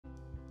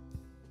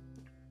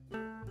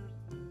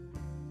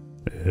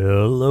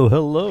Hello,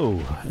 hello,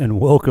 and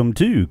welcome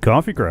to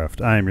CoffeeCraft.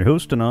 I am your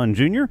host, Anon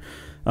Jr.,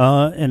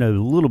 in a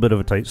little bit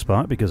of a tight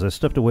spot because I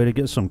stepped away to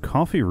get some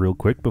coffee real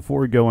quick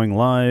before going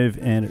live,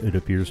 and it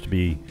appears to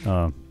be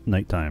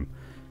nighttime.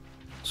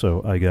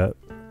 So I got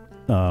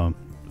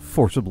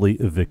forcibly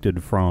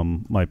evicted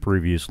from my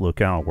previous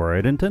locale where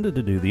I'd intended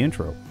to do the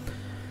intro.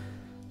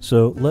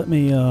 So let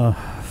me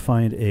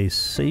find a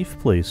safe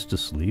place to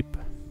sleep,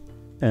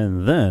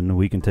 and then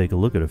we can take a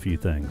look at a few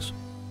things.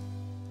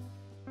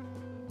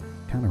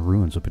 Kind of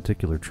ruins a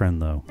particular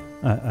trend, though.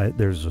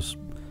 There's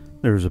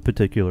a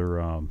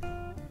particular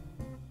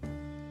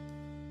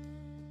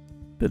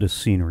bit of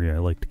scenery I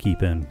like to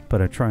keep in,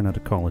 but I try not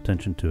to call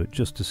attention to it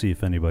just to see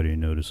if anybody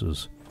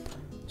notices.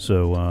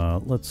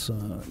 So let's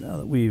now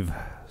that we've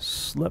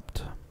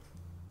slept,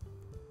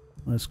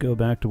 let's go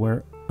back to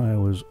where I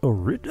was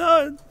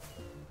originally.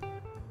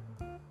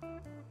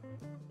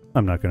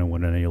 I'm not going to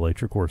win any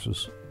electric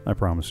courses, I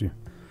promise you.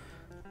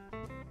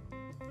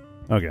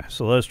 Okay,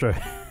 so let's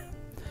try.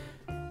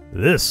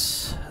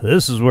 This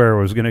is where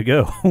I was going to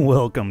go.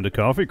 Welcome to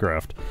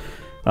CoffeeCraft.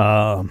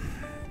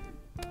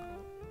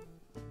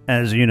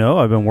 As you know,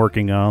 I've been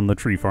working on the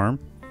tree farm.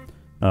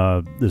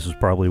 This is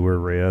probably where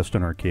Reyes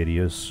and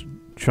Arcadius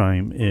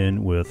chime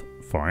in with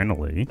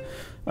finally.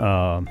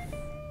 Sorry.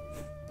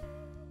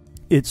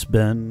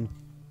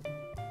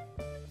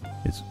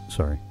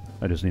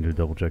 I just need to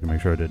double check and make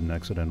sure I didn't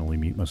accidentally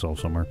mute myself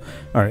somewhere.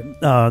 All right.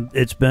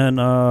 It's been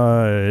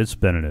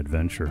an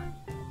adventure.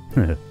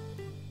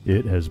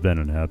 It has been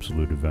an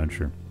absolute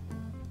adventure.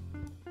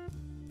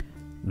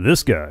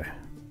 This guy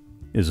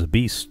is a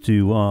beast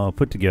to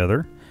put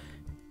together.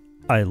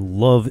 I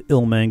love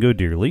Il Mango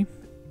dearly.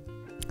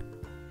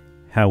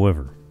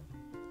 However,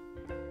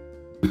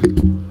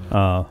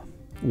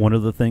 one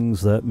of the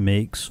things that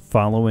makes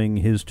following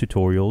his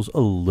tutorials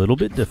a little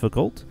bit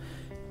difficult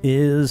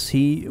is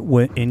he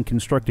went in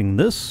constructing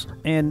this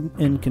and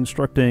in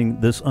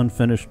constructing this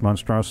unfinished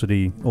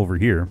monstrosity over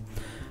here.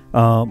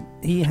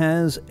 He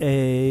has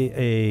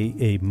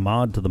a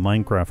mod to the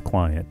Minecraft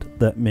client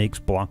that makes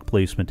block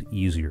placement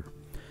easier.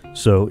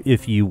 So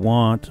if you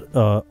want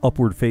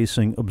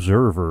upward-facing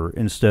observer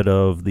instead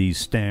of the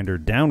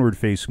standard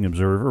downward-facing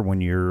observer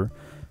when you're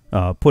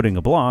putting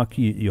a block,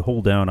 you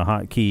hold down a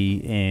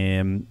hotkey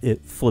and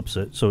it flips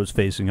it so it's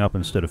facing up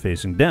instead of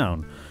facing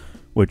down,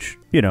 which,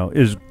 you know,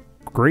 is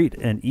great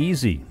and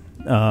easy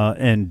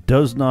and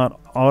does not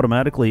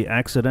automatically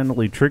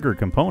accidentally trigger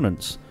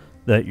components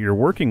that you're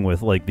working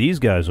with, like these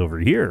guys over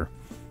here.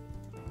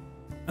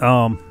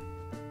 However,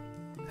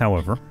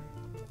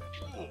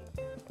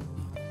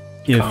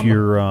 if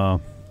you're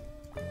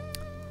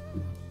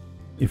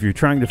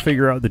trying to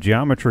figure out the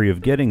geometry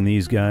of getting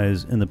these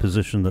guys in the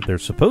position that they're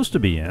supposed to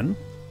be in,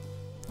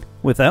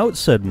 without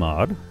said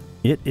mod,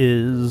 it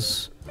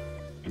is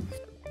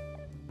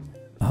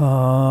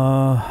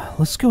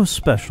let's go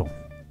special.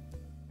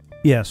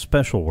 Yeah,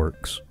 special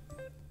works.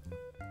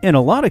 In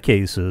a lot of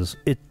cases,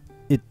 it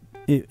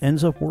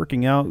ends up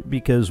working out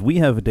because we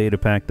have a data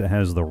pack that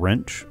has the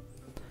wrench,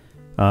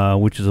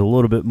 which is a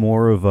little bit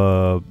more of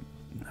a...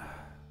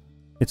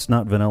 It's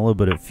not vanilla,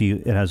 but it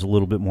has a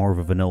little bit more of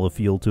a vanilla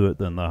feel to it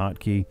than the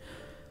hotkey.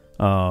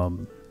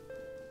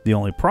 The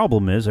only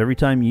problem is every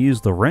time you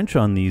use the wrench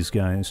on these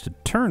guys to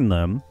turn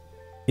them,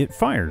 it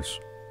fires.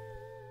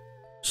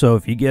 So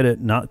if you get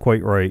it not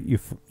quite right,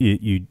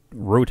 you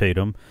rotate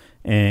them,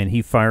 and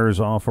he fires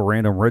off a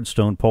random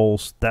redstone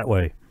pulse that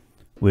way,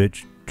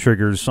 which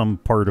triggers some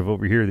part of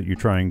over here that you're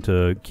trying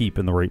to keep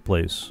in the right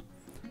place.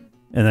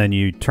 And then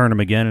you turn him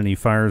again and he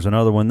fires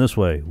another one this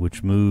way,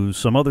 which moves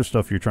some other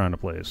stuff you're trying to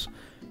place.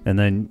 And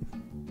then,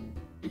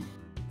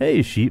 hey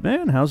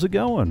Sheepman, how's it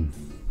going?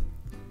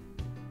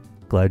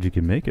 Glad you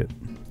can make it.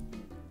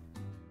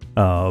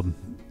 By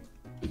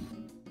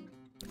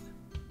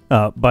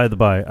the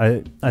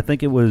by, I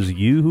think it was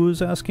you who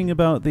was asking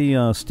about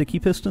the sticky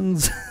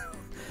pistons.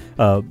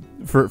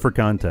 For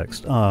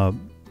context,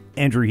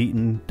 Andrew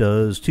Heaton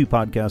does two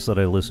podcasts that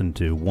I listen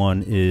to.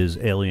 One is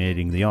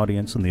Alienating the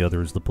Audience, and the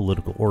other is The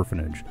Political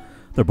Orphanage.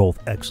 They're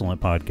both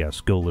excellent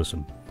podcasts. Go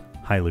listen.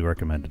 Highly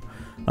recommended.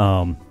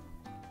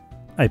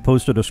 I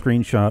posted a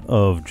screenshot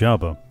of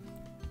Jabba,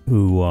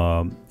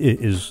 who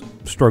is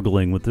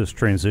struggling with this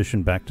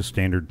transition back to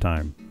standard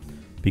time.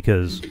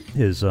 Because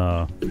his...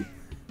 oh,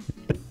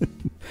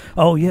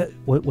 yeah.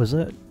 What was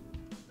that?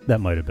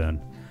 That might have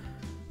been.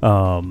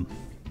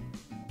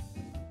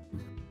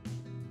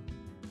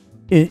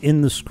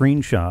 In the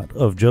screenshot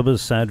of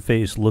Jabba's sad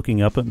face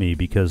looking up at me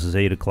because his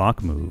 8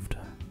 o'clock moved,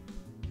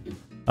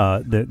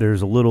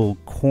 there's a little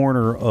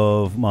corner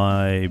of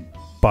my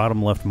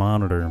bottom left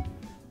monitor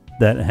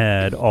that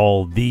had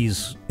all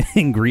these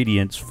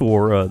ingredients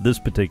for this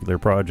particular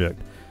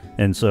project.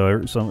 And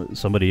so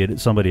somebody had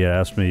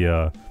asked me,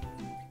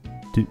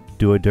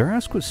 do I dare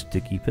ask what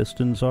sticky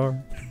pistons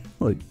are?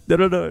 Like,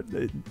 no,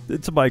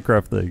 it's a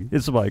Minecraft thing.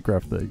 It's a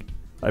Minecraft thing.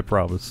 I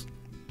promise.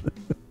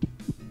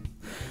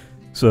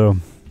 So,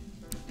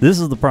 This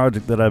is the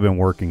project that I've been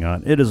working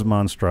on. It is a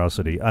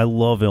monstrosity. I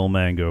love Il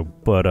Mango,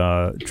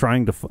 but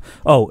trying to...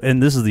 Oh,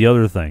 and this is the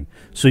other thing.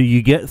 So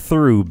you get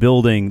through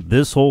building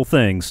this whole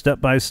thing step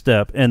by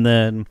step, and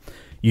then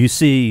you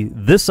see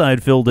this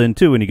side filled in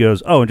too, and he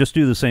goes, oh, and just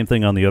do the same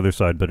thing on the other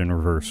side, but in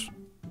reverse.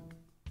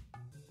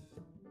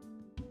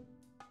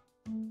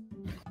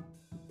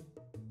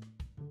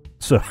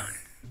 So...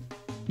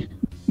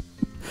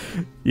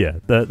 yeah,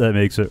 that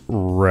makes it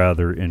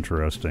rather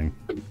interesting.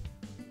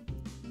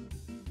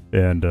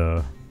 And,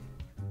 oh,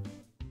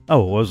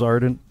 it was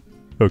Ardent?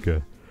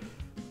 Okay.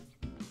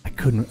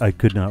 I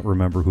could not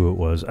remember who it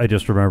was. I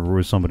just remember it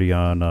was somebody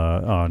on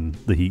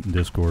the Heaton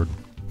Discord.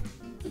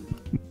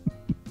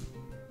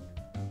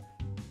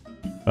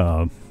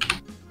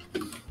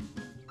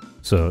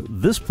 So,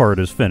 this part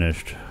is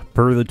finished,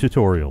 per the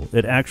tutorial.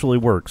 It actually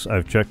works.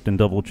 I've checked and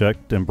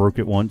double-checked and broke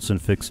it once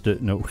and fixed it,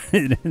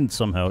 and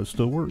somehow it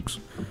still works,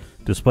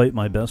 despite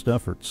my best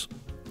efforts.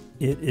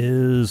 It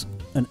is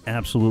an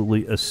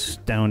absolutely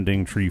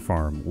astounding tree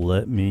farm.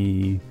 Let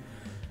me...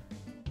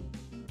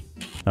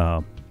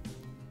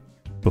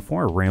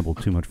 before I ramble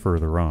too much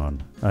further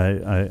on,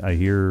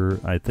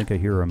 I think I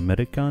hear a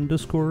medic on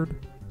Discord.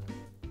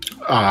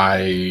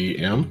 I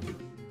am.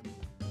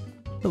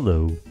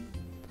 Hello.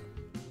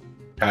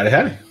 Howdy,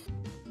 howdy.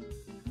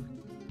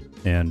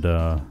 And,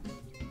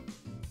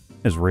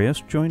 has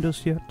Reyes joined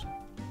us yet?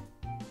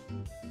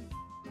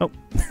 Oh.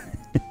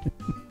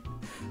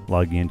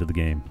 Logging into the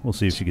game. We'll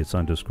see if she gets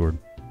on Discord.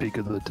 Speak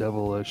of the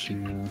devil as she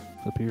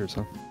appears,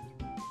 huh?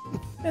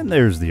 And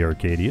there's the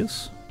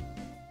Arcadius.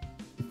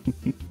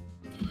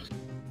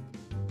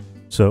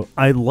 So,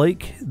 I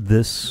like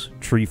this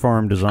tree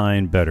farm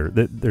design better.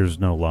 There's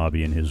no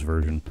lobby in his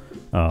version.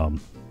 But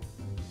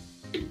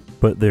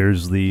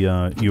there's the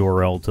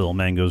URL to Il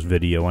Mango's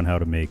video on how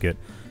to make it.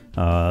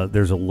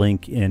 There's a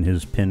link in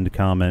his pinned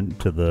comment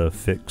to the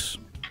fix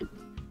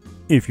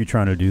if you're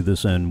trying to do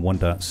this in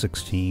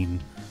 1.16.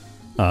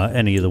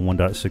 Any of the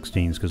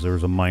 1.16s, because there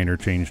was a minor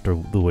change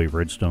to the way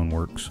redstone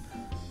works.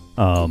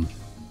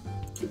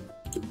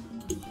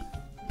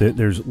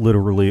 There's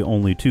literally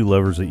only 2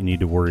 levers that you need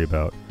to worry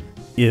about.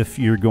 If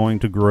you're going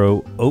to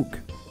grow oak,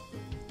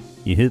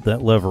 you hit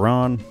that lever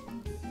on,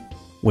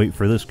 wait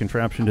for this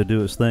contraption to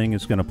do its thing.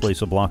 It's going to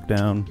place a block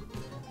down,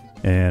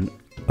 and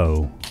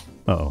uh-oh,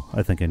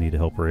 I think I need to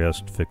help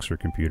Reyes fix her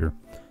computer.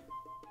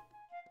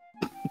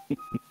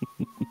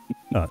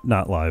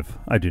 Not live.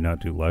 I do not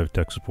do live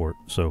tech support,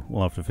 so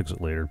we'll have to fix it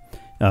later.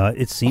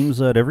 It seems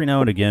that every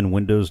now and again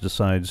Windows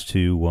decides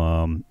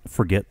to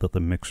forget that the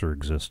mixer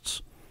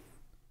exists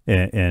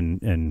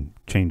and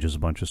changes a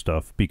bunch of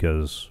stuff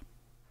because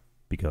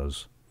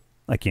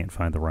I can't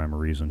find the rhyme or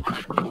reason.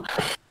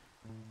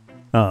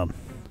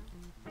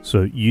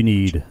 So you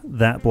need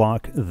that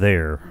block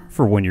there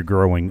for when you're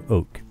growing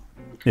oak.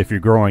 If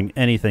you're growing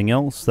anything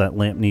else, that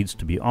lamp needs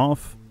to be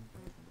off.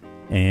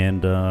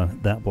 And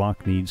that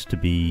block needs to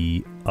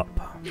be up.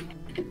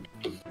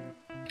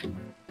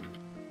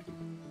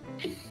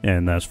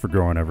 And that's for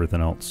growing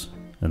everything else.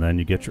 And then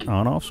you get your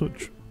on-off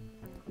switch.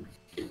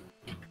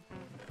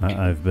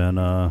 I've been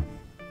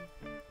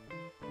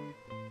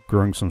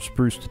growing some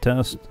spruce to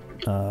test.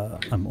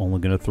 I'm only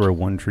going to throw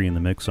 1 tree in the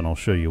mix, and I'll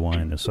show you why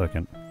in a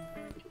second.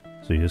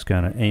 So you just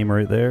kind of aim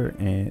right there,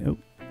 and oh,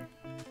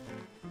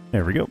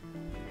 there we go.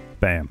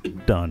 Bam,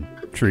 done.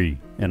 Tree,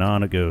 and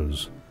on it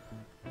goes.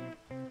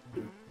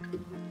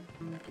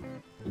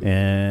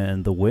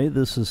 And the way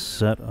this is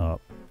set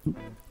up,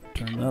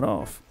 turn that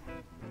off.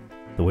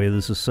 The way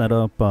this is set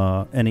up,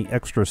 any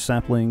extra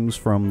saplings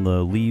from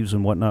the leaves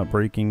and whatnot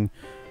breaking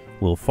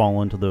will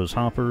fall into those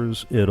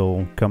hoppers.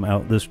 It'll come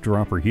out this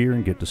dropper here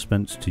and get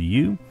dispensed to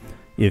you.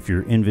 If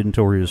your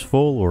inventory is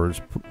full or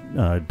is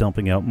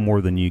dumping out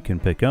more than you can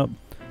pick up,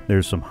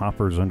 there's some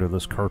hoppers under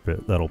this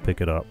carpet that'll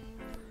pick it up.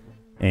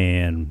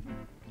 And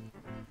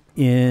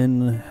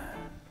in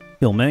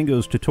Il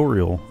Mango's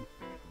tutorial,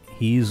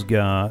 he's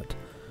got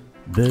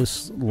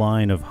this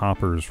line of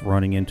hoppers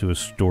running into a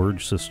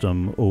storage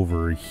system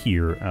over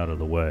here out of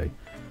the way.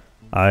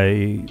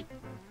 I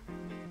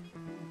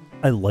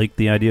like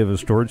the idea of a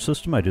storage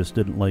system, I just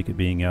didn't like it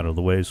being out of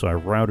the way, so I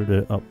routed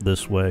it up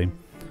this way.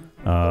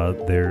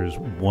 There's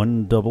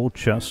 1 double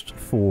chest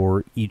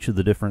for each of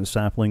the different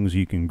saplings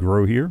you can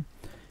grow here,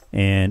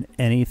 and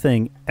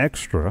anything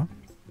extra,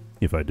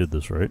 if I did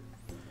this right,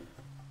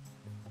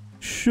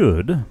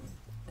 should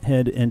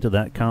head into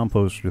that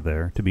composter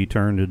there to be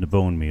turned into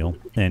bone meal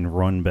and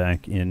run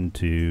back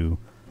into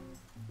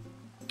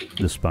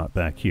this spot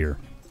back here.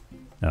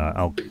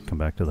 I'll come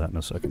back to that in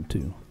a second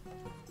too.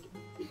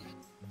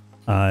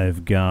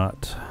 I've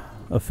got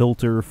a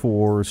filter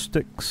for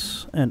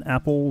sticks and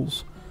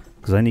apples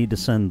because I need to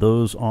send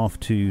those off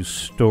to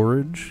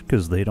storage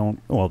because they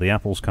don't, well, the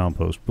apples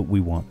compost, but we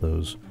want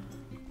those.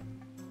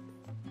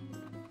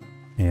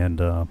 And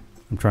I'm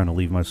trying to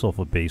leave myself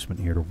a basement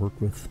here to work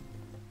with.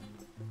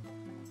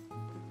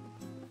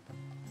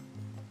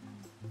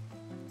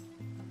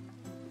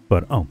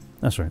 But, oh,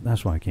 that's right.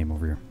 That's why I came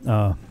over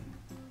here.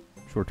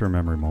 Short-term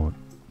memory moment.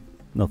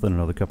 Nothing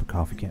another cup of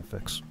coffee can't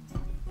fix.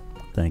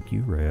 Thank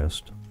you,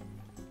 Rest.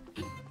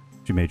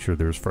 She made sure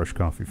there's fresh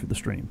coffee for the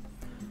stream.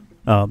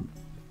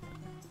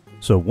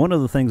 So one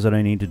of the things that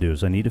I need to do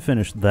is I need to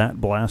finish that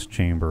blast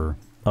chamber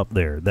up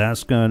there.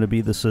 That's going to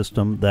be the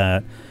system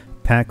that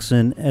packs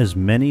in as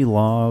many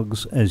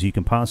logs as you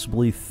can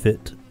possibly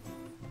fit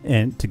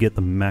and to get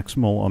the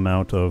maximal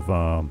amount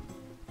of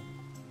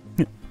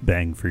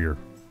bang for your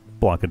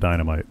block of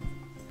dynamite.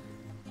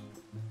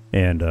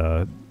 And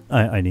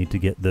I need to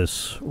get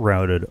this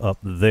routed up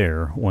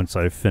there once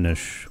I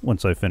finish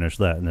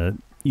that,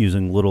 and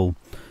using little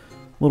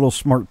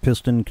smart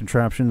piston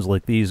contraptions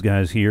like these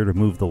guys here to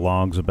move the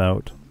logs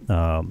about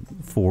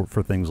for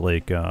things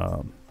like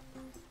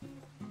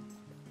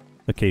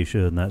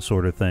acacia and that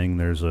sort of thing.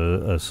 There's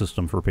a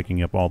system for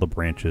picking up all the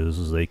branches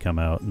as they come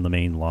out and the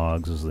main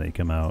logs as they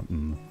come out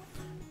and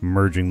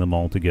merging them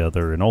all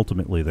together, and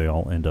ultimately they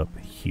all end up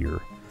here.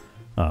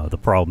 The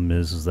problem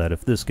is that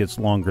if this gets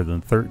longer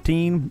than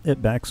 13,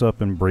 it backs up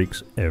and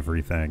breaks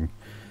everything.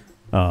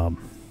 Womp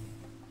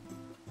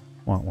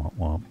womp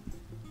womp.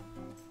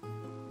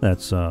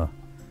 That's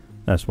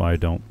why I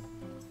don't.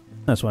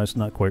 That's why it's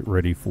not quite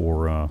ready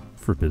for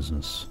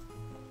business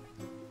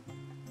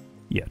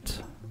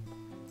yet.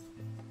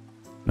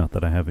 Not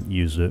that I haven't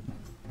used it.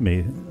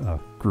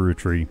 Grew a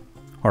tree,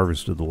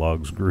 harvested the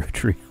logs. Grew a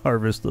tree,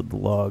 harvested the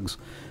logs,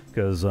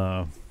 because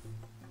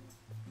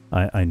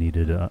I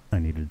needed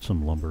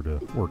some lumber to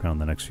work on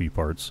the next few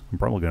parts. I'm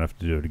probably gonna have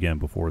to do it again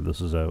before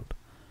this is out.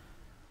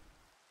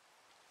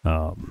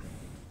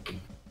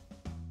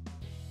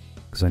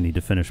 Because I need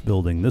to finish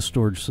building this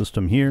storage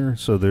system here,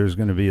 so there's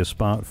going to be a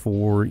spot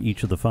for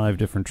each of the 5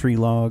 different tree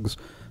logs.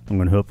 I'm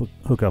going to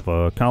hook up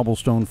a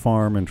cobblestone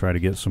farm and try to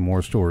get some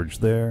more storage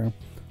there.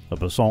 A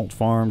basalt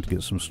farm to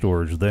get some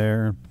storage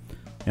there.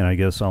 And I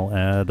guess I'll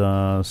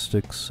add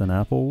sticks and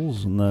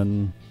apples, and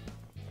then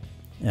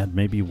add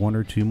maybe 1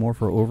 or 2 more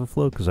for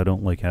overflow, because I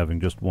don't like having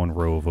just 1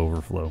 row of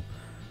overflow.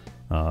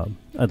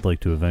 I'd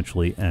like to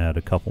eventually add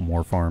a couple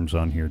more farms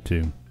on here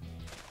too.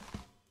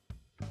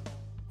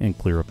 And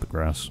clear up the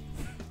grass.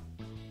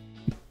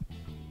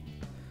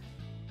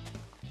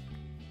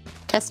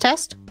 Test,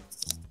 test.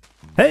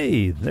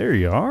 Hey, there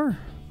you are.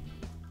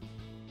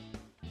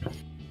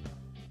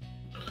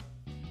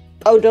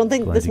 Oh, don't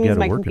think Glad this you means got it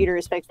my working. computer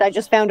is fixed. I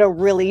just found a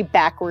really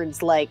backwards,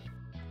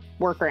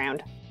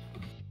 workaround.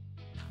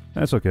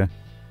 That's okay.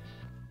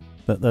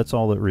 That's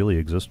all that really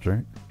exists,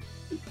 right?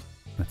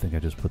 I think I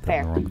just put that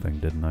in the Fair. wrong thing,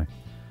 didn't I?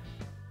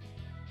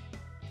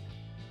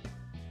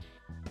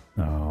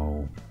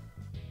 Oh.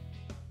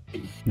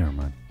 Never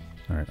mind.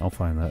 Alright, I'll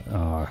find that.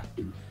 I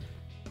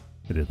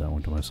did that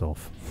one to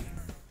myself.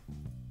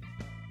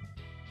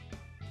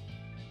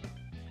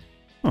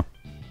 Huh.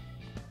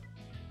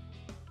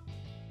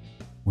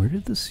 Where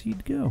did the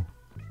seed go?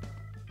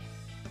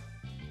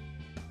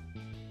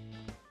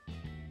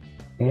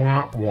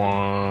 Wah,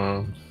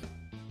 wah.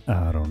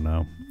 I don't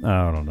know.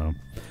 I don't know.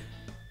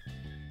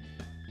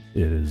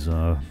 It is,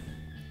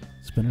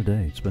 it's been a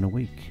day. It's been a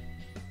week.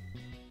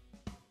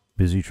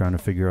 Busy trying to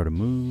figure out a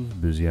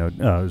move. Busy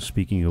out.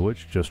 Speaking of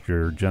which, just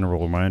your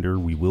general reminder,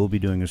 we will be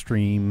doing a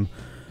stream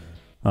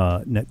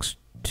next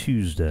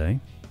Tuesday.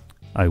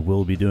 I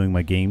will be doing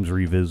my Games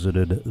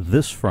Revisited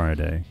this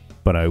Friday,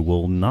 but I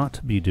will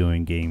not be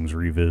doing Games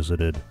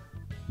Revisited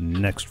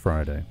next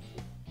Friday,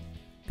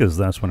 because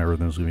that's when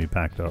everything's going to be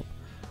packed up.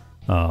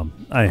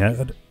 I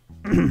had...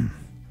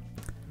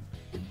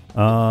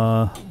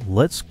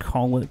 let's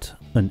call it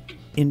an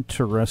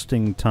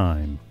interesting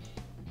time.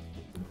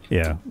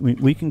 Yeah,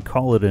 we can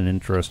call it an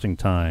interesting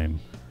time.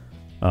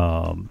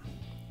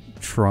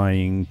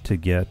 Trying to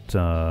get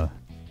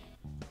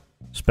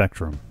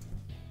Spectrum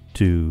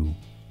to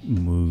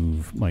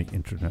move my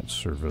internet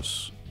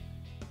service.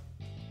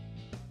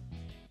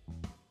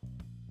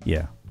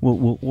 Yeah,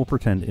 we'll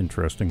pretend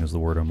interesting is the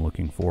word I'm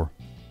looking for.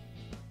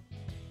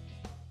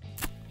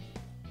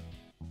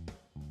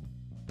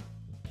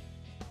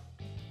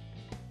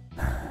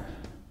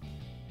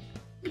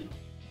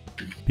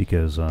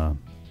 Because I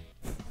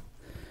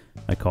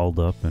called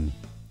up and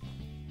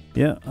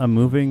yeah, I'm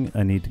moving.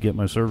 I need to get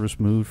my service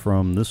moved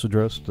from this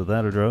address to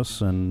that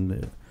address,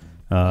 and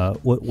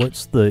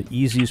what's the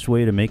easiest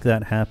way to make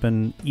that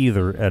happen?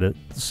 Either at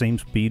the same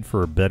speed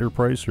for a better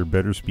price or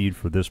better speed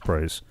for this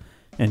price.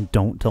 And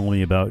don't tell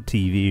me about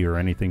TV or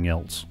anything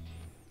else.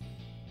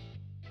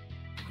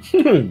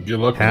 Good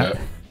luck with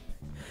that.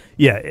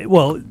 Yeah,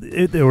 well,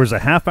 there was a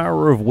half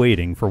hour of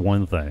waiting for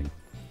one thing.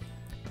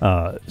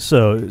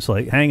 So it's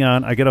like, hang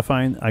on, I gotta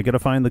find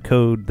the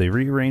code. They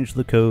rearranged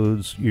the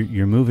codes.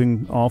 You're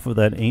moving off of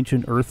that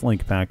ancient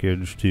Earthlink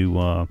package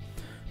to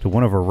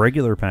one of our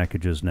regular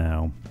packages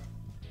now.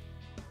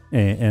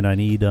 And I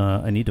need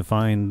to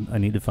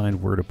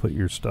find where to put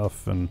your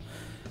stuff. And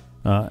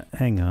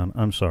hang on,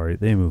 I'm sorry,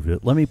 they moved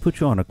it. Let me put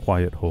you on a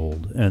quiet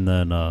hold. And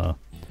then I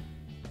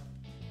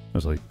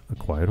was like, a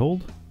quiet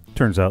hold?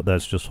 Turns out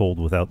that's just hold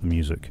without the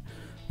music.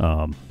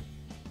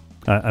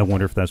 I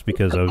wonder if that's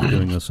because I was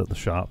doing this at the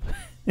shop.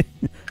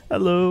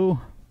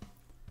 Hello.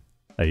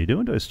 How you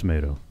doing, Dice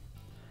Tomato?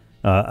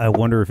 I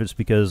wonder if it's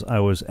because I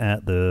was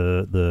at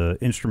the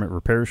instrument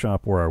repair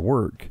shop where I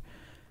work,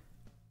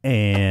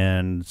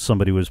 and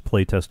somebody was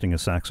playtesting a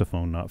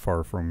saxophone not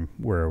far from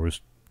where I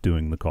was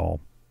doing the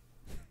call.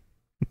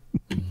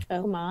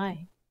 Oh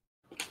my.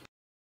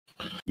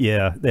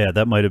 Yeah,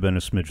 that might have been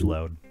a smidge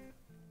loud.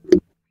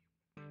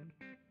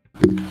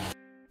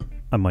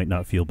 I might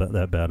not feel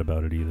that bad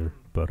about it either,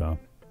 but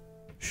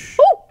shh.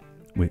 Oh!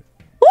 Wait.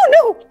 Oh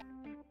no!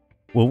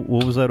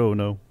 What was that? Oh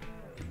no.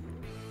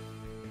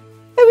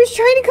 I was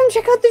trying to come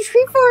check out the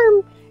tree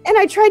farm, and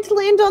I tried to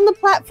land on the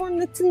platform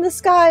that's in the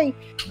sky.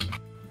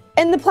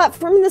 And the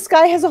platform in the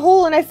sky has a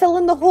hole, and I fell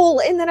in the hole,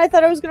 and then I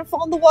thought I was going to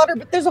fall in the water,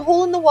 but there's a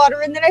hole in the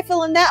water, and then I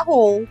fell in that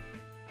hole.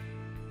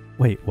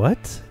 Wait,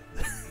 what?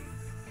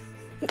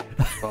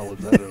 Followed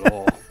that at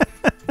all.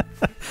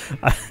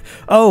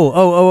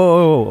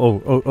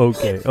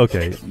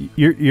 Okay.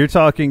 You're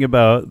talking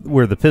about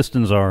where the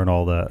pistons are and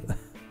all that.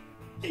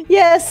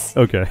 Yes.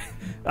 Okay.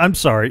 I'm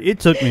sorry. It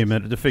took me a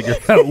minute to figure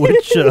out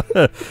which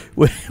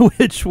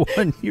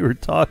one you were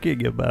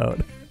talking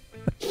about.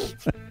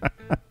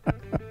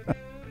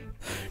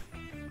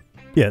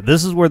 Yeah,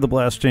 this is where the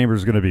blast chamber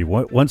is going to be.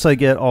 Once I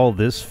get all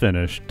this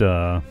finished,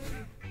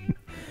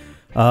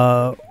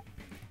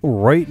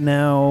 right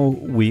now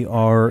we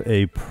are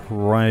a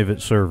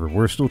private server.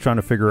 We're still trying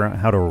to figure out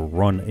how to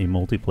run a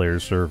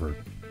multiplayer server.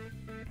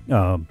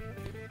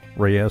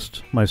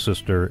 Reyes, my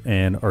sister,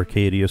 and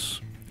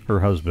Arcadius, her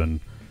husband,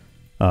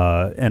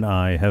 and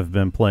I have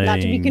been playing.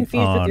 Not to be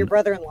confused with your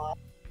brother-in-law.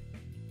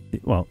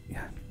 Well,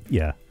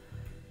 yeah.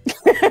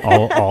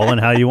 all in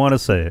how you want to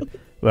say it.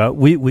 Well,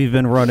 we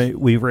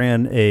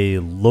ran a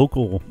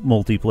local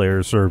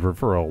multiplayer server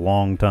for a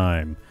long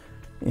time,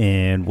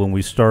 and when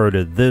we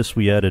started this,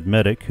 we added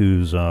Medic,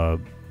 who's a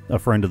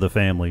friend of the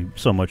family.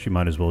 So much you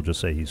might as well just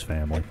say he's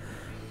family.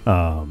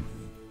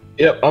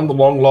 Yep, I'm the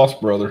long lost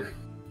brother.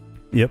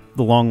 Yep,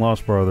 the long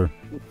lost brother,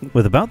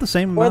 with about the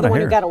same Or amount the of one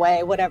hair. who got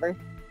away, whatever.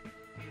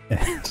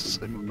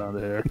 Same amount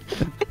of hair.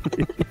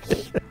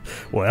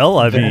 Well,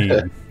 I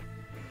mean,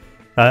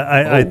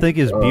 I think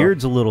his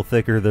beard's a little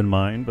thicker than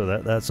mine,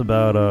 but that's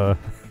about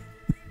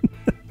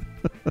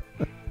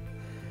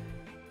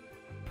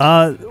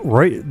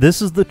right.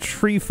 This is the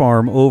tree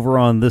farm over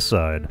on this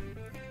side,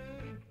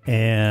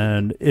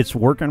 and it's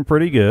working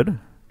pretty good.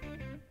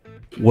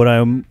 What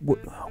I'm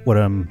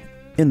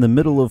in the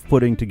middle of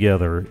putting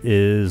together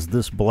is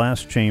this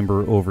blast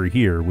chamber over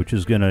here, which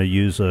is going to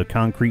use a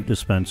concrete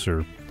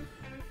dispenser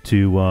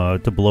to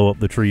blow up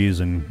the trees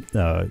and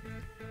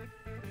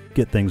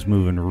get things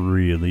moving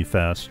really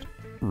fast,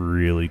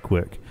 really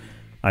quick.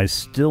 I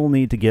still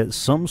need to get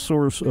some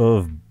source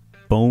of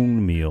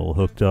bone meal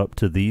hooked up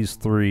to these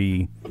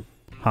 3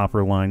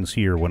 hopper lines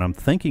here. What I'm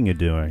thinking of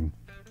doing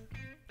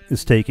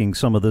is taking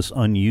some of this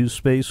unused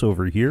space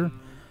over here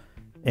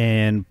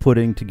and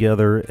putting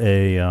together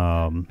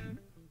a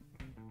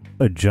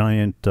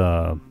giant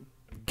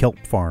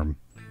kelp farm,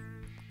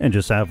 and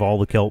just have all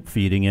the kelp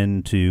feeding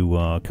into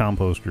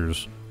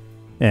composters,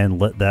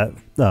 and let that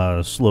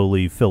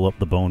slowly fill up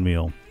the bone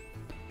meal.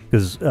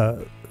 Because,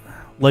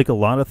 like a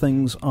lot of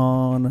things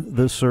on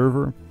this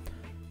server,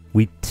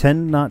 we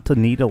tend not to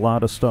need a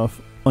lot of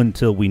stuff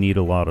until we need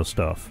a lot of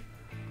stuff.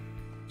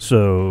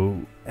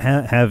 So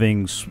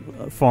having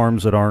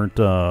farms that aren't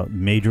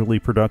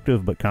majorly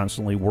productive but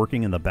constantly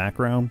working in the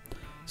background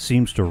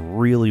seems to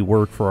really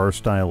work for our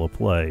style of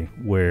play,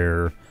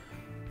 where,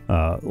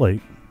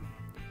 like,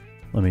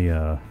 let me,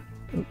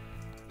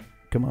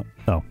 come on.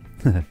 Oh,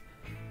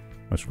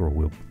 my scroll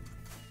wheel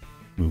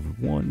moved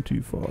one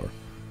too far.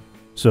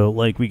 So,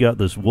 like, we got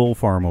this wool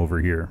farm over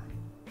here.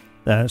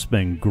 That's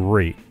been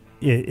great.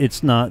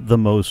 It's not the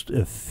most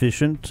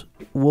efficient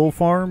wool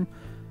farm.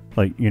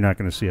 Like, you're not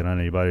going to see it on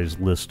anybody's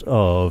list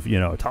of,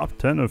 top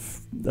 10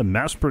 of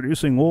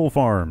mass-producing wool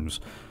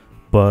farms.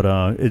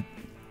 But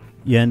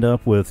you end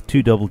up with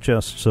 2 double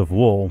chests of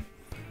wool,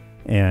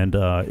 and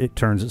it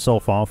turns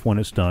itself off when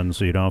it's done,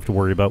 so you don't have to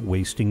worry about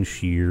wasting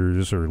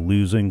shears or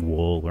losing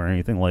wool or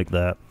anything like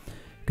that.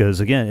 Because,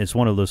 again, it's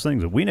one of those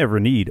things that we never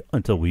need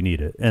until we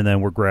need it. And then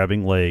we're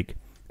grabbing, like,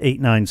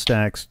 8, 9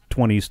 stacks,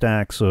 20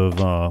 stacks of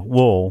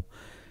wool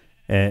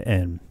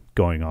and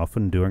going off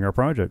and doing our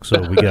project.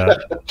 So we got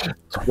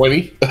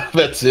 20.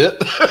 That's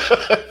it.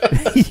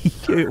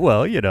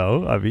 Well,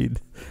 I mean,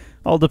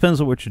 all depends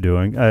on what you're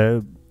doing.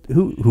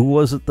 Who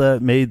was it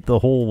that made the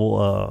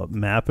whole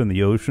map in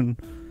the ocean?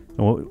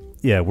 Well,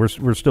 yeah,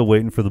 we're still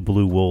waiting for the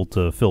blue wool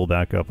to fill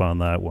back up on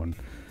that one.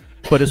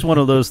 But it's one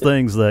of those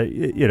things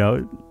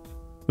that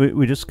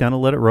we just kind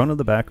of let it run in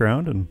the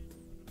background, and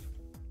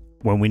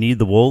when we need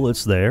the wool,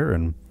 it's there,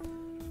 and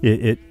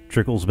it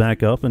trickles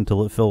back up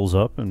until it fills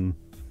up, and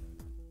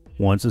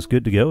once it's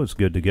good to go, it's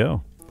good to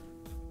go.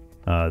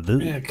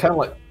 Yeah, kind of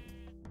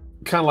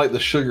like the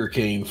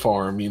sugarcane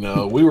farm.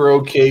 We were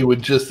okay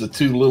with just the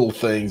 2 little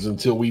things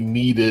until we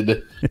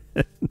needed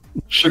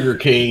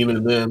sugarcane,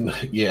 and then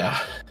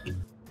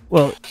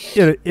Well,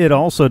 it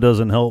also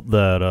doesn't help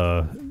that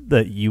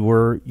that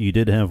you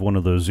did have one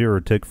of those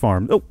 0 tick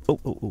farms.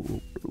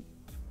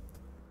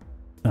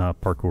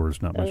 Parkour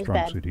is not my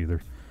strong suit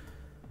either.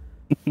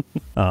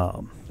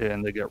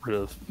 And they got rid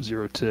of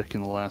zero tick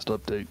in the last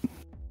update.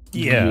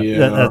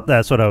 Yeah.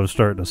 That's what I was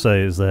starting to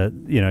say, is that,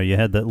 you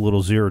had that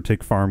little zero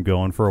tick farm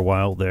going for a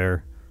while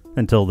there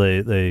until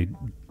they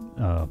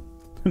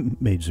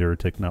made zero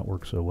tick not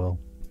work so well.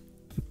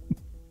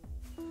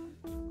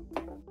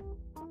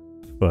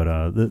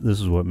 But this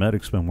is what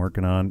Medic's been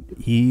working on.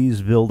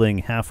 He's building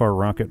half our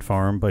rocket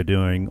farm by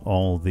doing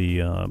all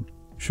the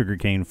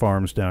sugarcane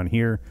farms down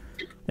here.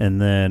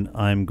 And then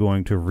I'm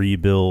going to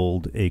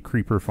rebuild a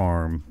creeper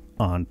farm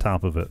on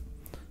top of it.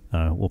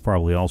 We'll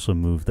probably also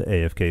move the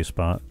AFK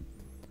spot.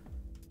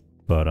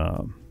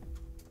 But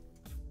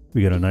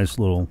we got a nice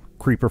little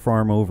creeper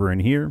farm over in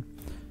here.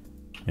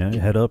 Yeah,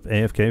 head up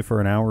AFK for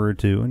an hour or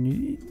two, and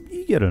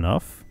you get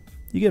enough.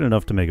 You get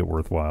enough to make it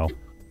worthwhile.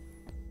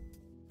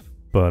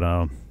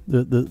 But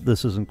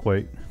this isn't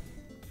quite.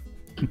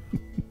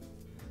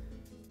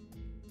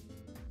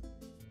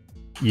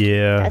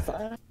 Yeah.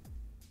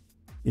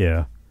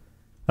 Yeah.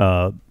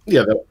 Yeah,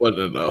 that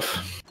wasn't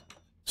enough.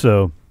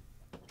 So,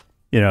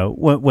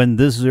 when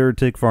this zero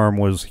tick farm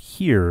was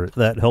here,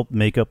 that helped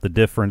make up the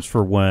difference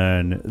for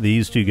when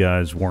these two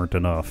guys weren't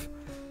enough.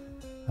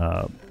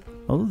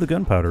 Although the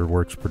gunpowder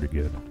works pretty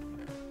good.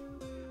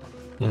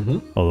 Mm-hmm.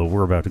 Although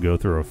we're about to go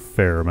through a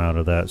fair amount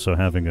of that, so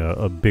having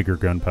a bigger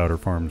gunpowder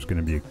farm is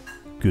going to be a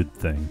good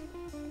thing.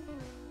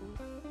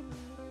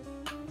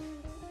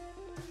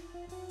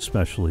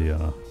 Especially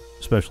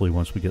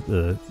once we get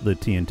the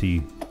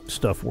TNT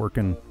stuff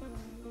working.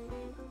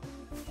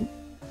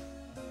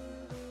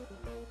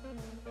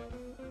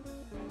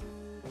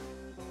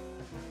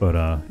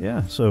 But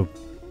yeah, so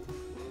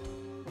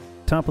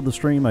top of the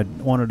stream, I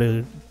wanted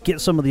to get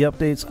some of the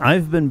updates.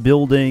 I've been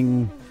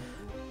building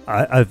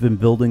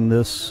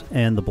this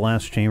and the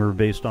blast chamber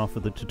based off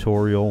of the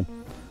tutorial,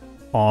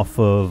 off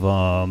of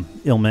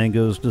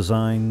Ilmango's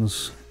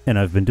designs, and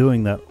I've been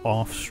doing that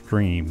off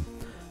stream,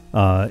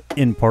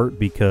 in part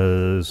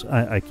because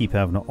I keep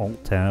having to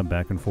alt-tab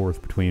back and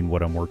forth between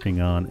what I'm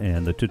working on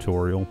and the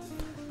tutorial,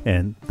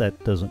 and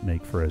that doesn't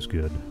make for as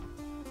good.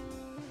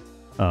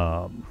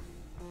 Hi,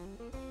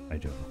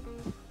 Joe.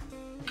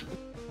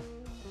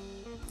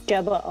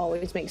 Jabba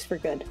always makes for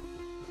good.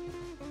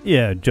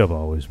 Yeah, Jabba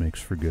always makes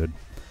for good.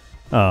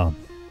 I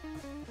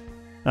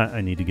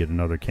need to get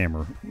another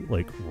camera,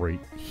 like, right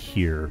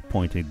here,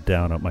 pointing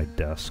down at my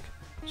desk,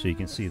 so you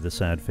can see the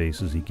sad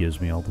faces he gives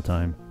me all the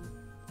time.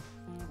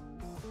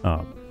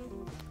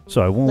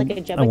 So I won't. Like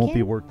a Jabba I won't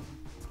be cam? work.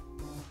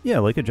 Yeah,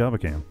 like a Jabba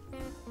cam.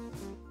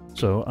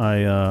 So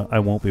I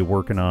won't be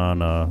working on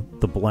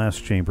the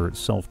blast chamber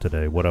itself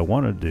today. What I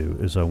want to do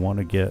is I want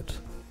to get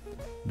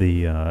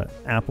the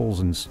apples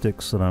and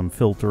sticks that I'm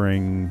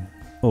filtering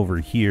over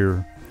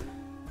here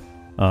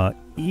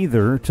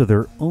either to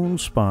their own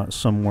spot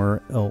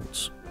somewhere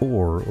else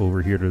or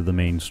over here to the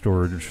main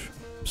storage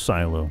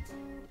silo.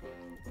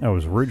 I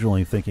was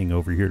originally thinking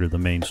over here to the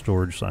main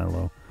storage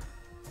silo,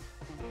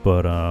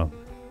 but I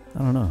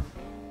don't know.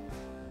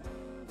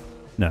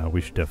 No,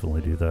 we should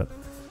definitely do that.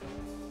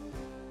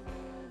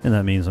 And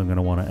that means I'm going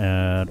to want to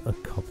add a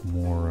couple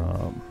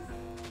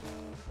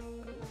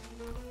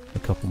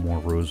more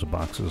rows of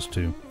boxes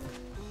too.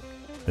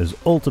 As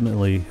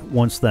ultimately,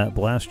 once that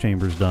blast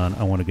chamber's done,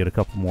 I want to get a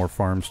couple more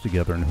farms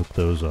together and hook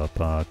those up.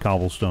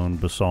 Cobblestone,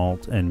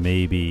 basalt, and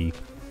maybe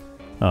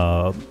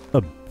a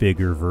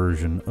bigger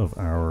version of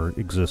our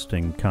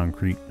existing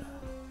concrete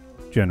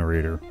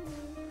generator.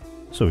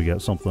 So we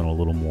got something a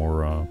little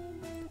more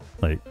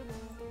like.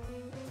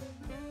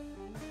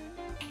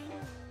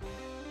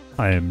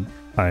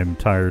 I'm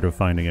tired of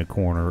finding a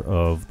corner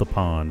of the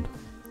pond.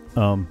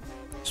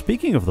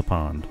 Speaking of the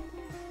pond,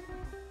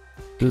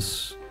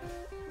 this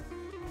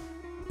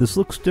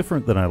looks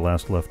different than I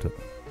last left it.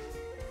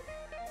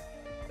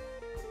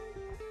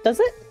 Does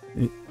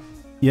it?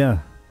 Yeah.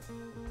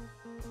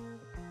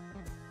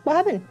 What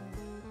happened?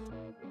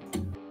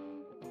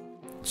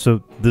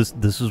 So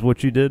this is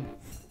what you did?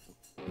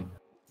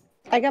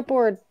 I got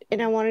bored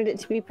and I wanted it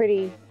to be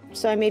pretty,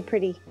 so I made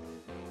pretty.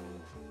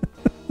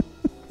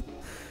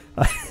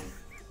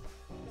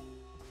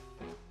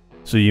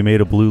 So you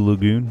made a blue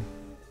lagoon?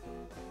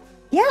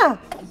 Yeah.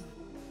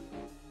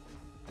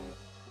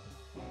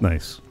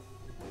 Nice.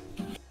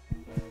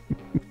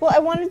 Well, I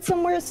wanted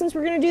somewhere, since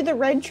we're going to do the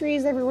red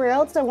trees everywhere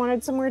else, I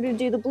wanted somewhere to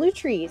do the blue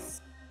trees.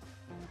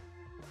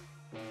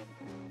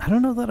 I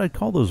don't know that I'd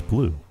call those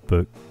blue,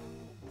 but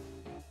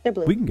They're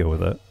blue. we can go with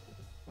that.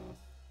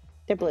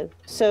 They're blue.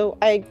 So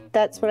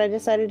that's what I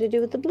decided to do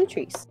with the blue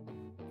trees.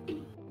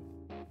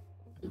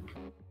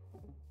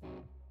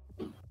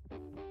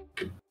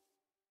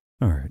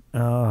 All right.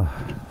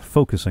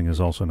 Focusing is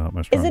also not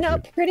my strong Is it suit.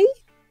 not pretty?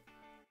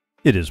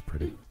 It is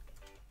pretty.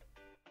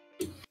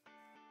 It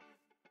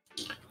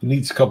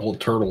needs a couple of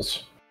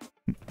turtles.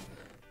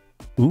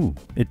 Ooh,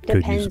 it could use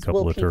a Depends,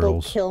 couple will of people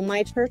turtles. kill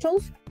my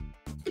turtles?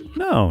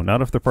 No,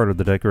 not if they're part of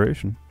the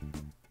decoration.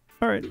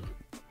 All right.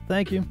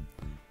 Thank you.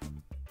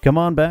 Come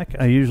on back.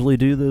 I usually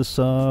do this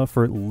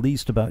for at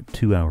least about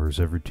 2 hours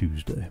every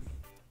Tuesday.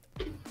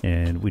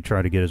 And we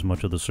try to get as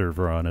much of the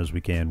server on as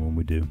we can when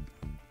we do.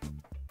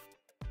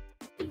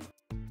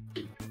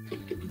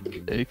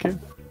 Take care.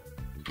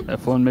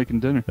 Have fun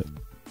making dinner.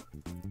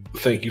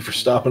 Thank you for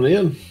stopping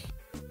in.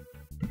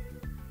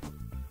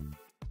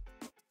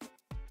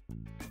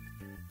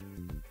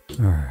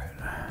 All right.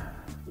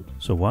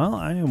 So while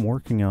I am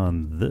working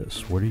on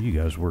this, what are you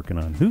guys working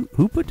on?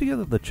 Who put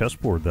together the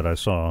chessboard that I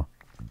saw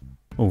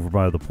over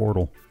by the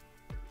portal?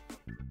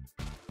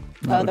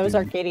 That was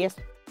Arcadius.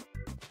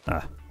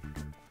 Ah.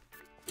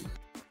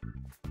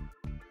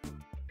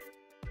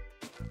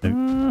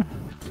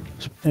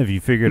 Have you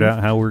figured out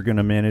how we're going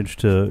to manage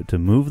to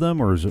move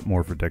them, or is it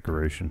more for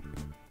decoration?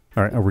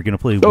 All right, are we going to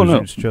play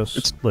Wizard's Chess?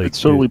 It's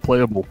totally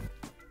playable.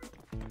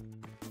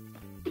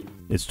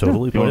 It's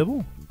totally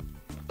playable?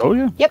 Oh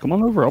yeah. Yep. Come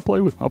on over. I'll play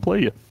you.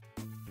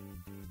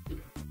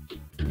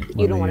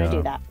 You don't want to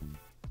do that.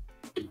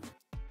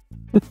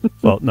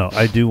 Well, no,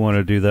 I do want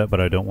to do that,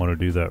 but I don't want to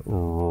do that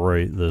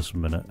right this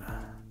minute.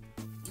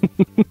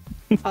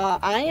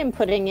 I am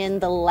putting in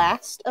the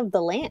last of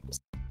the lamps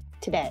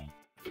today.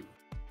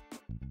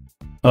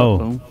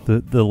 Oh,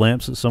 the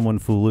lamps that someone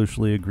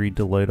foolishly agreed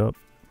to light up?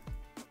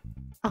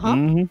 Uh-huh.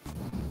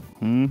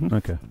 Mm-hmm. Mm-hmm.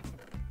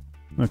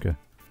 Okay.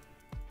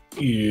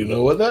 You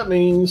know what that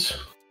means.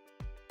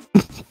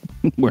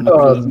 We're not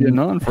going to be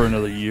on for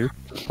another year.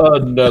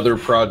 Another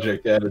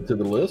project added to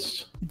the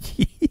list.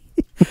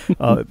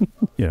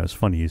 Yeah, it's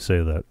funny you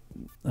say that.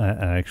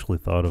 I actually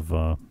thought of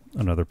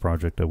another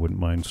project I wouldn't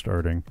mind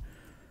starting.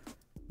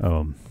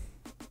 I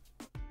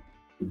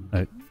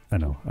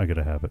know, I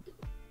gotta have it.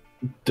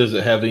 Does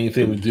it have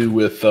anything to do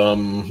with, I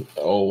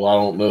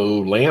don't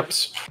know,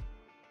 lamps?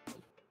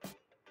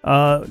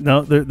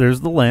 No,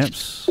 there's the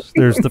lamps.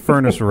 There's the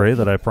furnace array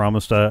that I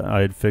promised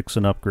I'd fix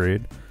and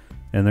upgrade.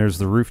 And there's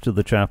the roof to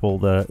the chapel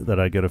that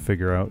I gotta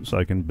figure out so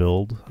I can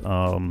build.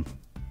 But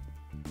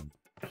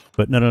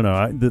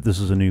no, this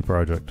is a new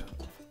project.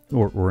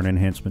 Or an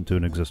enhancement to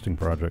an existing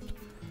project.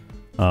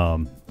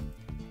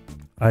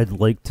 I'd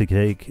like to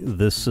take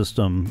this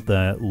system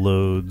that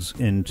loads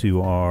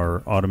into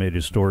our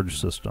automated storage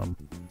system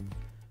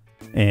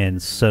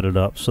and set it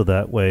up so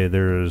that way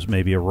there's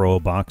maybe a row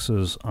of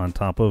boxes on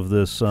top of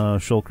this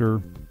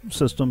shulker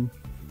system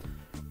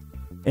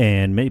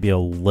and maybe a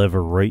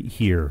lever right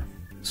here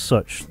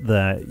such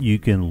that you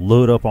can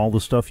load up all the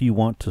stuff you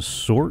want to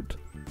sort,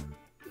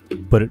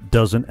 but it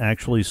doesn't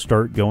actually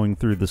start going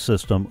through the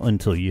system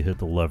until you hit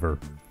the lever,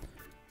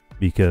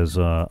 because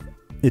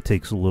it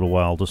takes a little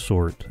while to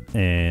sort,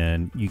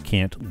 and you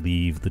can't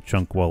leave the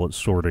chunk while it's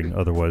sorting,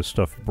 otherwise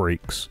stuff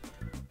breaks.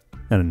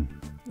 And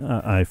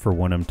I, for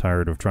one, am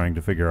tired of trying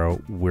to figure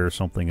out where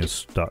something is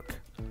stuck.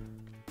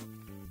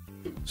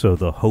 So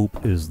the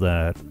hope is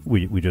that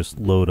we just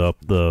load up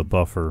the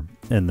buffer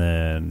and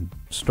then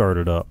start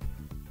it up,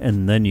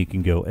 and then you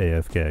can go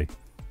AFK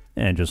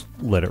and just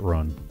let it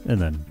run,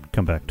 and then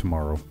come back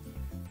tomorrow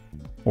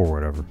or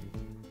whatever.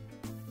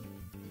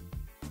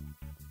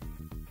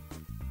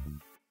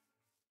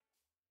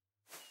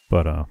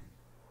 But I'm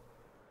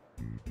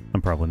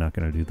probably not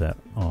going to do that.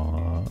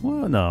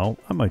 Well, no,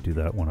 I might do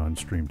that one on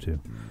stream too.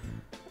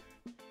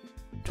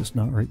 Just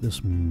not right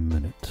this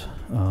minute.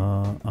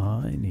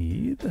 I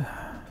need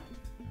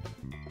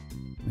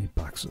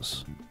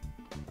boxes.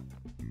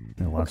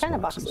 What kind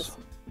of boxes?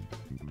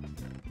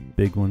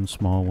 Big ones,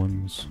 small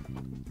ones.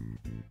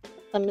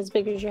 Some as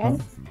big as your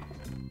head?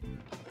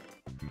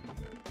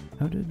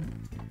 How did...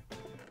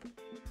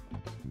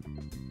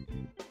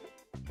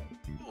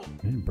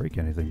 I didn't break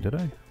anything, did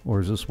I?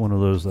 Or is this one of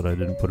those that I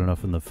didn't put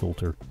enough in the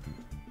filter?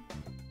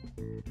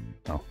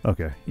 Oh,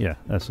 okay. Yeah,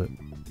 that's it.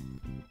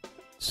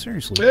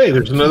 Seriously. Hey,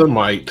 there's another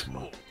mite.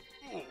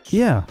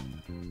 Yeah.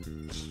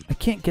 I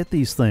can't get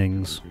these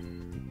things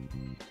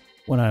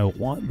when I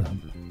want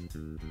them.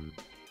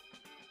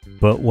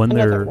 But when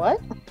they're... what?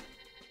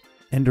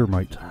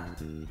 Endermite.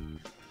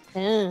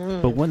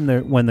 But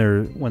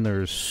when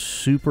they're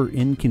super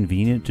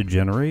inconvenient to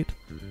generate,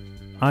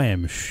 I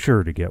am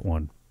sure to get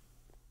one.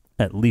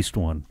 At least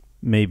one,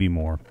 maybe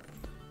more.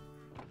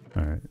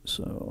 Alright,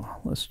 so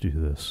let's do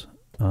this.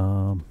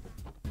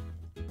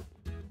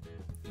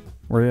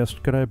 Reyes,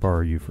 could I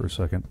borrow you for a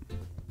second?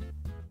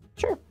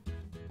 Sure.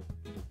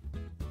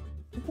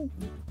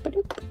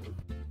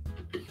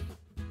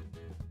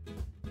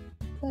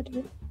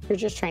 You're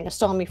just trying to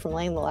stall me from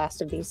laying the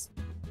last of these.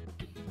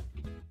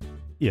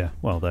 Yeah,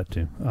 well, that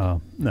too.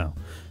 No.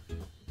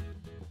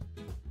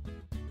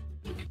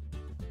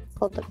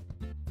 Hold up.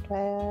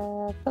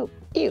 Oh,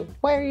 ew.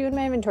 Why are you in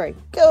my inventory?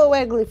 Go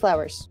away, ugly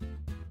flowers.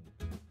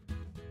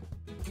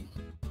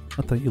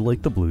 I thought you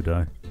liked the blue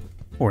dye.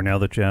 Or now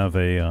that you have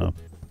a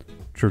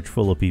church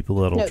full of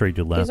people that'll trade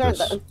you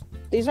lapis.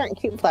 These aren't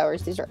cute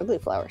flowers. These are ugly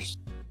flowers.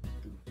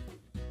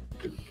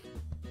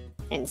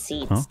 And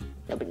seeds. Huh?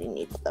 Nobody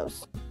needs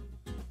those.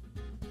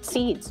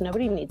 Seeds.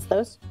 Nobody needs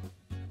those.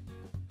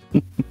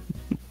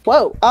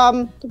 Whoa.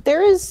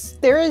 There's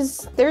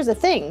a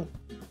thing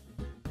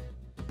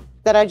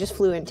that I just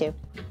flew into.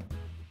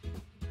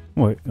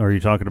 Wait, are you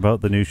talking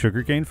about the new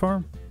sugarcane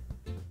farm?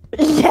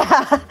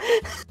 Yeah.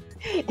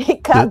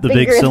 It got the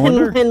bigger big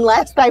cylinder? than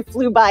last I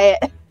flew by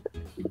it.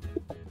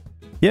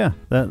 Yeah,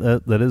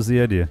 that is the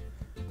idea.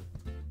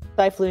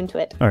 So I flew into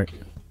it. All right.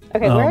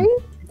 Okay, where are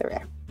you? There we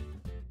are.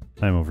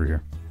 I'm over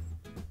here.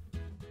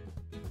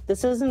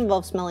 This doesn't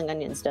involve smelling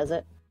onions, does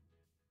it?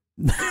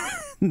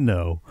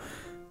 No.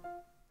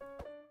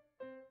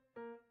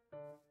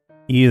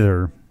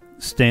 Either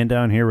stand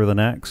down here with an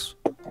axe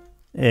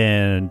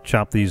and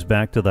chop these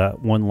back to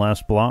that one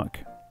last block,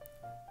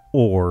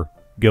 or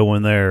go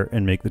in there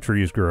and make the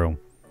trees grow.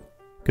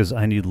 Because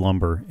I need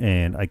lumber,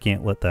 and I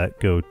can't let that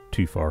go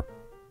too far.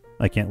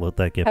 I can't let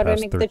that get How do I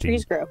past make 13. the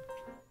trees grow?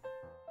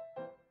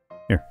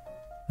 Here.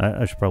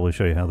 I should probably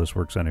show you how this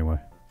works anyway.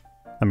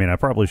 I mean, I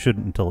probably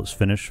shouldn't until it's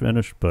finished,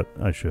 but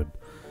I should.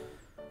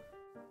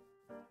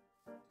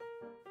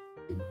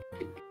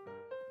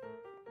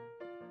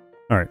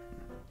 Alright.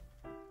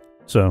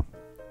 So,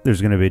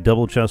 there's going to be a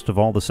double chest of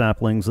all the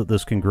saplings that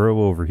this can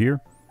grow over here.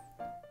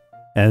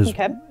 As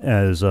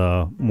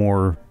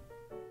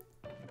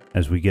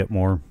we get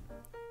more,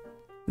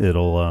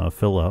 it'll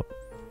fill up.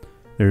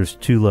 There's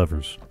 2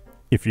 levers.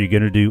 If you're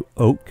going to do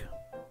oak,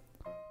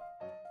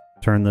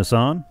 turn this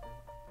on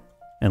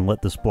and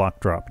let this block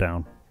drop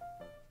down.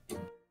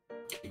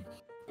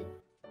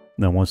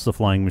 Now once the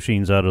flying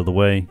machine's out of the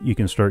way, you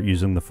can start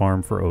using the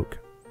farm for oak.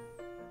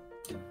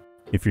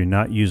 If you're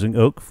not using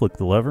oak, flick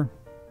the lever.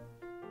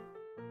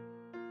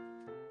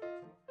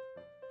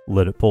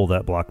 Let it pull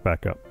that block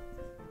back up.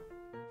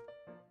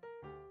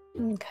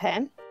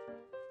 Okay.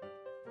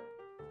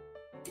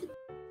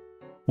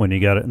 When you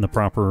got it in the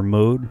proper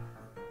mode,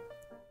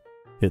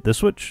 hit the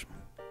switch.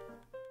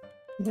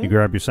 You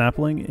grab your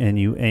sapling and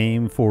you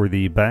aim for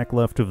the back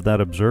left of that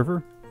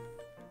observer.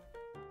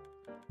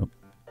 Oh,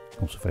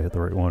 almost if I hit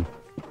the right one.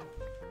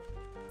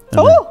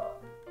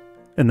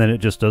 And then it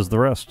just does the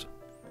rest.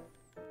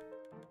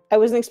 I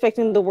wasn't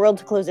expecting the world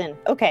to close in.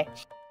 Okay.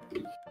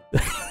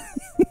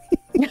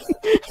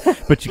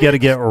 But you got to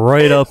get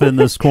right up in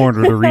this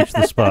corner to reach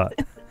the spot.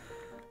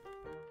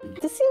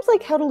 This seems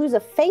like how to lose a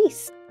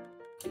face.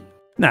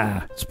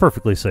 Nah, it's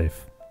perfectly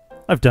safe.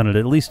 I've done it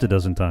at least a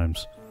dozen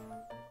times.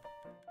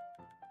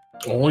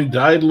 Only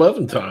died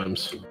 11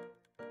 times.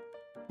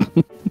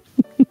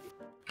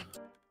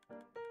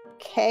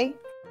 Okay.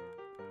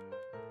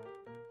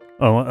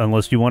 Oh,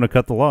 unless you want to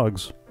cut the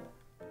logs.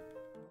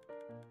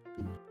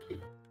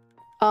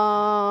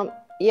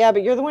 Yeah,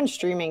 but you're the one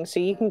streaming, so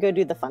you can go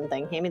do the fun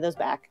thing. Hand me those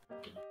back.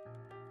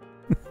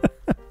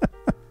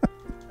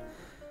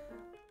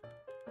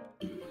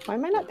 Why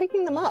am I not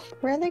picking them up?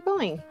 Where are they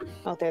going?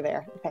 Oh, they're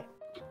there. Okay.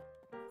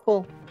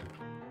 Cool.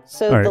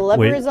 So right, the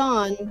lever wait. is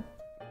on.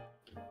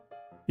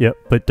 Yep,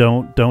 but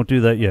don't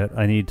do that yet.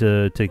 I need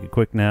to take a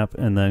quick nap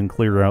and then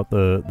clear out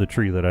the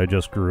tree that I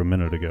just grew a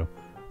minute ago.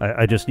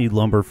 I just need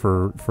lumber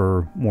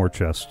for more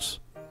chests.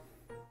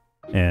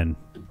 And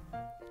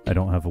I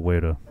don't have a way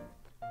to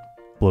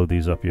blow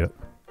these up yet.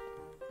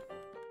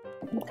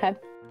 Okay.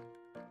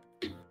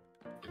 Can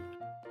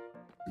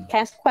I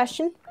ask a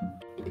question?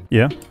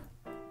 Yeah?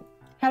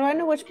 How do I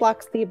know which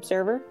block's the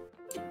observer?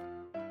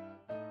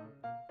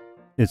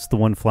 It's the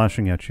one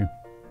flashing at you.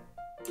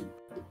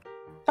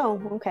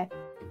 Oh, okay.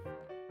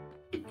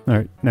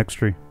 Alright, next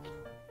tree.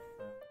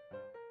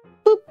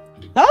 Boop.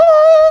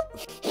 Ah!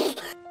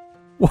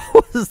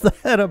 What was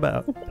that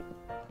about?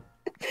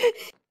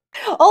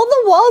 All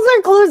the walls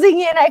are closing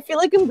in. I feel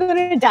like I'm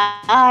gonna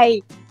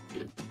die.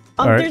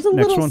 Alright, There's a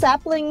next little one.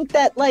 sapling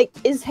that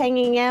is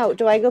hanging out.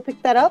 Do I go pick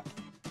that up?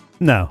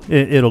 No,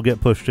 it'll get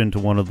pushed into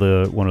one of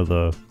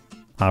the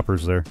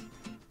hoppers there.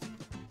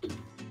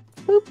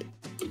 Boop.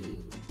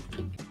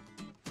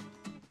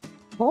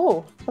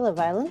 Oh, hello,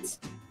 violence.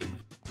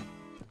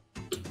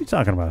 You're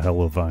talking about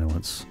hello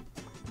violence.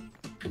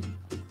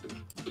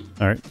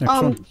 Alright,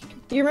 next one.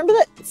 Do you remember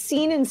that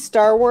scene in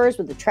Star Wars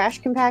with the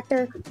trash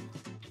compactor?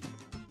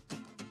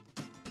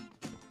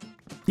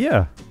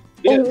 Yeah.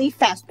 Only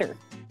faster.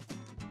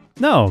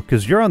 No,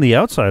 because you're on the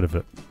outside of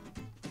it.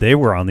 They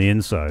were on the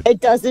inside.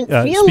 It doesn't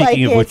feel like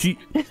speaking of it. which,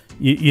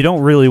 you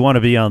don't really want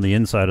to be on the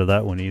inside of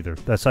that one either.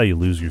 That's how you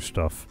lose your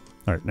stuff.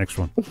 Alright, next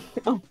one.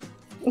 Oh,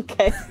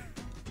 okay.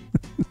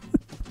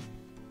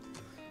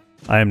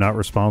 I am not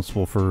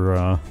responsible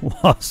for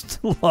lost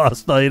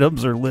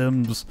items or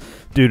limbs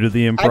due to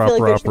the improper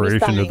there should be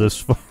operation of this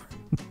farm.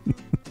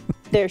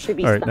 There should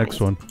be Alright, spines.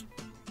 next one.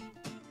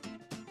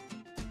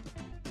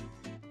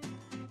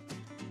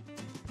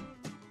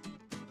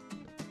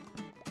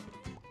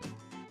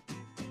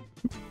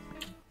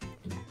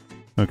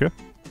 Okay.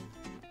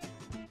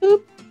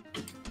 Boop.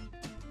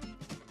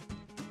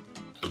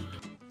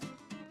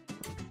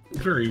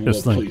 Very well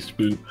Just think. placed,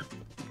 Boop.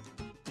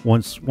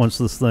 Once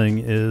this thing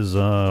is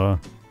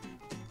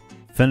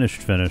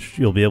finished,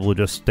 you'll be able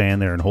to just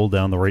stand there and hold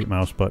down the right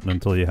mouse button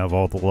until you have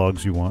all the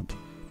logs you want.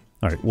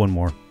 Alright, one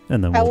more,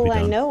 and then How we'll be will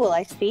I done. know? Will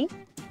I see?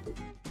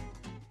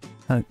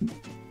 How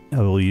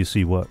will you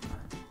see what?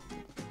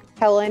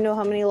 How will I know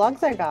how many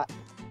logs I got?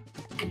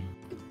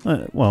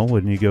 Well,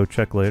 wouldn't you go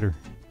check later?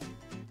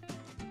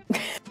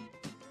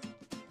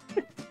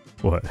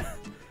 What?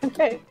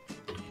 Okay.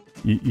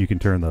 You can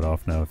turn that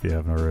off now if you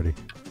haven't already.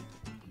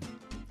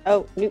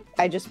 Oh, nope.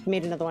 I just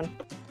made another one.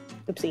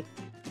 Oopsie.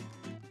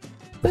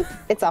 Boop.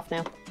 It's off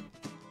now.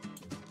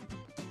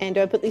 And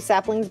do I put these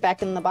saplings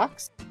back in the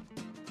box?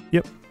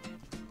 Yep.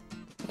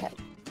 Okay.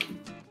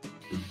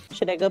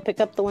 Should I go pick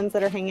up the ones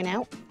that are hanging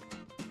out?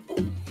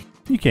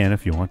 You can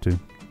if you want to.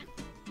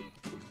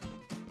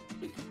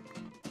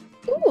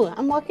 Ooh,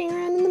 I'm walking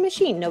around in the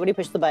machine. Nobody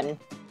pushed the button.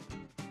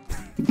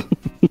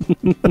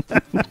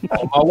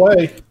 On my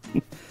way.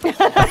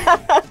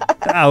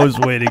 I was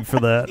waiting for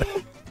that.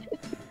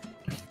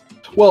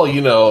 Well,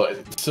 you know,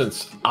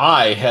 since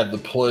I had the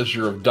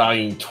pleasure of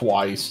dying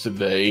twice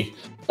today,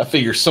 I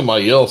figure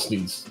somebody else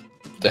needs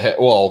to have.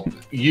 Well,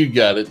 you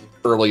got it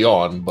early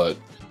on, but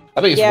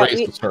I think it's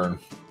Ray's turn.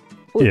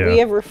 We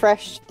have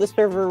refreshed the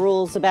server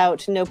rules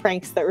about no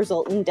pranks that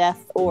result in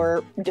death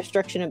or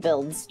destruction of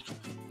builds.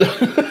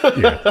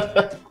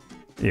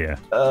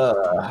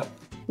 Yeah.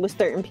 With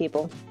certain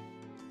people.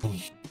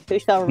 Who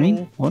shall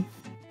remain What?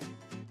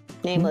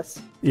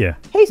 nameless. Yeah.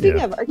 Hey,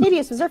 speaking of,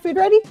 Arcadius, is our food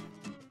ready?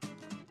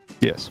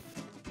 Yes.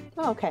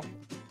 Oh, okay.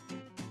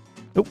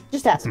 Nope.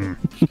 Just asking.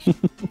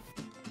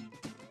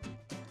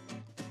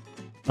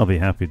 I'll be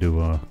happy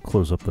to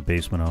close up the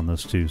basement on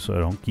this too, so I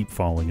don't keep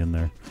falling in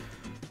there.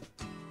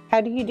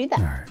 How do you do that?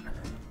 All right.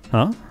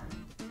 Huh?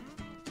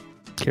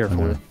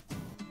 Carefully.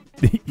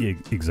 Yeah,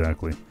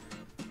 exactly.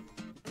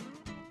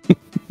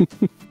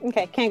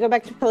 Okay, can I go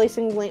back to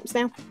placing lamps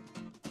now?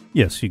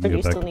 Yes, you can Or do go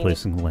you back still to need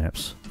placing the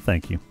lamps.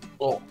 Thank you.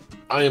 Well,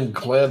 I am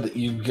glad that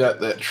you got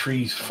that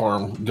tree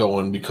farm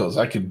going because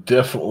I could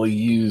definitely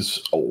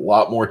use a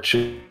lot more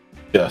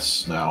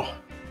chests now.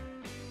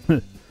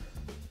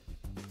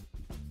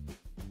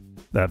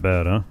 That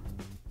bad, huh?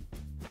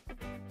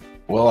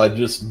 Well, I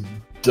just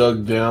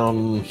dug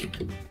down.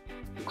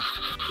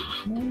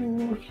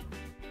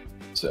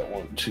 Is that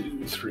 1,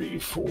 2, 3,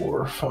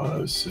 4,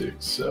 5,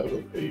 6,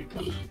 7, 8?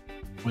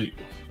 Wait.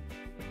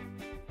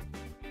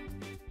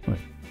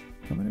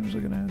 How many was I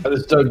gonna I add?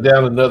 just dug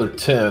down another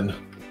 10.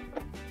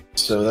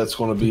 So that's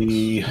going to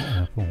be.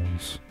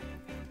 Apples.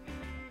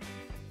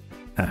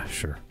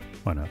 Sure.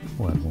 Why not?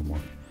 We'll add one more.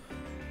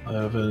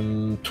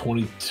 11,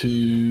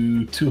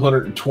 22,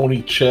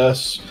 220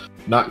 chests,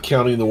 not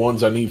counting the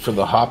ones I need for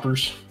the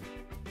hoppers.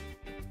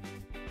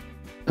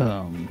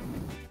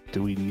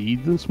 Do we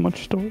need this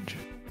much storage?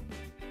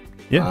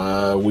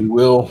 Yeah. We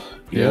will.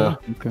 Yeah.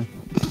 Okay.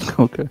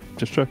 Okay.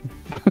 Just checking.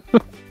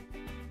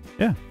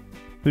 Yeah.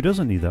 Who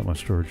doesn't need that much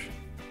storage?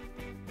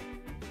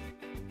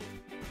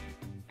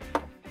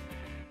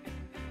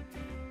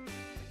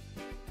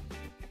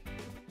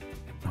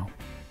 Oh.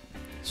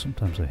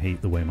 Sometimes I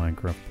hate the way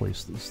Minecraft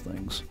places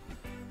things.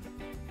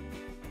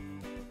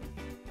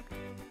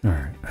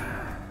 Alright.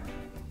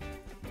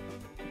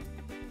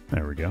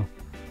 There we go.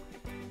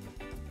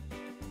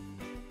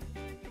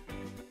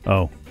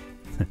 Oh.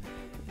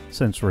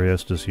 Since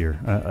Reyesta's here,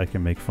 I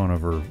can make fun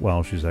of her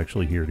while she's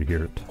actually here to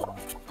hear it.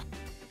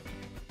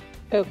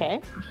 Okay.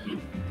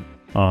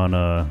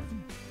 On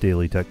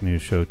Daily Tech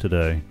News show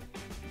today,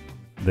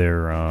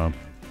 there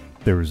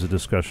was a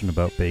discussion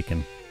about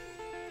bacon.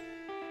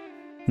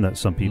 And that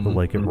some people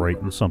like it right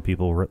and some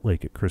people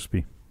like it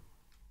crispy.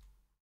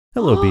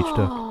 Hello, Beach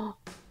Duck.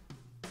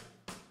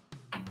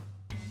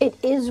 It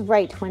is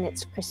right when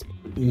it's crispy.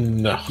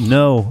 No.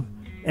 No.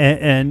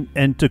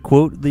 And to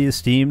quote the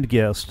esteemed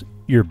guest,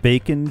 your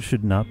bacon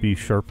should not be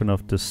sharp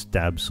enough to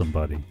stab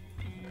somebody.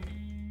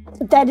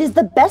 That is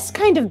the best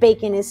kind of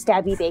bacon is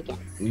stabby bacon.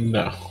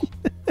 No.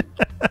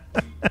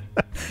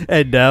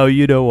 And now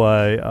you know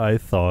why I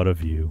thought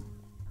of you.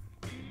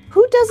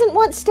 Who doesn't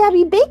want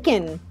stabby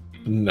bacon?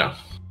 No.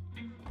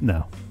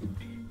 No.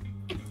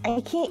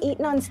 I can't eat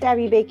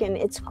non-stabby bacon.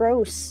 It's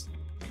gross.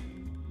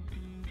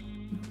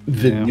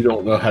 Then you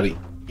don't know how to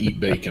eat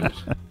bacon.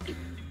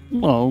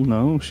 Well,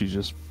 no,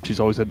 she's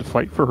always had to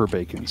fight for her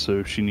bacon,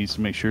 so she needs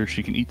to make sure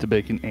she can eat the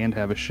bacon and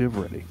have a shiv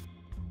ready.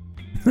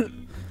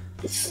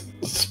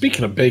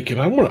 Speaking of bacon,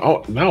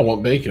 now I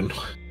want bacon.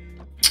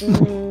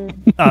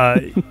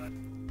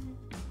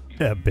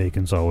 Yeah,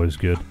 bacon's always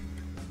good.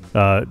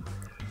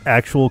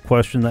 Actual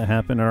question that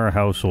happened in our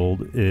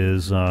household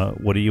is,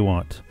 what do you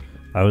want?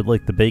 I would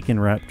like the bacon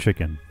wrapped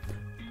chicken.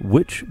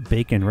 Which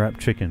bacon wrapped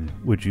chicken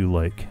would you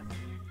like?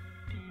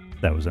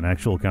 That was an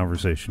actual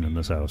conversation in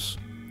this house,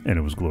 and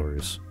it was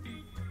glorious.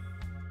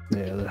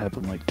 Yeah, that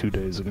happened like 2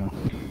 days ago.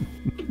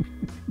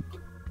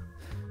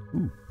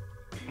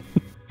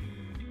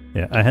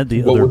 Yeah, I had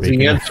the What other was bacon.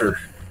 the answer?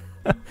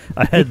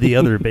 I had the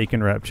other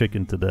bacon wrapped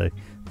chicken today,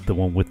 the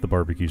one with the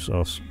barbecue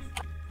sauce.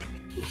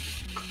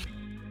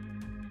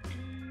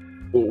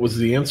 What was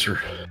the answer?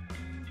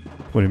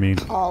 What do you mean?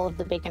 All of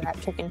the bacon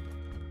wrapped chicken.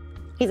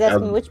 He's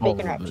asking which all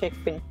bacon of wrapped it.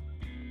 chicken.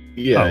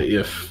 Yeah, Oh.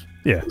 if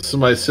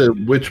somebody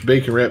said which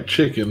bacon wrapped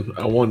chicken,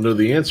 I want to know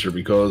the answer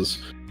because,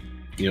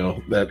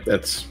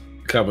 that's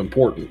kind of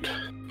important.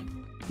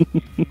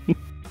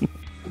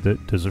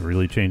 Does it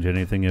really change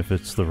anything if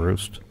it's the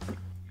roast?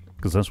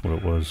 Because that's what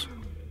it was.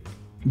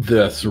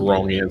 That's the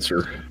wrong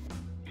answer.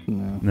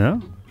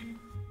 No.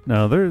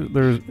 No,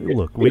 there's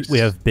look, we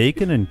have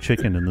bacon and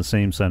chicken in the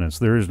same sentence.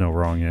 There is no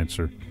wrong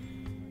answer.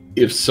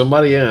 If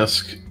somebody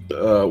asks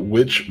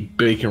which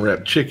bacon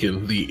wrapped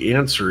chicken, the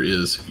answer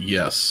is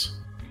yes.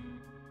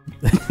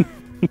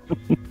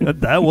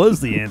 That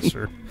was the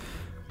answer.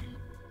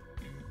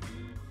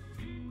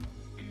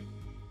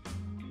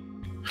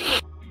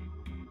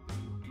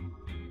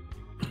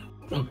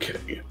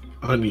 Okay,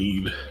 I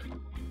need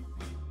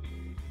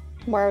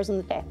More hours in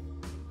the day.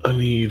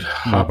 More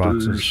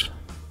hoppers boxes.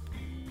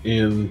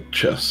 and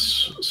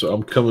chests. So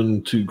I'm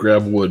coming to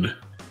grab wood.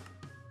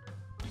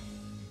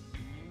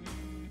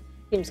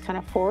 Seems kind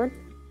of forward.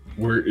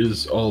 Where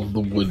is all the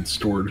wood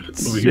stored?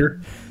 Over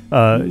here?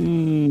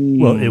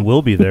 Well, it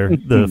will be there.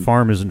 The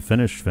farm isn't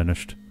finished.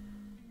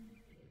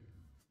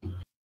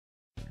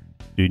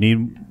 Do you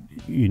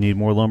need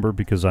more lumber?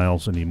 Because I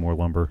also need more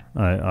lumber.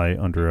 I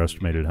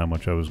underestimated how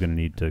much I was going to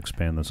need to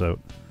expand this out.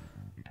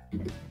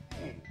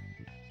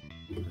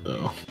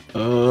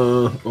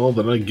 Oh. Well,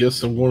 then I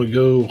guess I'm going to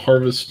go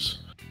harvest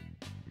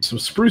some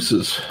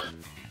spruces.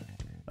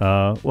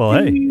 Well,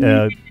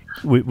 hey,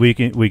 we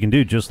can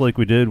do just like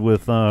we did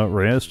with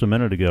Reyes a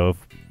minute ago. If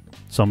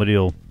somebody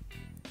will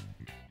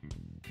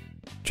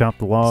chop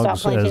the logs Stop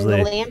planting as the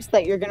they. lamps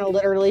that you're going to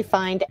literally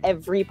find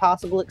every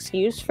possible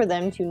excuse for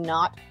them to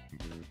not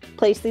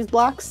place these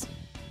blocks.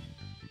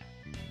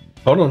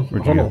 Hold on.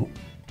 Where'd you go?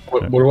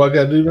 What do I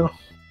got to do now?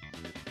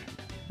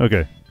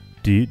 Okay.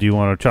 Do you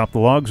want to chop the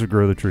logs or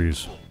grow the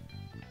trees?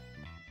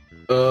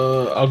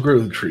 I'll grow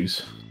the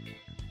trees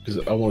because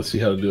I want to see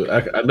how to do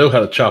it. I know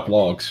how to chop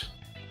logs.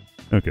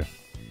 Okay.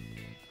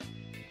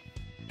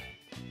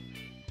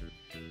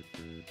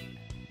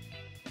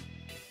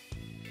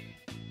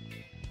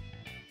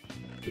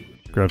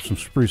 Grab some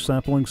spruce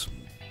saplings.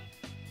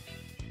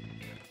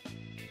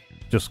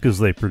 Just because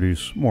they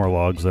produce more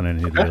logs than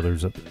any of the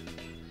others.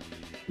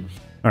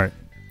 Alright.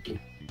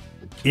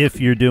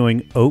 If you're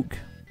doing oak,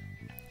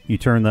 you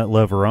turn that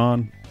lever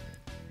on,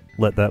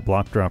 let that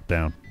block drop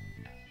down,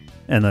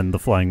 and then the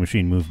flying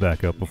machine moves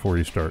back up before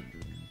you start.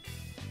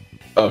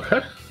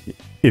 Okay.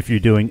 If you're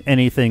doing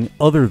anything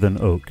other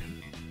than oak,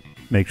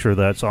 make sure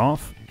that's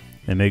off,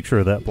 and make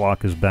sure that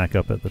block is back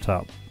up at the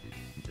top.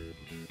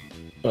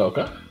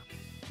 Okay.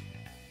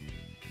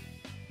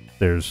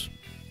 There's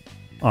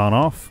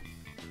on-off,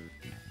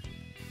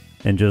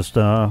 and just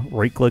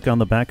right-click on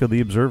the back of the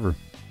observer.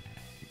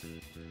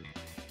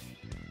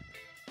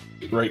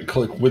 Right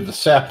click with the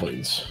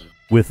saplings.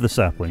 With the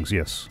saplings,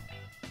 yes.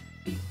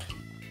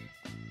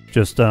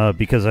 Just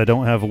because I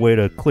don't have a way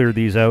to clear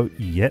these out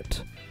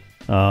yet,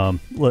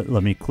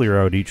 let me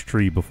clear out each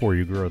tree before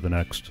you grow the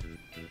next.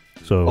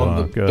 So On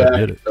the go ahead and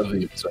hit it. back of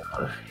the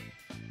observer.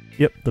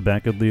 Yep, the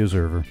back of the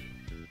observer.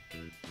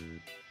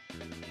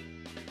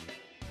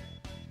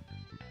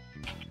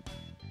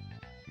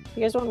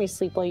 You guys want me to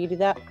sleep while you do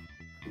that?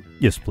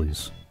 Yes,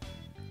 please.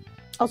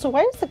 Also,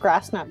 why is the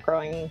grass not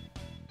growing?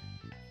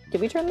 Did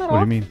we turn that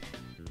What off? do you mean?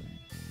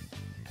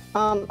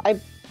 I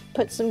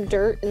put some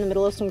dirt in the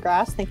middle of some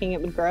grass thinking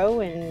it would grow,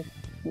 and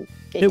It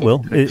didn't. will.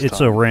 Next It's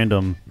a time.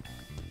 random.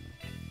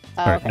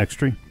 Oh, All right, okay. next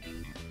tree.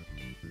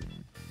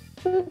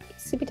 Boop,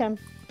 sleepy time.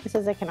 It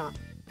says I cannot.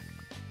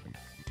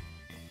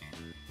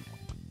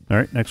 All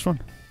right, next one.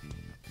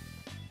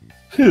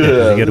 Yeah, You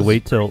gotta this-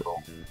 wait till.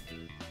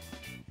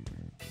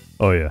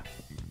 Oh yeah,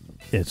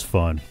 it's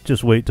fun.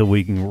 Just wait till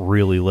we can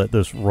really let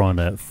this run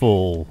at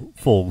full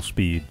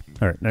speed.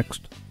 All right,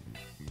 next.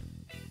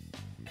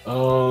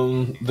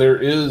 There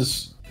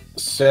is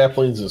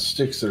saplings and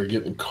sticks that are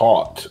getting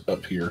caught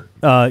up here.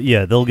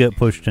 Yeah, they'll get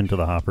pushed into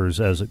the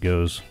hoppers as it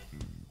goes.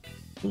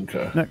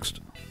 Okay. Next.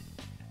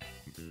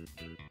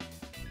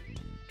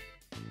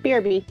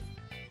 BRB.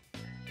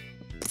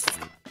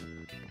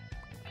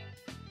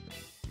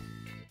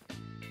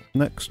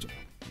 Next.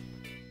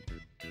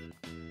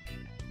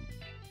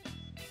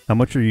 How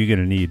much are you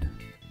gonna need?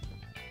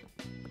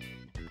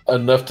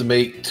 Enough to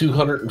make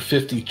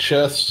 250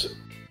 chests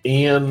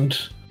and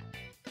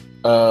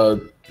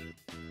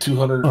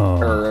 200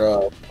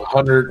 or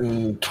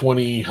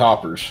 120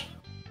 hoppers.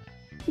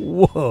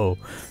 Whoa.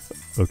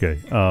 Okay.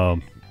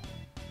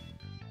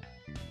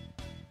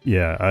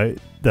 Yeah,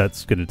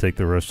 that's gonna take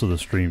the rest of the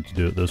stream to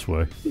do it this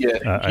way.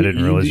 Yeah, I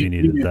didn't realize you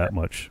needed need that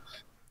much.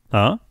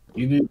 Huh?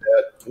 You need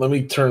that. Let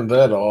me turn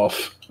that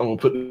off. I'm gonna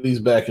put these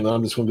back, and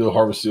I'm just gonna go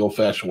harvest the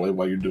old-fashioned way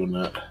while you're doing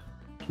that.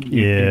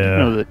 You Yeah.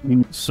 know that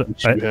you So,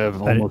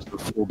 have almost a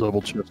full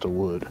double chest of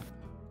wood.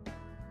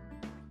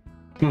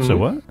 so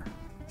what?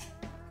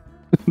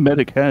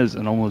 Medic has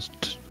an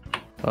almost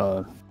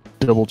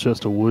double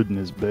chest of wood in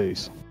his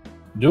base.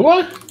 Do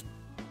I?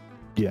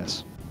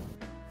 Yes.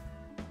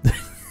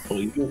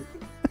 Well,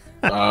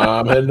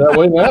 I'm heading that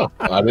way now.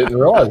 I didn't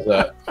realize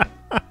that.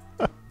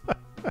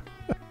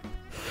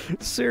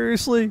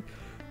 Seriously?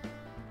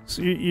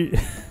 So you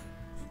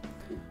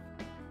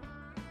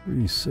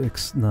 3,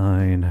 6,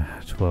 9,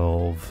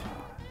 12,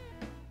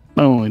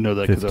 I only know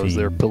that because I was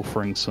there 15,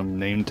 pilfering some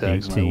name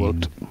tags and I 18,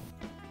 looked.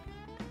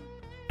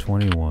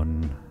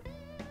 21,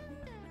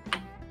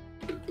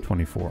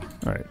 24. All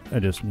right, I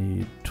just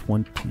need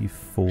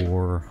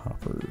 24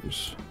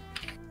 hoppers.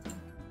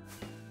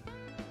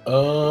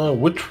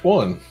 Which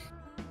one?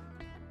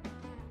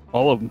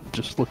 All of them.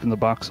 Just look in the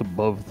box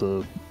above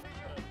the.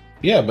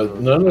 Yeah, but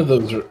none of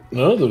those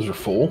are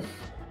full.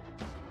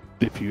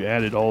 if you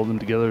added all of them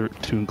together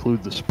to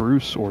include the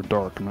spruce or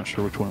dark. I'm not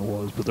sure which one it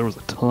was, but there was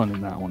a ton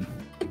in that one.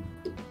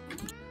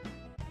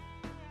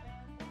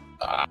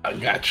 I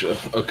gotcha.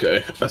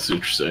 Okay, I see what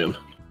you're saying.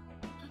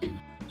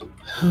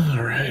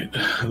 All right,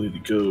 I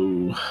need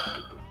to go.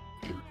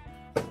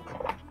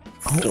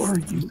 Oh, are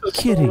you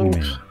kidding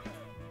me?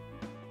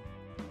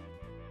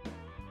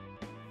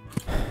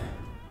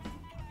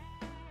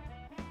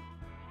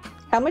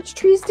 How much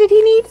trees did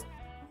he need?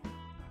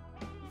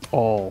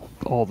 All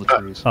the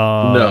trees.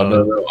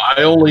 No.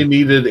 I only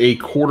needed a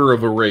quarter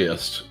of a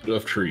raist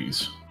of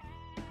trees.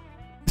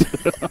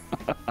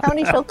 How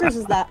many filters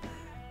is that?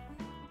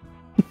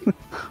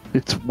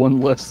 It's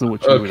one less than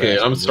what you would Okay,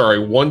 ask I'm me. sorry.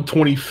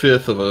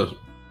 1/25 of a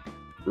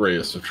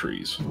raist of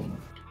trees.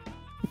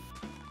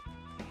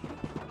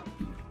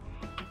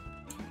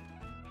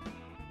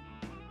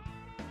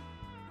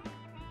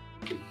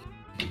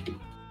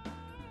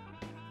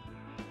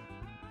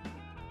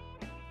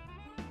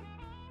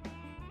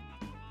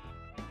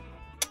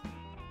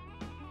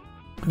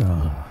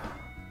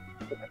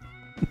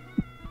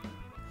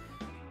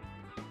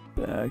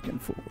 Back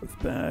and forth,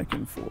 back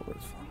and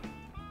forth.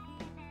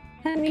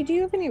 Honey, do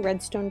you have any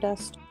redstone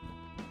dust?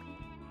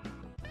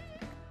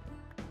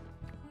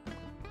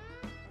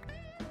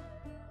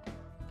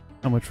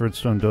 How much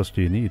redstone dust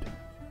do you need?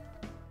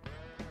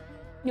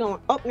 You don't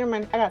want... Oh, never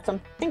mind. I got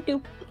some. Thank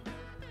you.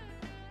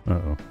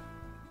 Uh-oh.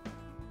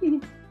 I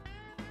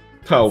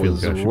feel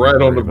was like I should be right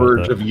on worried the about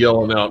verge that. of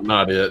yelling out,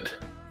 "Not it!"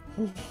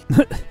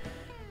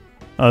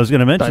 I was going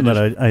to mention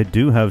that I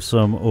do have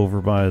some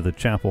over by the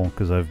chapel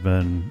because I've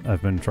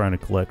been trying to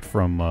collect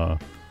from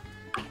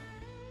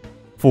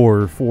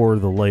for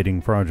the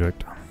lighting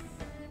project.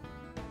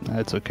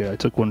 That's okay. I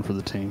took one for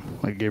the team.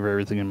 I gave her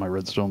everything in my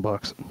redstone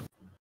box.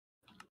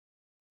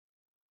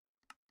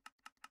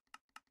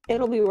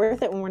 It'll be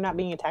worth it when we're not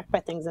being attacked by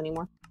things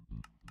anymore.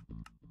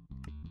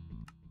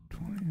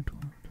 20.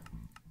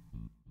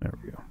 There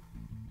we go.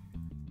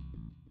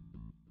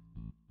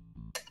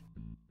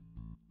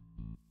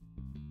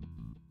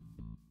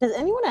 Does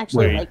anyone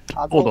actually Wait, like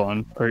puzzle? Hold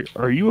on.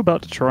 Are you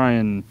about to try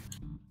and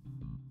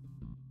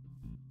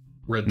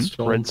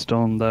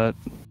redstone that?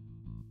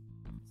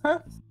 Huh?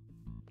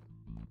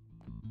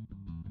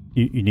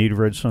 You need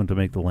redstone to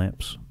make the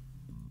lamps.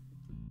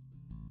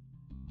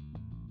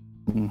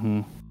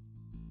 Mm-hmm.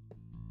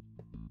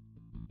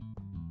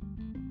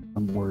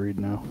 I'm worried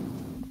now.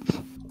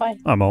 Why?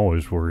 I'm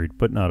always worried,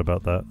 but not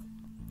about that.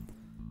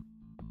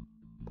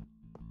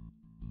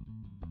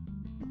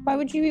 Why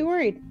would you be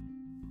worried?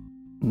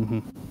 Mm-hmm.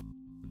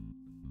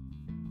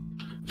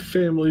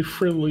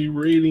 Family-friendly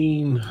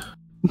rating.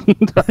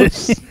 I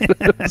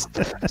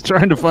was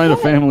trying to find a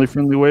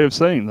family-friendly way of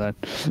saying that.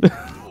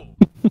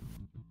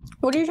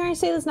 What are you trying to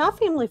say that's not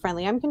family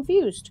friendly? I'm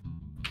confused.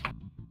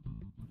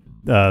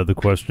 The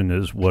question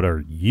is, what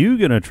are you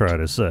going to try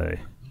to say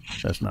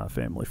that's not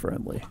family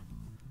friendly?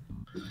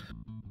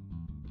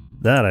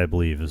 That, I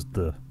believe, is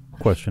the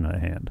question at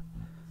hand.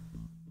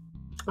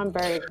 I'm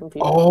very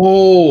confused.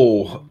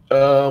 Oh,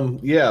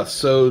 yeah.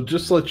 So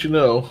just to let you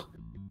know,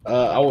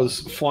 I was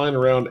flying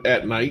around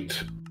at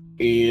night,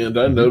 and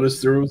I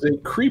noticed there was a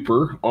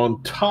creeper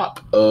on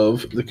top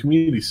of the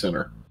community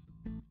center.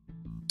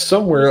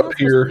 Somewhere He's not up supposed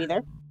to here. be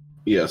there.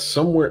 Yeah,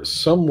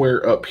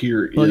 somewhere up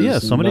here Well, is yeah,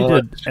 somebody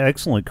not... did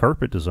excellent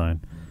carpet design.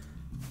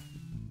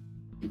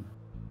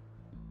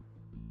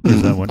 Or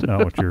is that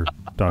not what you're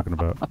talking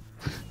about?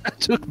 It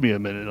took me a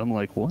minute. I'm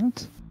like,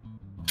 what?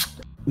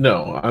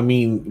 No, I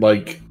mean,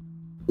 like,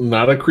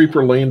 not a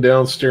creeper laying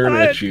down staring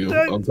at you.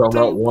 I'm talking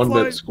about one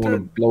that's going to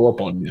blow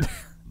up on you.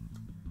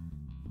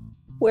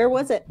 Where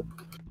was it?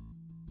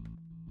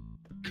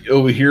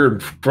 Over here in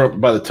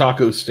front by the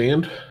taco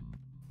stand.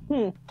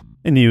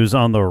 And he was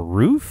on the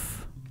roof?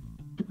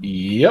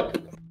 Yep.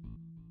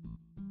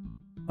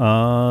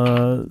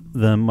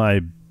 Then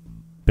my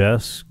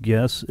best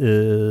guess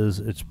is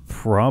it's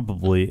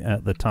probably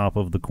at the top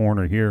of the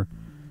corner here.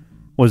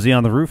 Was he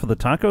on the roof of the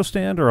taco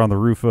stand or on the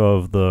roof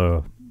of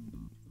the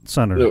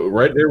center? No,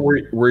 right there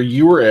where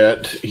you were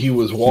at, he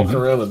was walking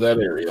around in that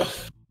area.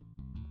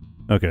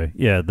 Okay,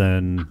 yeah,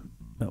 then...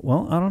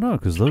 Well, I don't know,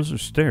 because those are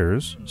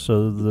stairs,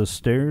 so the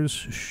stairs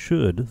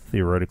should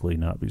theoretically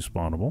not be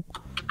spawnable.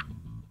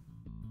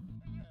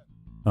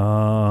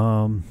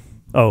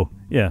 Oh,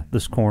 yeah,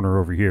 this corner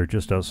over here,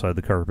 just outside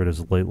the carpet, is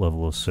a late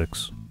level of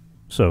 6.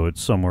 So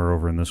it's somewhere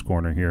over in this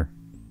corner here.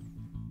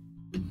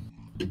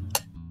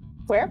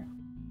 Where?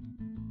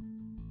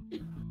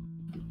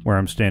 Where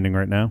I'm standing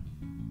right now.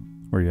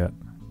 Where you at?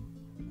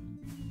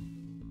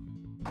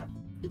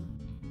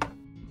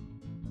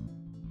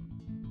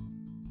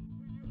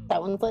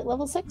 That one's like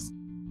level 6?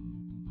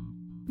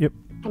 Yep.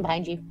 I'm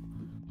behind you.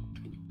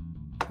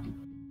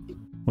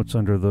 What's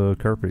under the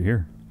carpet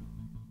here?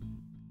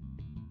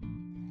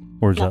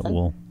 Or is that Nothing.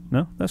 wool?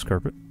 No, that's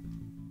carpet.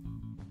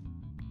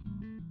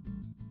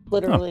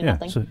 Literally yeah,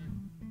 nothing. so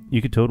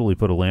you could totally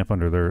put a lamp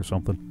under there or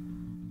something.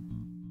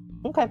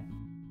 Okay.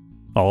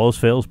 All else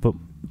fails,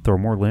 throw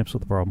more lamps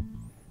at the problem.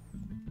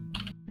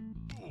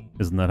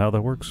 Isn't that how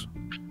that works?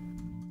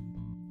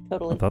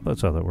 Totally. I thought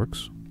that's how that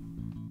works.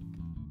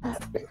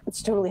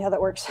 That's totally how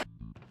that works.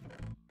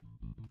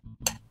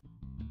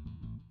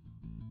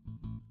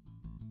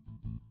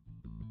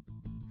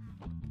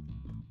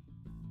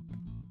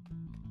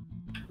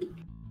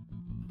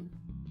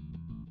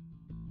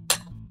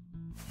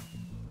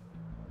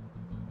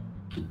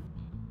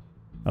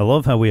 I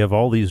love how we have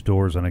all these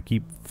doors and I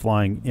keep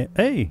flying in.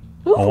 Hey,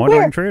 Ooh, a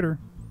wandering where? trader.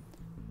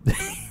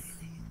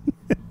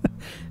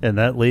 And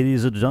that,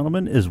 ladies and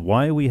gentlemen, is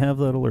why we have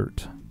that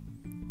alert.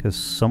 Because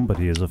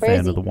somebody is a Where is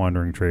fan he? of the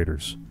wandering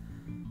traders.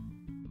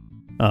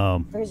 Where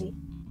is he?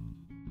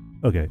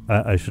 Okay,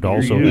 I should Near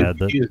also you. add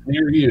that. He is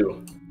near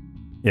you.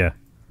 Yeah.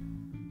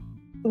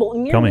 Well,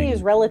 near Coming. me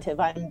is relative.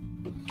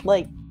 I'm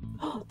like,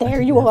 I there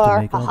didn't you have to are.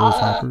 make all those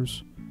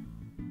hoppers.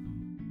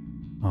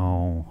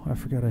 Oh, I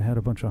forgot I had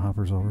a bunch of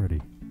hoppers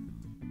already.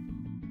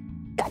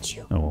 Got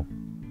you. Oh well.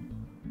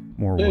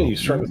 More Yeah, will,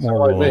 he's trying to more sound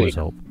like will always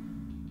me. help.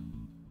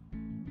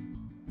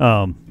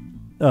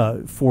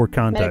 For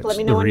context, let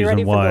me the know when you're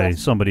ready reason for the why rest.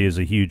 somebody is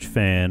a huge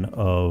fan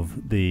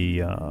of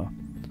the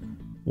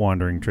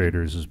Wandering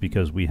Traders is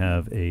because we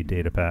have a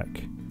data pack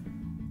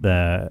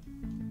that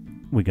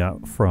we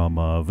got from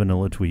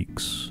Vanilla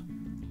Tweaks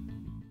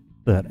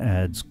that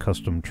adds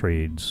custom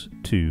trades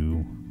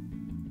to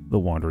the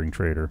Wandering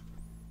Trader.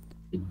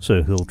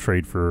 So he'll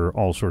trade for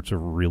all sorts of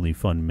really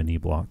fun mini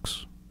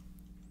blocks.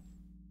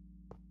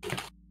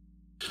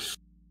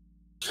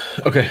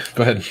 Okay,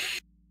 go ahead.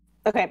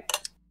 Okay.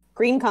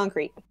 Green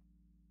concrete.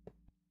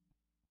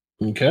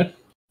 Okay.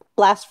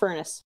 Blast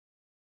furnace.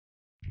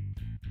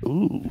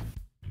 Ooh.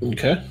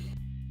 Okay.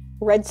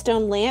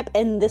 Redstone lamp,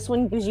 and this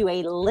one gives you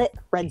a lit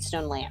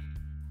redstone lamp.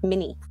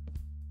 Mini.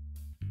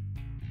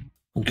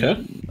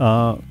 Okay.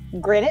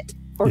 Granite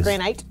or Is-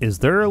 granite. Is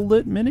there a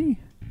lit mini?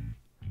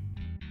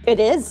 It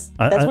is.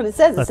 I- That's I- what it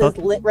says. I It says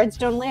thought- lit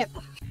redstone lamp.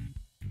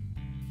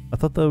 I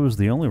thought that was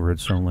the only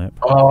redstone lamp.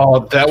 Oh,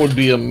 that would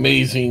be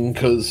amazing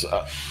because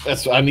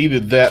I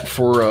needed that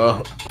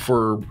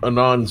for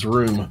Anon's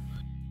room.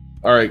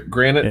 All right,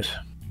 granite.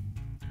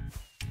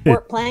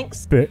 Port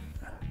planks.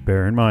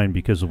 Bear in mind,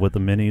 because of what the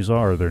minis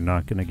are, they're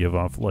not going to give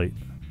off light.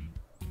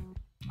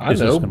 I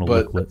It's just know, gonna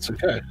but look lit. that's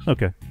okay.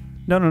 Okay.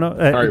 No.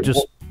 right,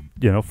 Just,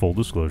 full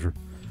disclosure.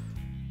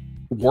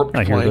 Warped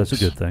I hear planks.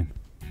 that's a good thing.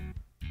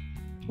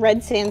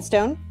 Red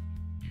sandstone.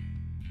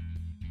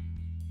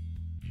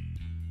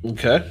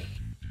 Okay.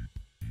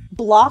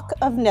 Block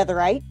of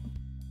netherite.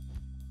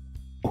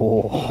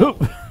 Oh.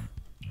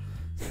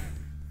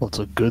 Well, it's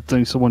a good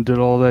thing someone did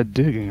all that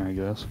digging, I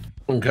guess.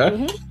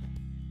 Okay.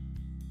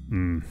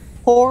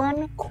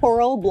 Horn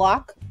coral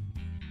block.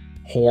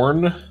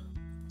 Horn.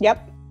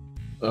 Yep.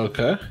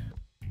 Okay.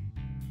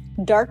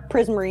 Dark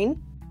prismarine.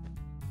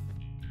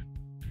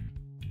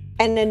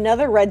 And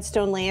another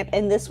redstone lamp,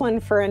 and this one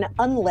for an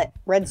unlit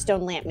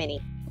redstone lamp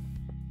mini.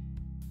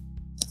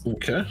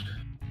 Okay.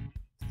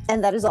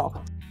 And that is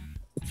all.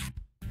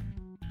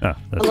 That's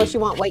Unless you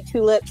want white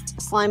tulips,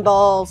 slime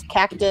balls,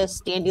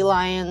 cactus,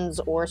 dandelions,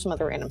 or some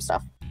other random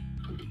stuff.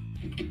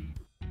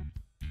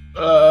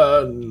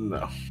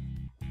 No.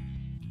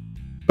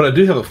 But I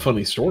do have a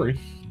funny story.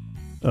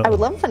 I would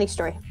love a funny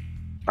story.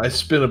 I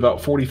spent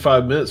about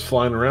 45 minutes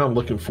flying around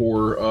looking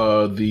for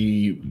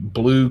the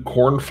blue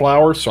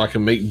cornflower so I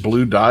can make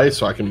blue dye,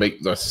 so I can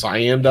make the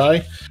cyan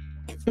dye.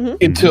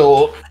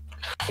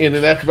 And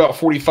then after about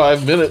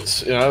 45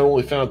 minutes, and I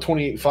only found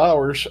 28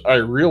 flowers, I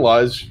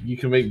realized you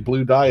can make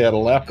blue dye out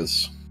of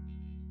lapis.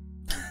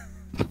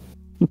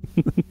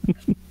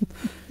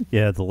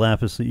 Yeah, the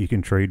lapis that you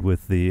can trade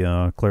with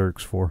the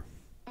clerics for.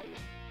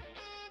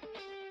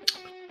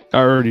 I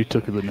already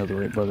took the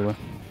netherite, by the way.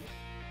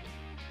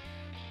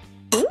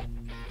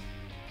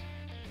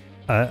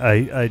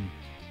 I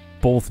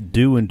both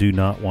do and do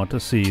not want to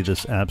see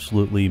this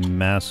absolutely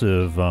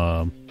massive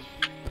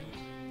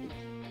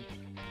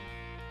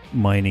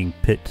mining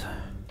pit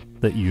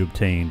that you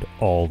obtained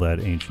all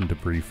that ancient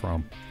debris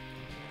from.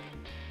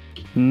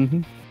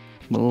 Mm-hmm.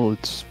 Well,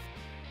 it's...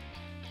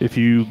 If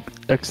you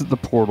exit the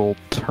portal,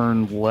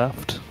 turn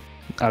left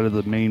out of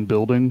the main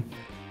building,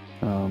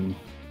 and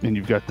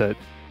you've got that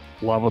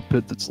lava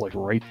pit that's like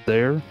right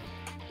there.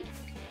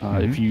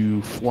 If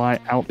you fly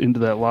out into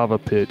that lava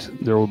pit,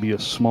 there will be a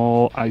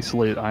small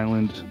isolated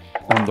island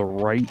on the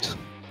right,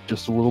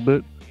 just a little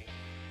bit.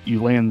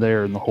 You land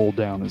there and the whole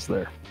down is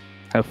there.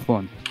 Have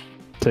fun.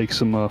 Take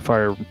some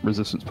fire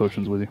resistance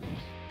potions with you.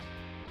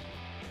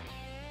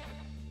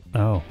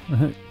 Oh.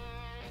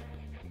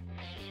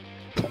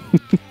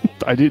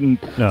 I didn't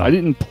No. I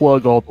didn't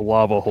plug all the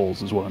lava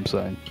holes is what I'm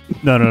saying.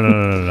 No.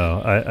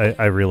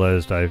 I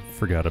realized I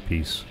forgot a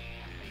piece.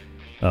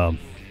 Oh.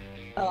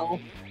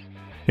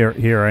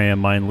 Here I am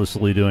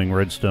mindlessly doing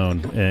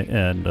redstone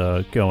and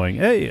going,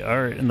 hey,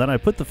 all right, and then I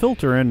put the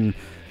filter in.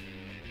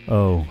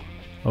 Oh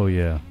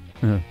yeah.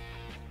 Where'd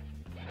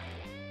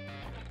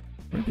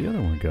the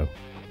other one go?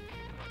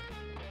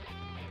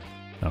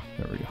 Oh,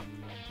 there we go.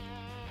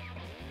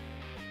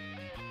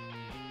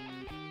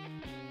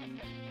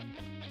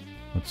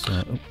 Let's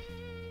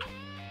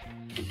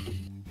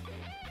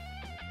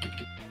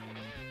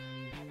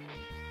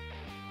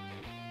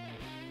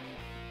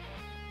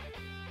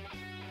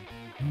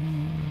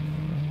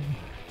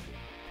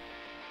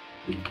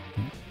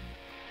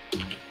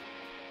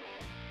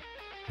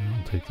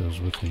I'll take those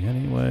with me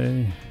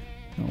anyway.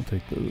 I'll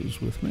take those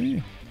with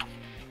me.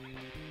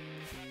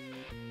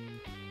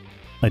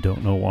 I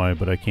don't know why,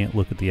 but I can't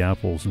look at the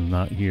apples and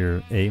not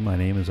hear, "A, my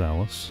name is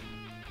Alice."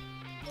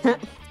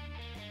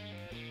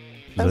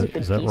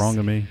 Is that wrong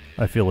of me?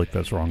 I feel like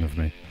that's wrong of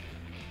me.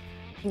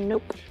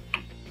 Nope.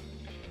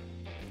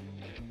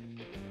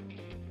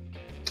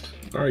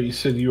 All right, you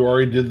said you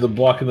already did the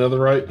block another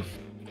right?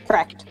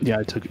 Correct. Yeah,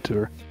 I took it to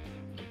her.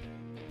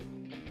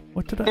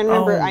 What did I... And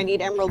remember, oh. I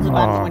need emeralds if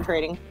I'm the one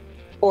trading.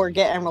 Or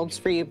get emeralds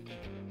for you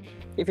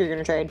if you're going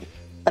to trade.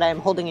 But I'm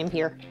holding him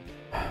here.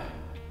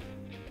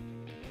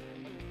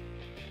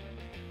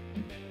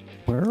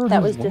 Where are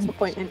That his was lumps?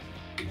 disappointment.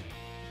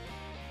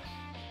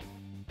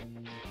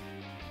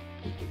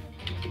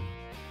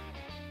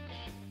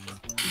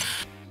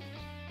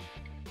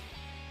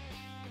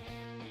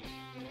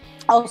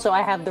 Also,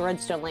 I have the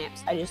redstone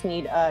lamps. I just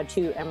need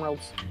 2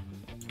 emeralds.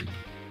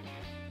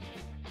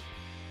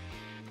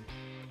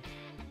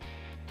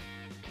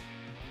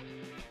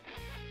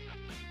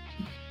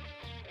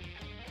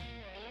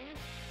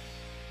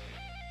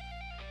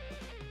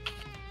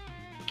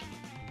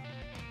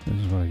 This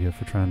is what I get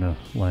for trying to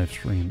live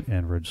stream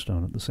and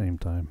redstone at the same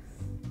time.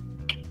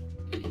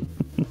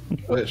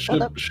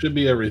 That should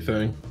be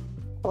everything.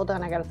 Hold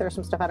on, I gotta throw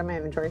some stuff out of my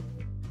inventory.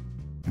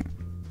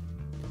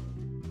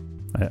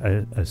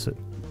 I said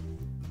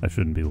I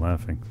shouldn't be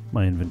laughing.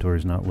 My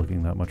inventory's not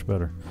looking that much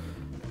better.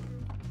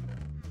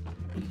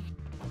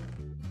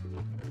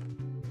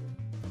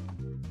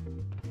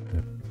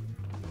 Yep.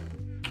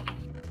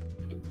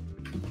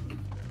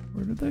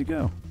 Where did they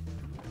go?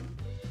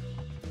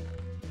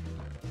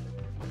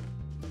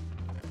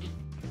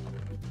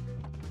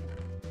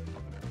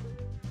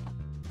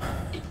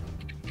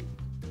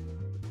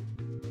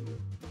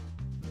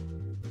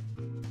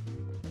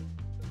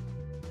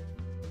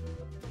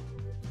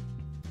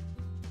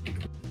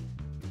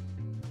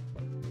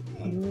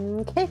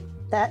 Okay,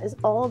 that is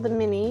all the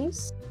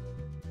minis.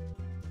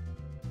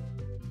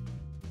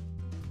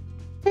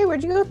 Hey,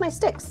 where'd you go with my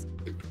sticks?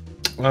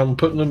 I'm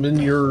putting them in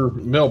your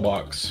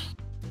mailbox.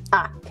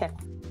 Ah, okay.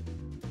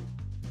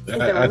 Is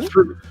there I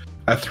room?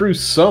 threw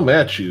some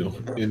at you,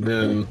 and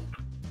then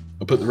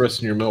I put the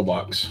rest in your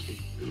mailbox.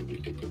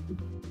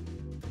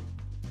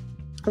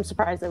 I'm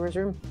surprised there was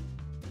room.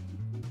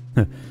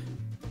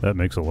 That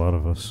makes a lot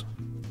of us.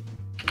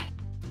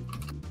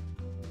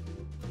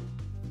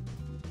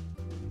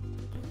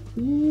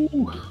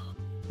 Ooh.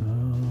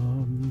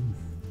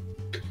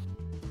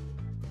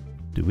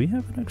 Do we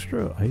have an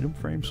extra item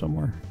frame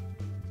somewhere?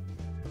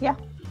 Yeah.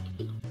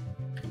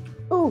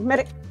 Ooh,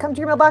 medic, come to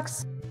your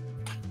mailbox.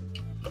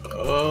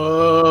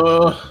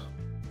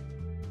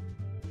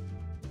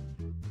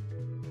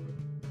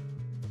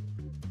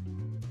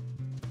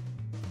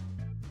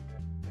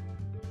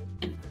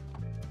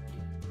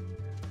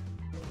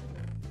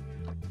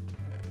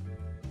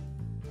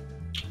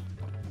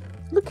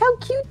 Look how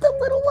cute the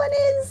little one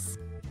is.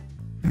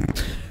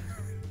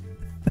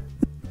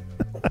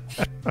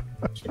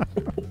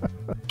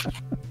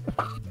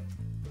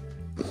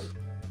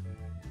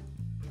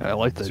 I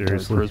like that dark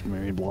Seriously?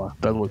 prismarine block.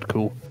 That looked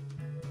cool.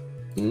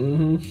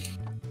 Mm-hmm.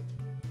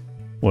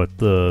 What,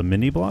 the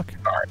mini block?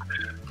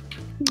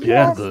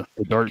 Yeah, Yes. the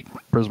dark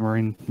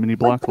prismarine mini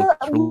block Like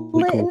looks the really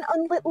lit cool. and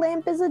unlit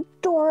lamp is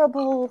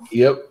adorable.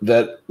 Yep,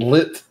 that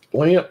lit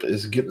lamp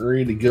is getting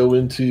ready to go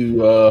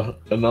into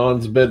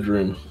Anon's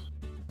bedroom.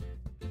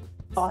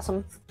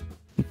 Awesome.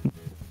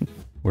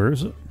 Where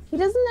is it? He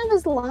doesn't have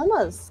his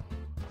llamas.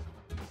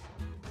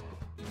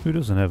 Who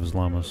doesn't have his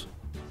llamas?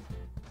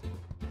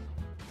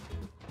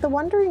 The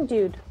wandering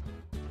dude.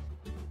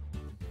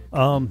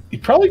 He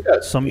probably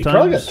got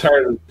Sometimes-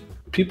 tired of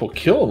people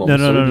killing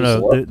him.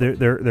 No.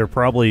 They're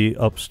probably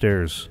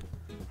upstairs.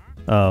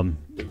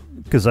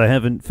 Because I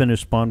haven't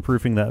finished spawn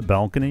proofing that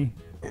balcony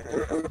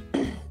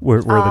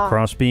where the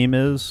crossbeam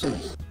is.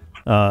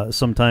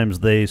 Sometimes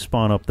they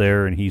spawn up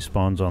there and he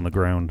spawns on the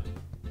ground.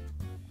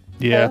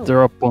 Yeah, Oh.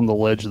 they're up on the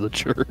ledge of the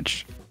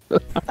church.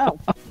 Oh,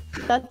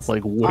 that's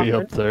Like way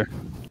awkward. up there.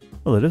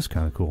 Well, that is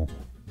kind of cool.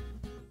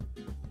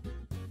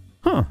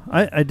 Huh.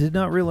 I did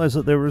not realize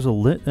that there was a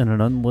lit and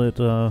an unlit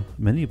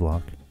mini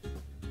block.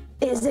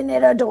 Isn't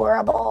it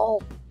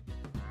adorable?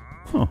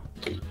 Huh.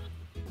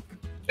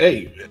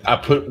 Hey, I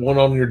put one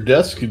on your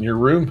desk in your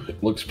room.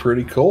 It looks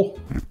pretty cool.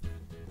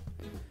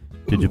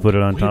 Did you put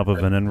it on top of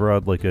an end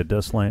rod like a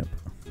desk lamp?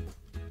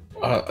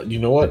 You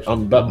know what?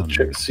 I'm about to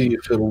check to see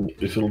if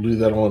it'll do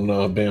that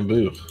on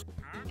bamboo.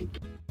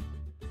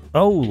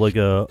 Oh, like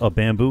a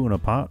bamboo in a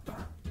pot?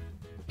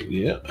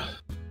 Yeah.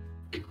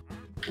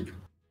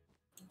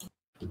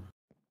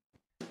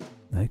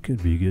 That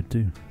could be good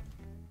too.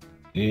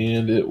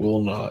 And it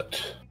will not.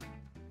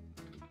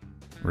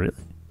 Really?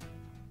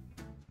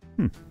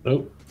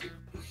 Nope.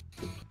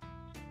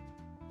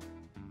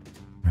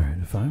 Alright,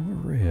 if I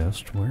were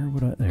rest, where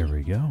would I... There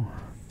we go.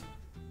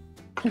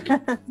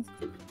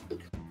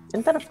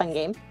 Isn't that a fun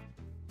game?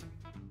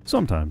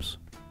 Sometimes.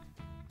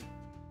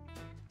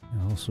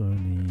 I also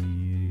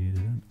need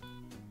an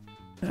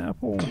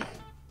apple.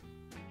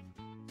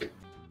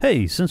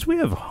 Hey, since we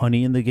have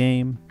honey in the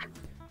game,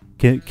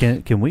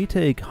 can we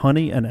take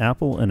honey, an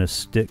apple, and a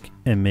stick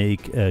and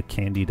make a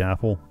candied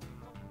apple?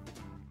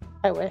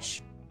 I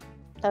wish.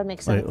 That would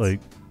make sense.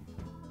 Like,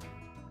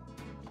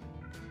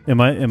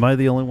 am I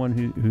the only one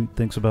who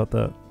thinks about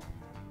that?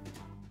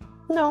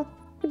 No,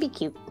 it'd be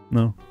cute.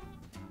 No.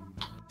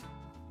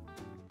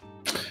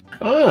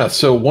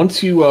 So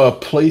once you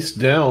place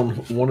down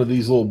one of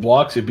these little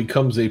blocks, it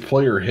becomes a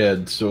player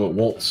head, so it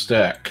won't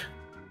stack.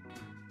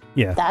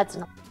 Yeah. That's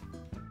not.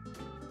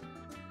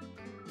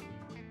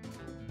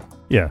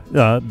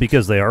 Yeah,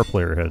 because they are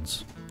player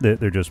heads.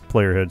 They're just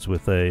player heads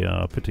with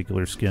a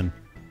particular skin.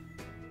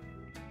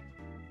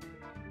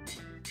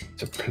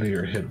 It's a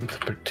player head with a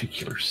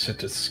particular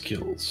set of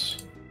skills.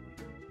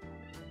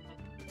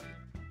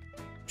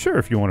 Sure,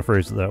 if you want to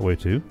phrase it that way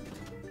too.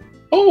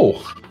 Oh,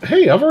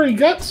 hey, I've already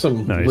got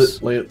some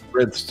Nice. lit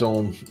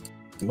redstone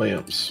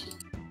lamps.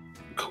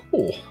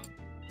 Cool.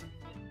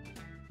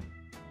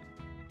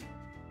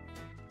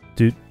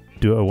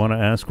 Do I want to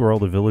ask where all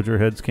the villager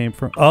heads came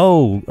from?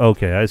 Oh,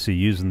 okay, I see.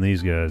 Using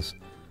these guys.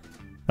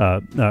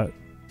 Not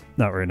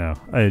right now.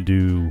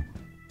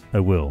 I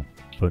will,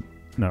 but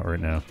not right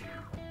now.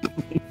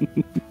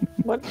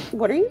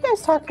 What are you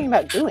guys talking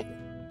about doing?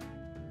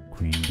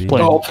 Queen bee.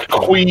 Play. Oh,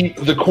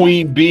 the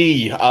queen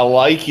bee. I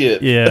like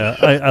it. Yeah,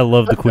 I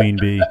love the queen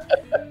bee.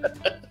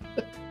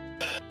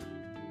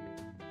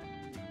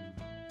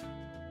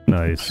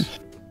 Nice.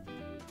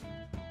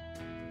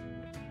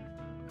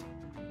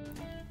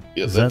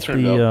 Yeah, Is that that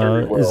turned out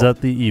very well. is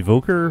that the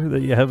evoker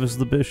that you have as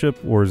the bishop,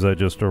 or is that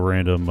just a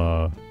random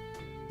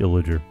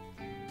illager?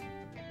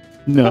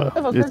 No,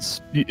 Oh,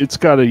 it's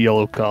got a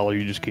yellow collar.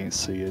 You just can't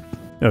see it.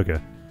 Okay.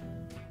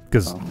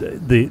 Because Oh.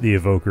 the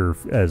evoker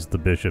as the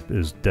bishop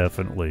is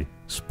definitely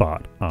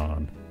spot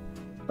on.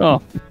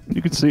 Oh,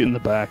 you can see it in the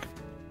back.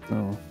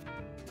 Oh,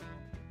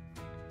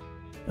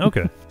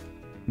 Okay.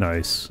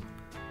 Nice.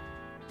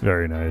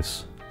 Very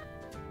nice.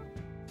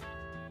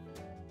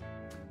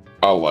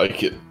 I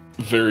like it.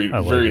 Very, I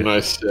like very it.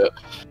 nice set.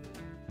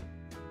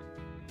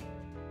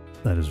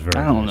 That is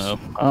very I don't nice. know.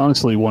 I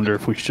honestly wonder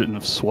if we shouldn't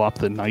have swapped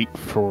the knight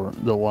for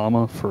the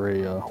llama for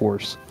a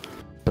horse.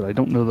 But I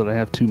don't know that I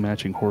have two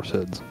matching horse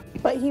heads.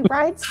 But he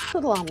rides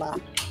the llama.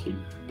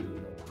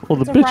 Well,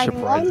 the It's a bishop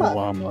riding rides the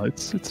llama. llama.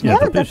 It's Yeah,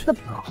 not. the that's the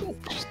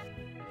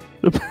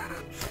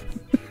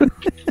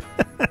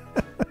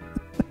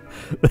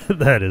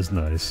That is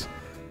nice.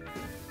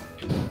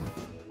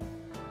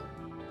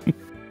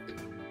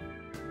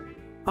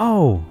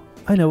 Oh,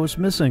 I know what's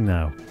missing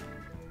now.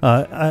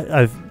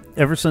 I've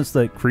ever since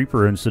that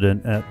creeper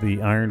incident at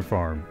the iron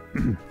farm.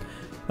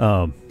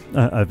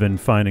 I've been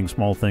finding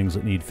small things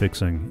that need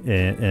fixing,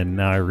 and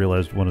now I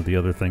realized one of the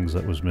other things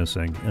that was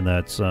missing, and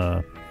that's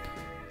the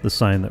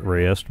sign that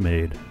Reyest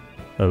made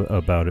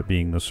about it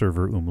being the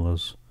server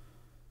umlas.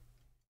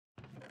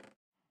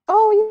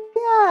 Oh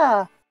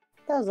yeah,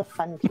 that was a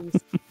fun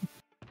piece.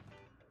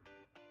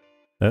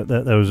 That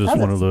was just That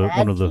one was of a the sad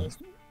one of the piece.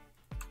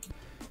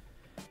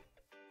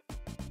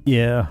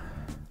 yeah.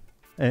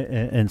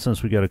 And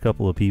since we got a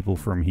couple of people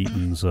from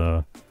Heaton's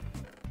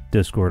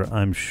Discord,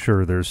 I'm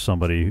sure there's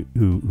somebody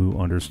who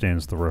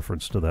understands the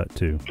reference to that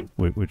too,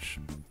 which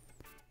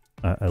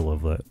I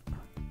love that.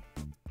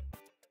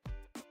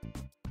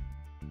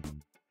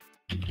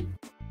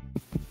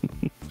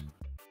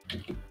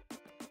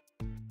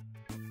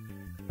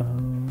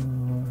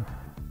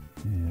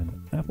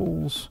 And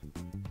apples.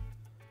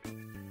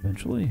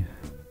 Eventually.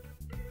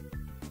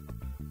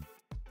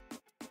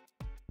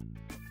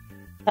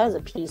 That was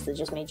a piece that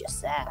just made you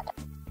sad.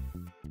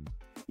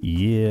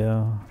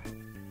 Yeah.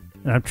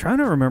 And I'm trying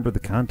to remember the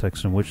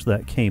context in which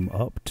that came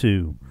up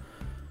too.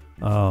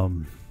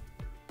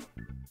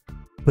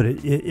 But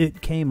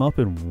it came up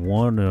in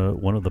one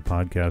of the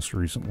podcasts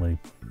recently.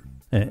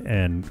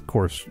 And of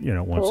course, you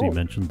know, once he Cool.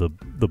 mentioned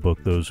the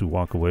book Those Who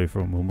Walk Away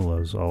from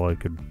Umulas, all I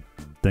could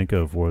think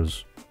of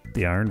was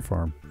the Iron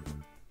Farm.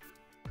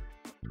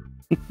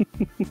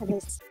 That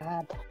is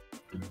sad.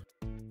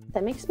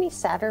 That makes me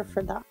sadder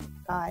for that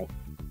guy.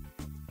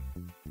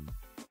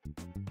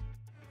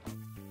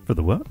 For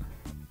the what?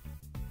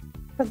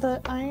 For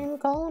the Iron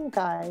Golem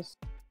guys.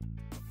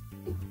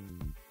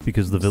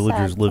 Because the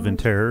villagers live in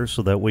terror,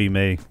 so that we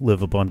may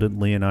live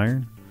abundantly in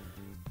iron?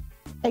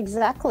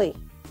 Exactly.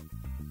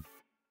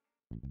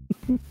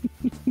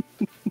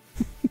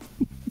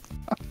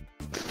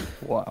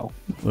 Wow.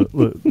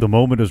 The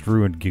moment is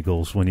ruined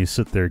giggles when you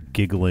sit there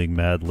giggling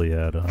madly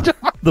at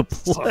the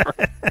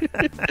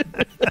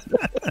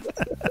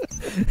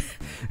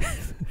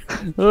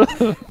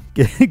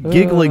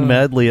giggling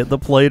madly at the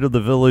plight of the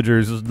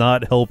villagers is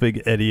not helping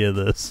any of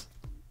this.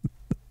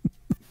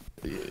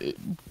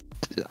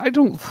 I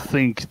don't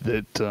think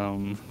that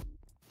the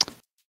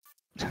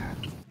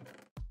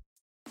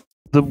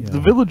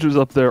villagers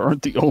up there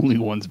aren't the only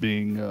ones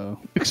being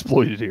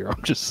exploited here.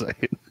 I'm just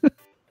saying.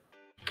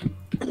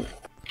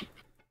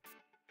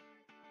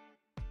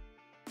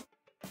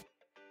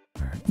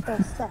 So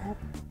sad.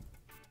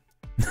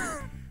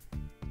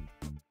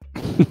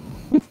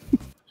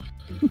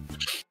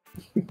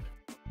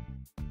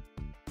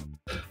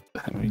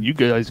 mean, you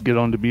guys get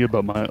on to me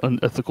about my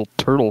unethical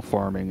turtle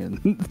farming,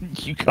 and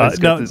you guys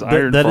got no, this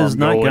iron that farm is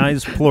not going.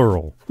 guys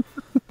plural.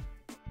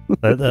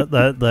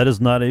 that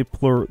is not a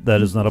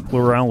that is not a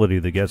plurality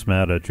that gets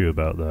mad at you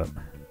about that.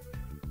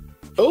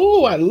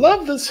 Oh, I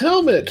love this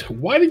helmet.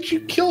 Why did you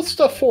kill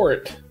stuff for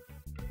it?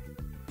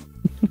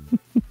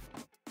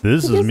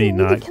 This He is doesn't me need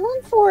not. to kill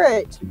him for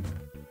it.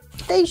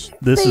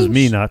 This is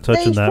me not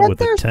touching that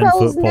with a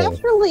 10-foot pole.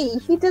 Naturally,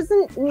 he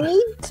doesn't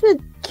need to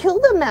kill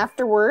them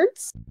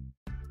afterwards.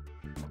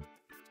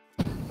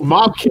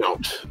 Mob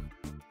count.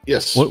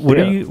 Yes. What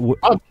Yeah. are you?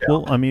 Mob count.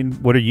 Well, I mean,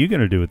 what are you going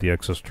to do with the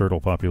excess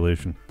turtle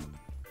population?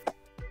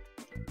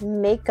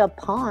 Make a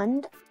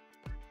pond.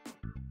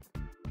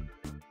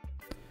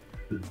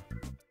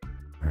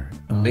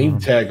 Name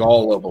tag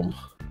all of them.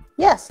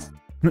 Yes.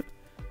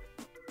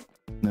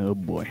 Oh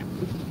boy.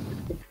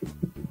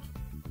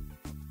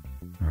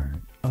 All right.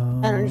 I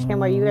don't understand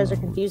why you guys are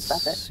confused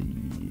about this.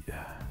 See.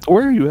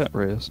 Where are you at,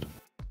 Reyes?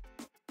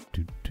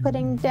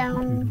 Putting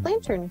down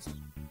lanterns.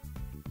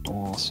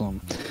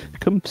 Awesome.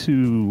 Come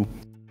to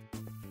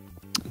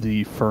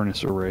the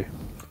furnace array.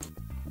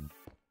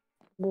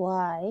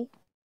 Why?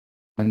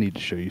 I need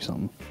to show you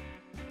something.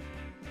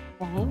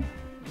 Okay.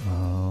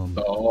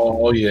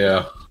 Oh,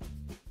 yeah.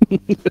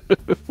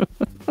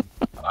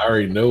 I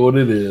already know what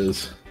it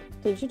is.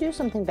 Did you do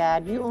something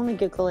bad? You only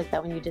giggle like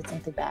that when you did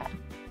something bad.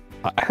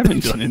 I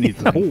haven't done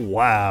anything.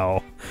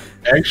 Wow.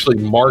 Actually,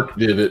 Mark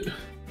did it.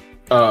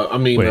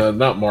 Wait.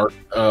 Not Mark.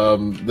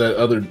 That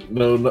other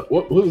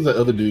what was that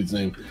other dude's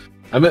name?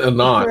 I meant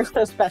Anand. You're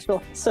so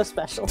special. So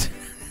special.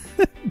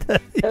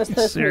 That was so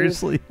smooth.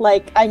 Seriously.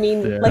 Like, I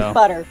mean, Yeah. like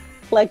butter.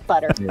 Like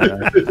butter.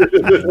 Yeah.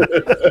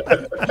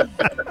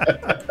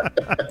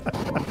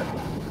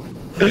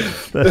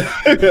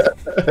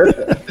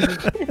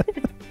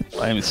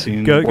 I haven't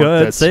seen. Go work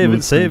ahead, that save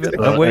it, smooth save since,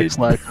 it. I'm waiting.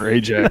 X-Lac or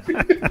Ajax.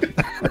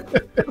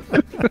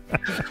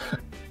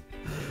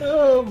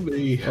 Oh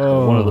me.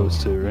 One of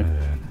those two, right?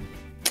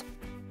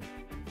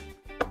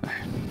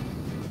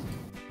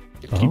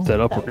 Keep that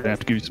up. We're gonna have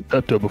to give you some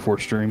Pepto before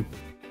stream.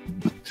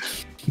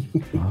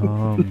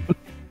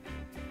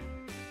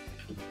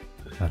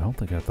 I don't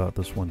think I thought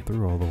this one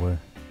through all the way.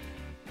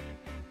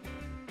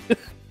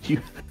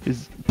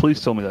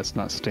 Please tell me that's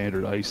not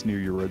standard ice near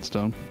your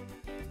redstone.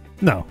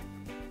 No.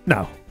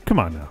 Come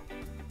on now.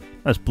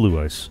 That's blue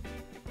ice.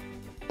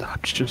 I'm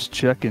just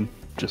checking,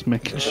 just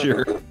making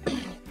sure.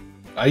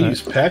 I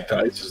use packed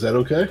ice. Is that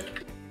okay?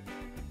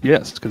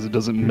 Yes, because it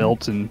doesn't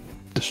melt and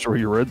destroy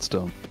your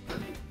redstone.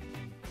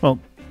 Well,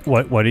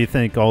 why do you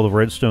think all the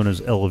redstone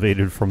is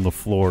elevated from the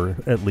floor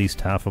at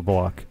least half a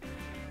block?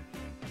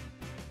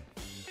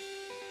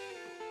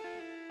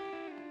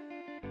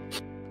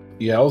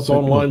 Yeah, I was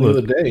online the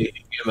other day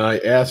and I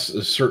asked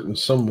a certain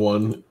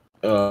someone,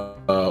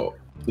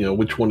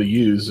 which one to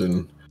use,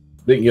 and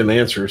didn't get an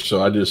answer,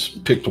 so I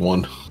just picked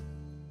one.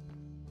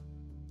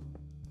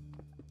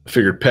 I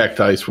figured packed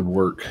ice would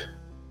work.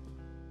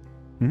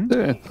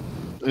 Eh,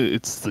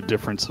 it's the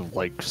difference of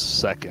like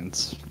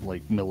seconds,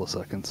 like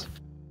milliseconds.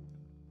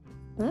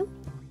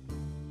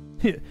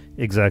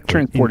 Exactly.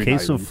 Transporting In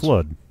case of items.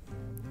 flood.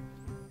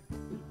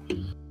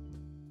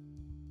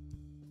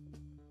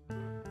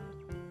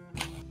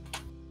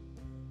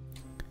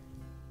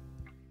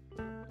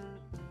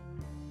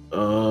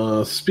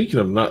 Speaking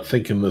of not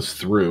thinking this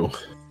through,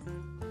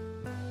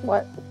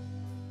 What?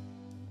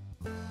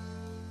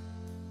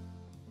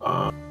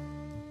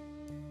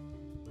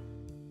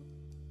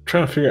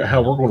 trying to figure out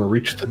how we're going to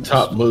reach the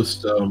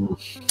topmost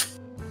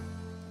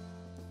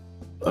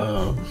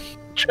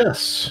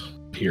chests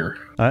here.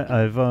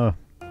 I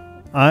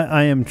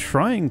am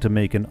trying to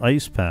make an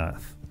ice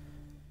path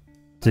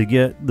to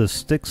get the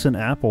sticks and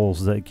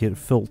apples that get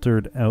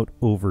filtered out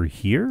over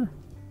here,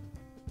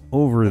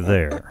 over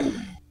there.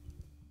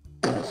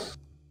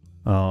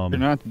 You're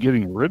not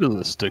getting rid of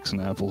the sticks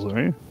and apples,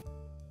 are you?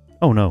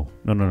 Oh no.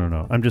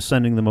 I'm just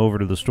sending them over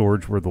to the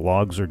storage where the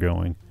logs are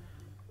going.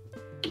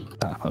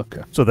 Ah,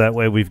 okay. So that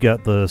way we've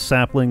got the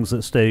saplings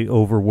that stay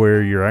over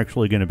where you're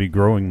actually going to be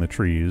growing the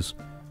trees,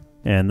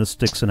 and the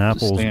sticks and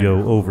apples stand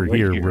go over right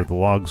here here. where the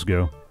logs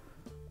go.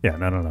 Yeah,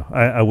 no.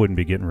 I wouldn't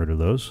be getting rid of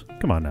those.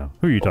 Come on now.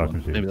 Who are you Hold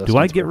talking on. Maybe to? that's Do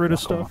I what's get going rid of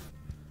on. Hold on. stuff?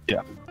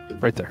 Yeah,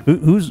 right there.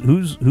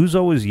 Who's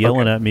always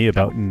yelling Okay. at me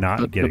about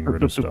not getting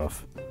rid of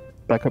stuff?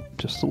 Back up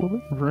just a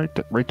little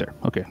bit. Right there.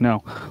 Okay,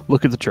 now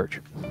look at the church.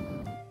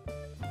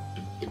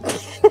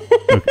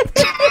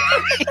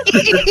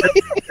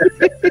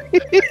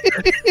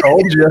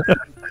 Told you.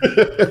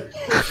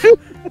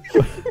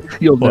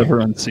 You'll never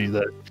unsee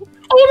that.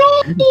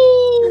 Oh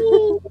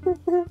no!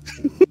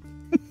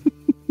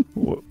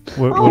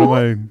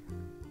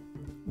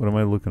 What am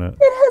I looking at? It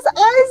has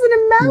eyes and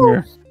a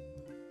mouth.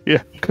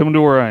 Yeah, come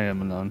to where I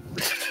am, Anon.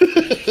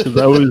 Because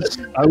I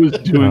was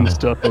doing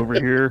stuff over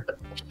here,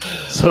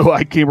 so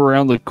I came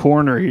around the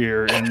corner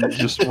here and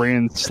just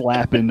ran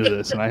slap into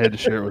this, and I had to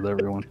share it with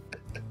everyone.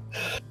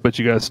 But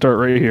you got to start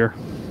right here,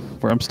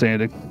 where I'm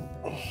standing.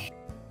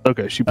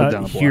 Okay, she put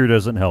down a block. Here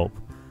doesn't help.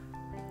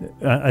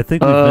 I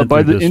think we've been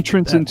by through the this-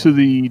 entrance into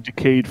the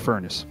decayed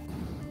furnace.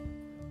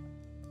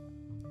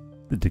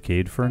 The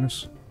decayed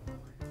furnace?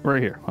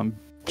 Right here. I'm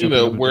You jumping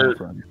know, up and where- down in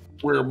front of you.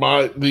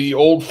 Where the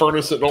old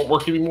furnace that don't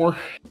work anymore?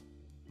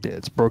 Yeah,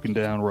 it's broken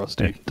down,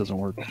 rusty. Doesn't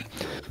work.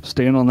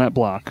 Stand on that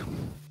block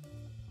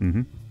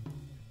Mm-hmm.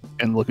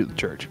 and look at the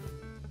church.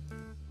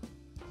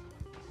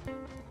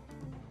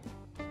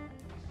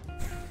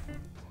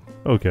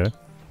 Okay.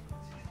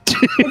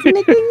 It's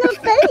making the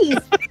face.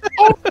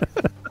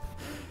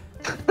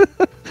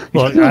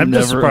 Well, You'll I'm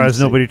just never surprised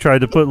unsee- nobody tried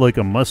to put like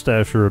a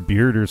mustache or a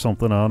beard or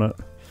something on it.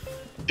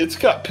 It's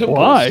got pimples.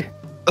 Why?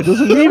 It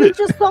doesn't need We it.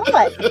 just saw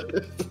it.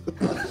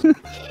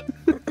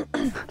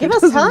 Give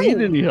us Doesn't need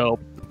time. any help.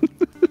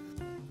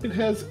 It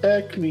has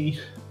acne.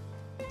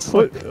 It's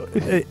like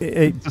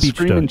Hey, a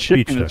screaming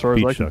chicken as far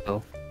as I can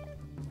duck.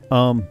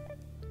 tell.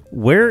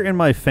 Where in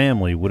my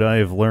family would I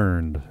have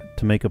learned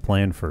to make a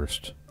plan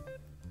first?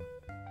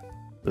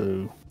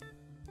 Boo.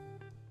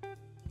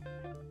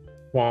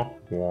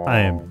 I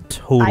am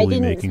totally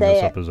didn't making say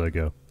this it. up as I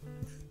go.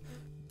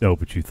 No,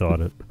 but you thought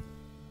it.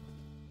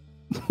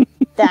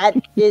 That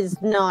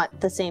is not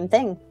the same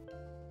thing.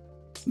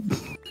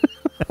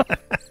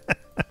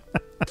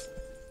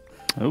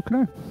 Okay.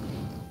 All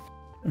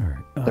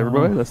right.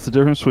 Everybody, that's the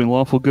difference between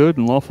lawful good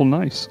and lawful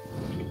nice.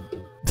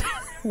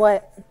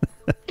 What?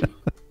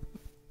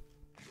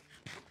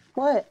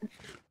 What?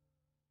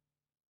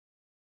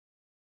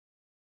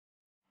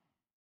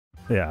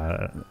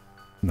 Yeah.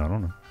 No, I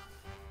don't know.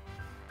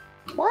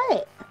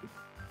 What?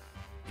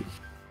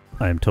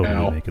 I am totally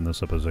Ow. making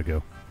this up as I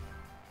go.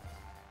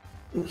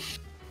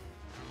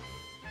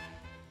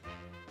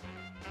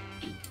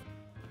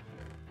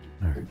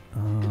 All right.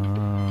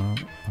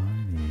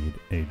 I need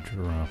a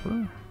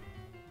dropper,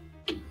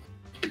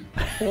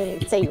 I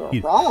didn't say you were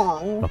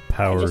wrong. a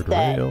powered just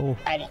said- rail.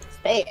 I didn't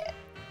say it.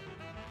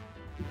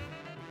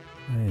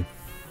 I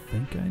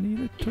think I need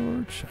a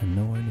torch. I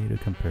know I need a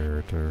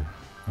comparator.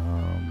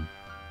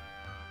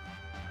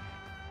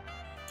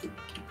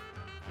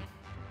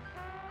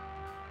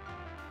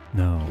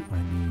 No,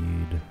 I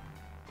need.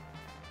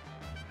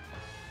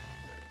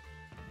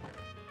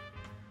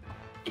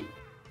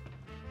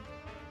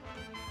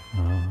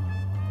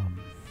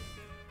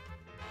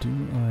 Do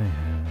I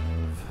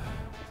have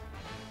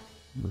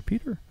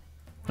repeater?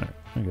 Alright,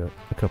 I got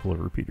a couple of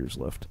repeaters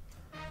left.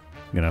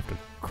 I'm gonna have to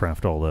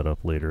craft all that up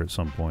later at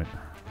some point.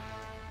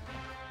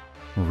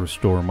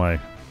 Restore my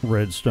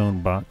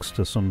redstone box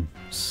to some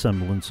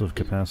semblance of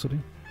capacity.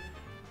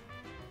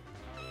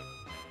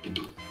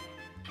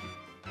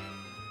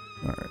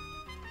 Alright.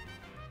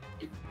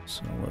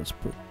 So let's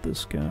put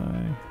this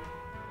guy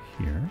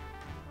here.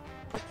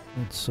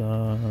 Let's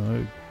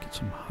get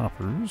some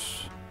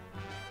hoppers.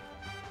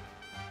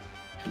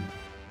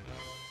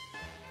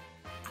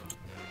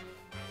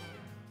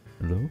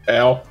 Hello?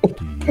 Ow.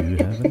 Do you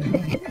have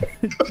any?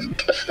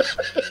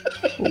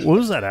 What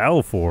was that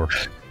owl for?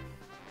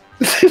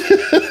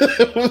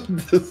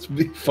 Just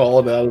be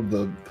falling out of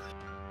the.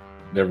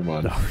 Never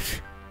mind. No.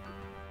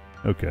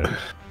 Okay.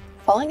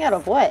 Falling out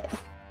of what?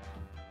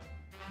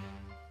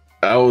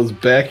 I was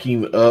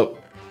backing up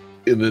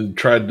and then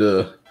tried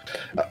to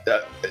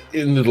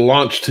into the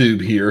launch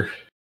tube here,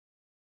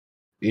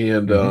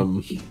 and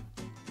We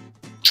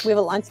have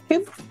a lunch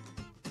tube?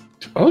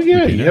 oh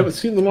yeah, Okay. you haven't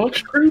seen the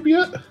launch tube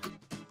yet.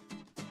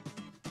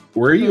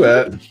 Where are you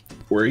at?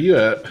 Where are you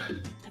at?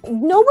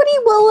 Nobody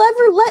will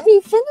ever let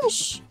me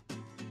finish.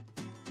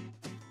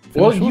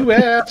 Well, Finish you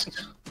what?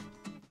 asked.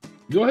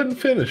 Go ahead and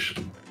finish.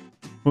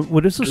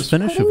 What is this Just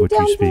finish of Putting which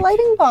down you the speak?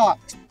 lighting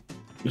box.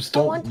 Just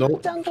I want to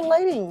put down the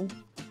lighting.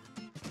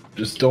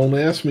 just don't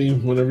ask me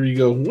whenever you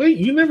go. Wait,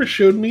 you never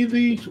showed me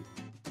the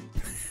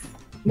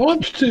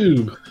launch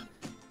tube.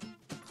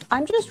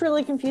 I'm just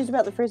really confused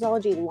about the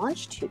phraseology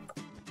launch tube.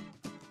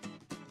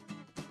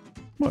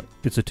 What?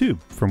 It's a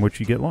tube from which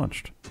you get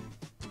launched.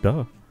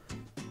 Duh.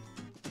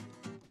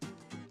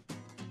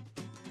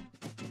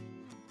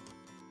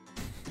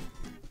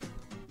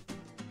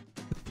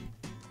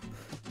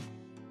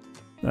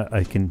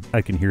 I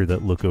can hear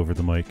that look over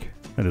the mic.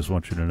 I just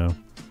want you to know.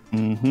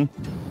 Mm-hmm.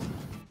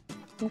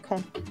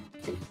 Okay.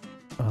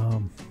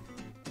 Um,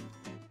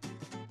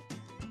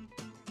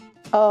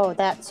 Oh,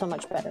 that's so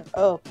much better.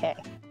 Okay.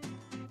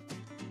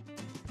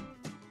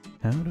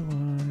 how do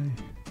I?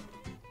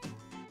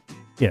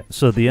 Yeah.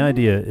 So the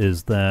idea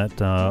is that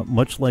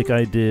much like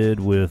I did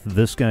with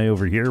this guy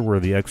over here,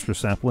 where the extra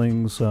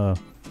saplings or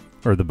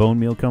the bone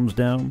meal comes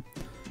down,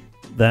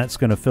 that's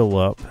going to fill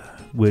up,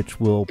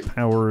 which will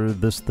power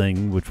this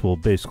thing, which will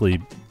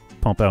basically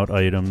pump out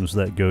items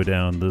that go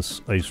down this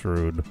ice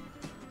road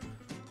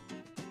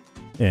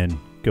and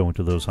go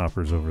into those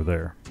hoppers over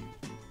there.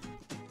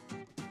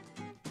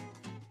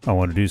 I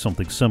want to do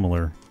something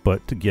similar,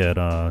 but to get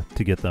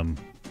them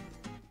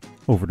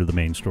over to the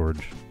main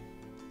storage.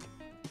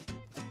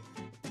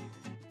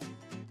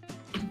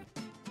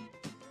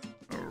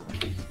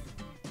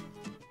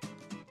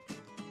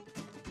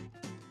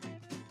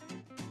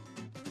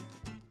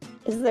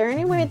 Is there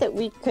any way that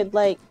we could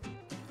like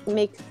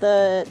make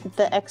the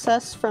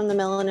excess from the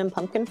melon and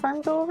pumpkin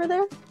farm go over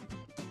there?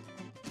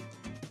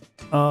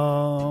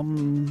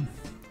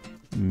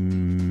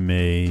 Maybe.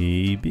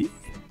 Maybe.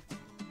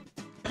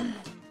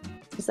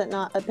 Is that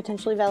not a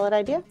potentially valid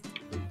idea?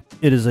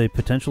 It is a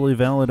potentially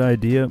valid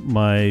idea.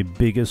 My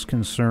biggest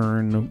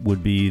concern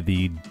would be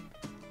the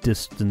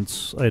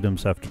distance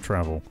items have to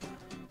travel.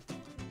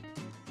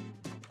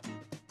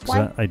 'Cause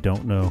Why? I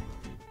don't know.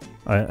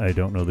 I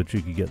don't know that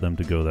you could get them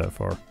to go that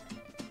far.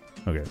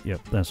 Okay,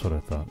 yep, that's what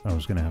I thought. I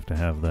was going to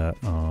have that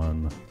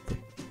on the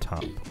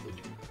top.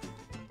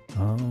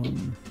 Well,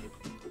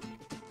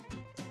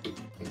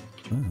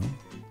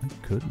 I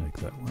could make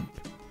that work.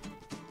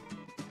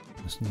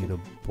 Just need a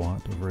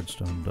blot of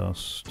redstone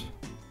dust.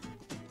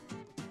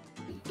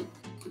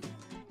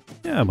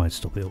 Yeah, I might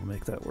still be able to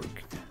make that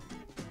work.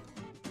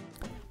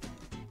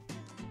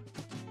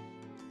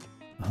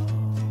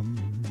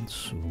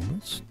 So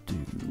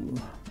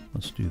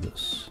let's do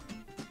this.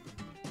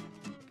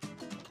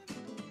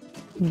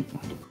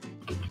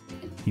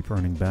 Keep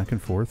running back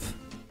and forth.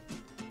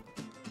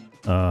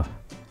 I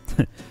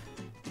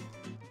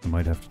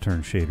might have to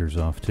turn shaders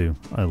off too.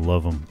 I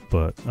love them,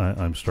 but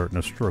I'm starting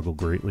to struggle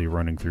greatly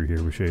running through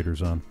here with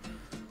shaders on.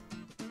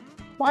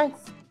 Why?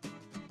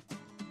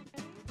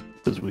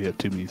 Because we had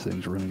too many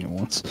things running at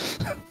once.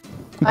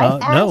 I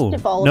asked no,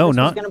 if all of no, this was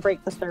not- going to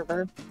break the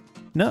server.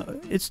 No,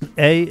 it's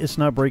A, it's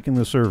not breaking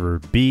the server.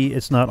 B,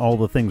 it's not all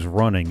the things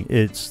running.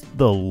 It's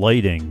the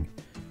lighting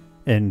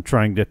and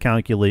trying to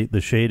calculate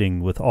the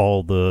shading with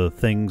all the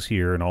things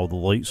here and all the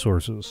light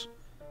sources.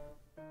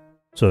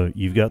 So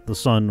you've got the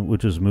sun,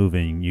 which is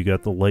moving. You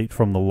got the light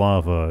from the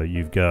lava.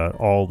 You've got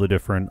all the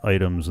different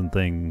items and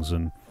things,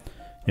 and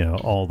you know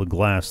all the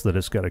glass that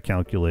it's got to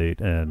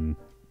calculate, and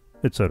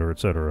etc.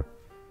 etc.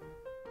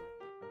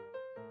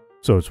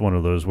 So it's one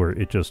of those where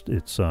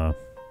it's a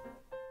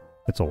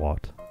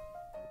lot.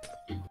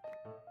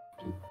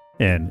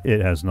 And it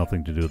has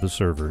nothing to do with the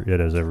server. It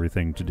has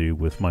everything to do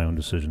with my own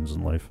decisions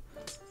in life.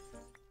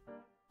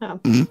 Oh.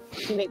 Mhm.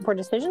 You make poor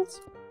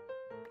decisions?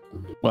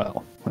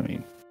 Well, I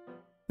mean,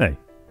 Hey.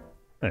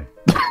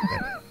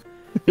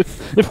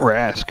 if we're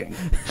asking.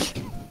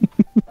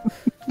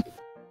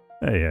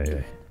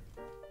 Hey.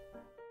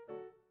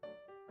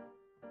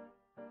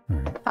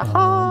 Alright.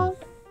 Haha!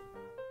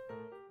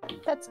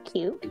 That's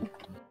cute.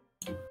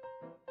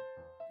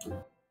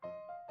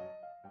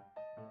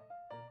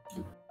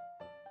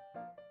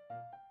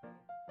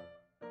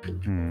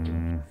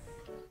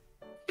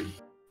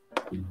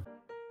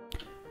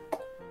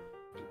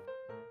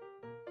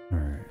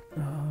 Alright.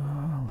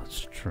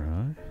 Let's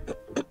try.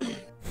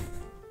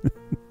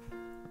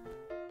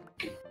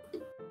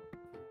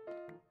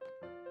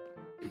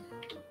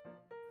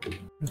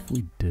 If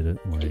we did it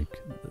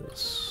like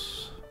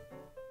this,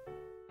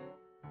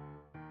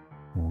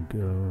 we'll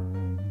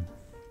go.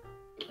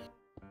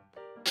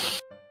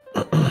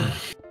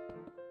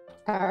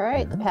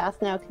 Alright, the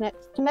path now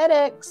connects to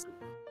medics.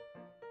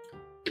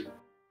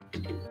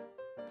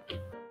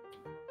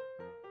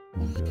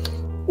 We'll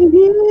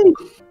go.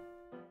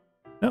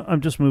 No,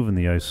 I'm just moving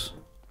the ice.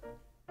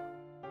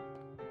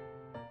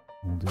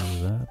 We'll do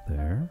that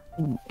there.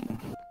 And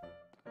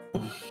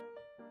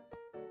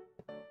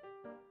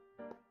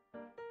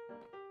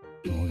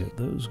we'll get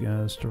those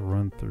guys to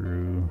run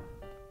through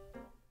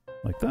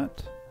like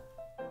that.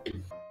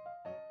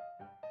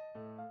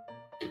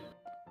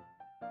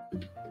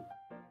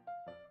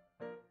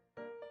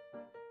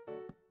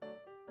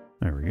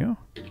 There we go.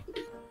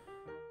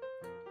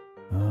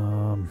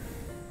 No.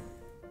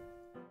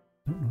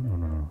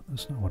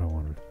 That's not what I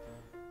wanted.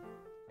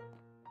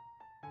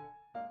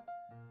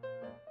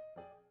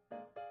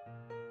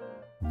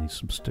 I'll need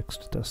some sticks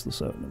to test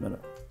this out in a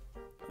minute.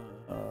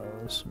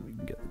 So we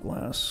can get the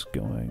glass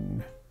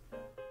going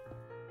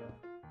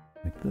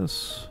like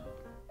this.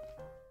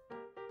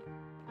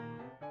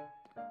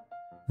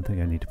 I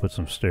think I need to put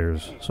some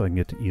stairs so I can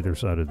get to either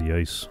side of the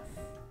ice.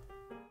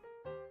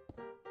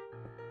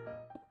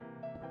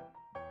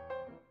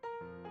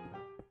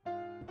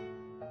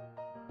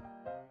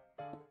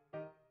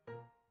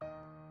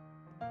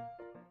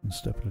 One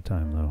step at a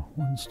time, though.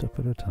 One step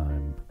at a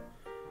time.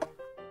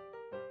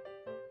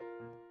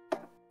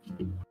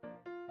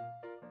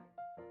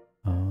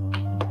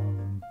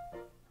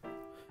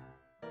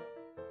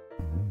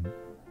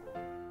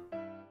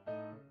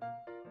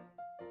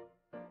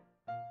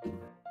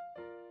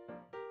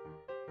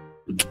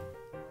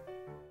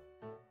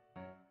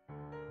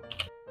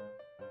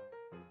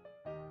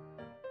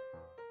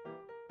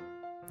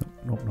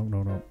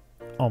 No.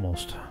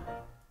 Almost.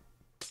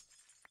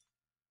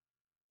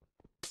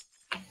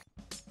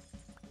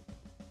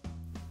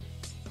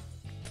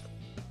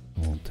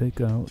 We'll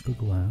take out the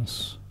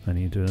glass. I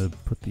need to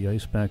put the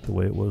ice back the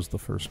way it was the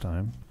first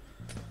time.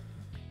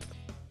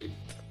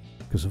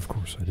 Because of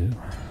course I do.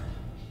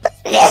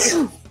 Bless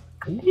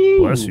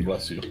you.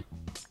 Bless you.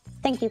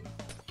 Thank you.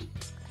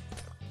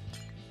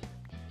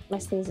 My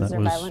sneezes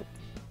are violent.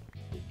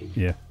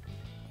 Yeah.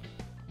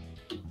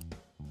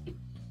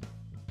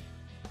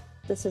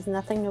 This is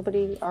nothing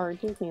nobody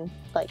already knew.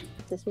 Like,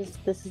 this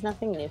is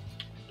nothing new.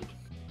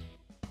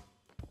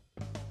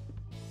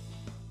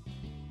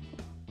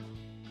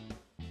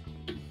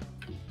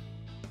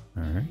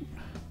 Alright.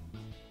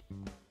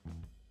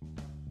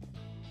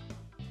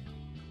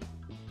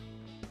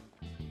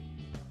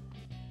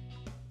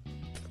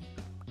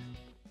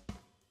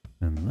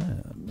 And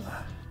then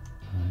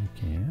I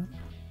can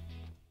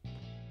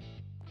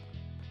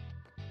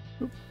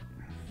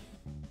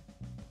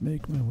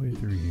make my way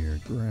through here.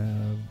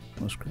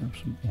 Let's grab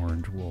some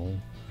orange wool.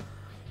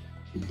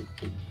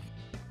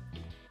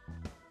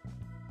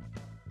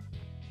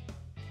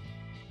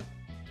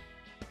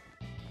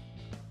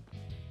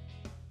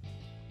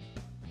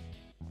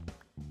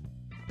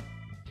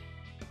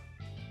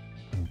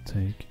 I'll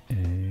take a...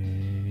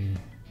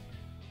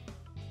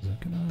 Is that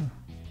gonna...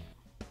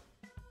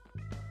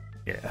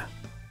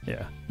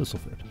 Yeah, this'll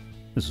fit.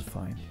 This is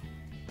fine.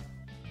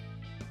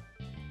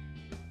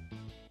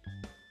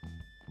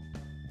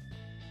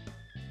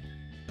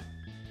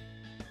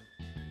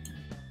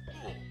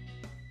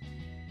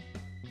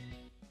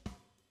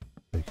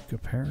 Take a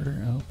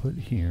comparator output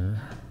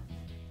here.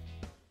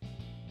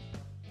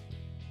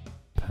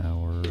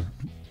 Power.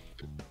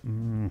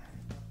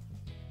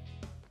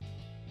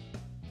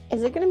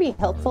 Is it going to be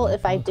helpful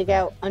if I dig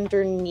out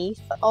underneath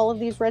all of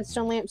these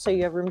redstone lamps so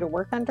you have room to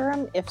work under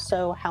them? If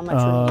so, how much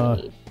room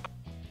do you need?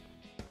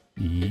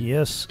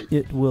 Yes,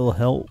 it will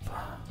help.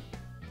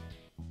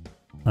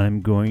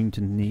 I'm going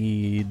to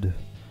need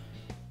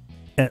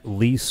at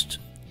least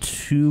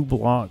 2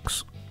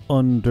 blocks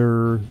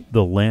under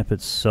the lamp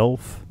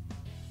itself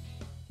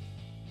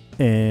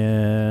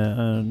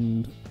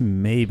and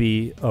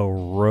maybe a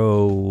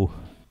row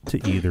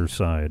to either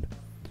side.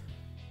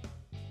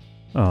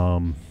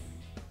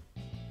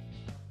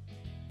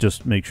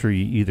 Just make sure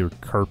you either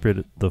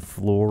carpet the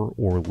floor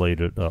or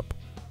light it up.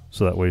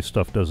 So that way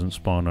stuff doesn't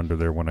spawn under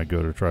there when I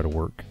go to try to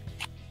work.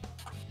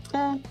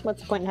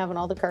 What's the point in having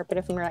all the carpet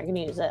if we're not going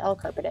to use it? I'll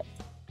carpet it.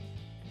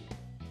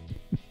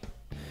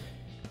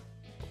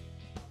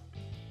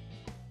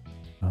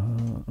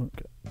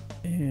 Okay.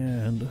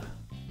 And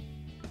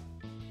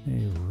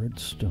a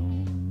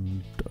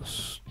redstone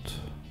dust.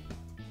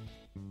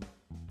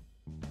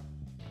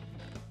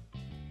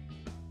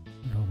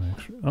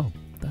 Oh,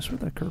 that's where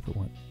that carpet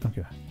went.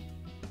 Okay.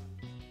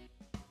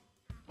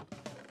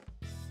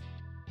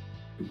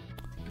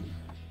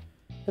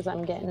 Because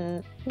I'm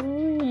getting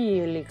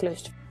really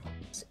close to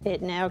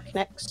it. Now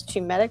connects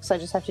to medics. I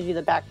just have to do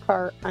the back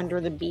part under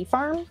the bee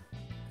farm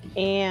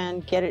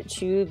and get it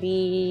to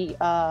the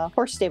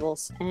horse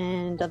stables,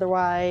 and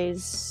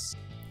otherwise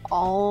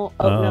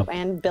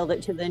and build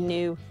it to the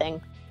new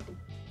thing.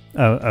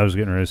 I was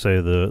getting ready to say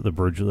the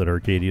bridge that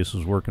Arcadius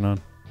was working on.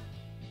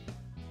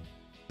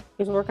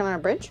 He's working on a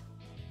bridge?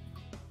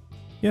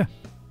 Yeah.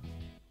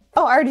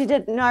 Oh, I already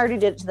did. No, I already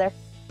did it there.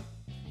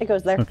 It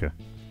goes there. Okay.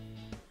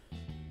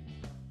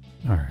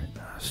 Alright,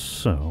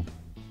 so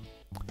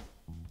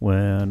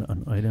when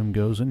an item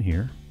goes in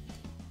here,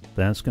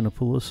 that's going to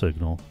pull a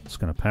signal. It's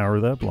going to power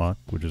that block,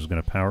 which is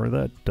going to power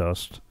that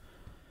dust,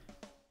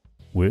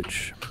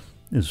 which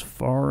is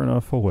far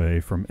enough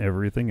away from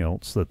everything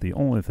else that the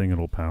only thing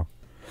it'll power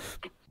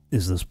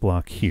is this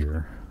block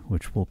here,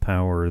 which will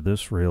power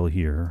this rail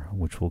here,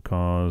 which will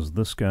cause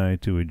this guy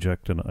to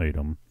eject an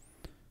item.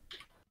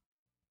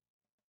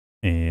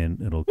 And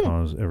it'll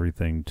cause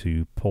everything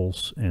to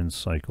pulse and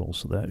cycle.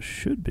 So that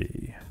should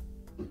be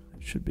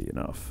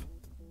enough.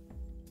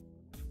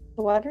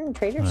 The watering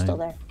trader's still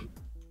there.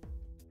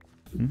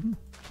 Mm-hmm.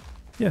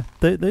 Yeah,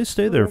 they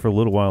stay there for a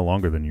little while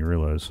longer than you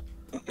realize.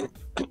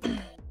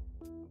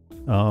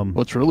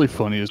 What's really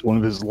funny is one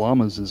of his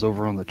llamas is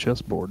over on the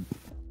chessboard.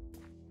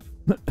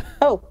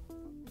 Oh,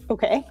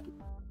 okay.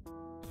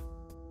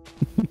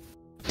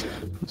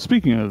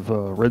 Speaking of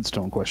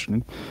redstone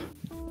questioning,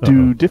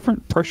 do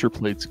different pressure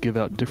plates give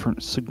out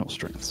different signal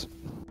strengths?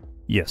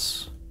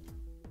 Yes.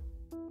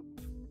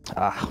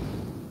 Ah,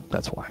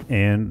 that's why.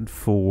 And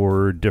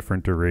for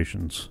different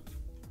durations.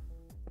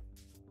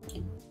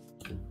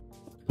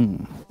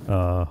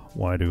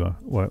 Why do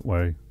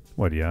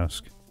you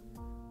ask?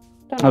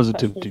 I was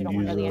attempting to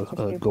use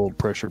a gold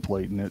pressure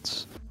plate, and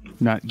it's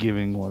not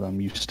giving what I'm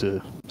used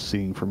to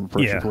seeing from a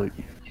pressure plate.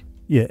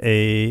 Yeah,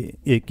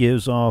 it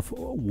gives off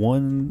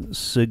 1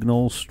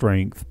 signal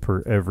strength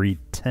per every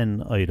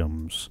 10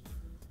 items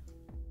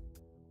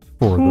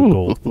for the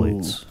gold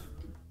plates.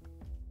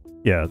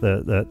 Yeah,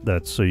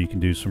 that's so you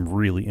can do some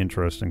really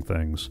interesting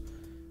things.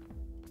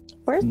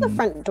 Where's the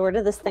front door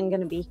to this thing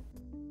going to be?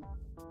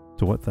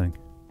 To what thing?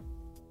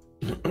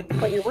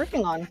 What you're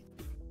working on.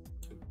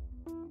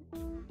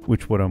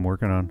 What I'm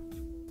working on?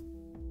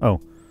 Oh,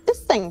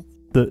 this thing.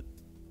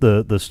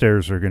 The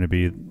stairs are going to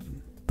be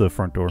the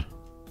front door.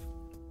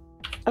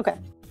 Okay.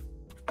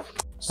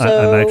 So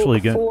I'm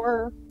actually going.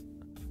 Go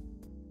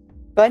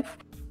ahead.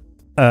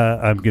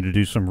 I'm going to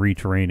do some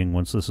reterraining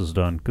once this is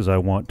done because I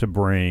want to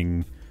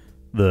bring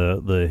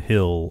the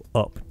hill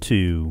up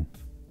to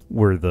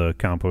where the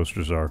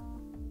composters are.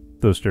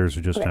 Those stairs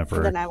are just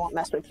temporary. So then I won't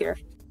mess with here.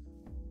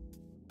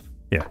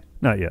 Yeah,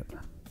 not yet.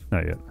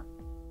 Not yet.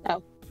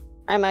 Oh.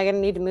 Am I going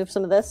to need to move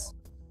some of this?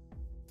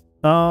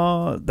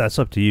 That's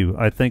up to you.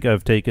 I think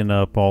I've taken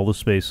up all the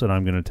space that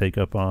I'm going to take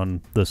up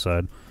on this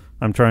side.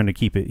 I'm trying to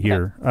keep it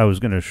here. Okay. I was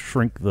going to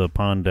shrink the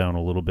pond down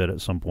a little bit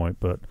at some point,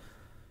 but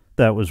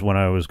that was when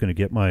I was going to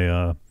get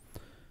my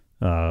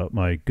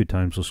my Good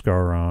Times with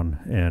Scar on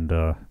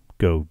and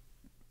go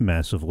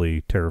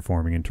massively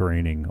terraforming and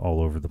terraining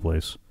all over the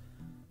place.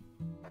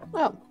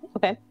 Oh,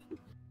 okay.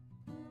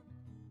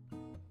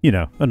 You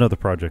know, another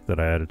project that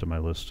I added to my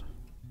list.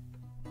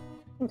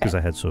 Because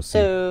I had so few.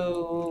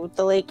 So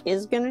the lake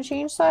is going to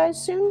change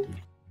size soon?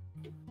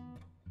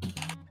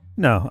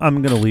 No,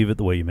 I'm going to leave it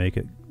the way you make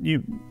it.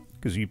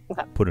 Because you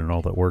put in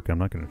all that work, I'm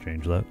not going to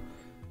change that.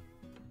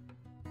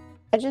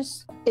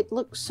 It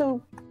looks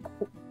so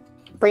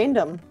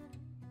random.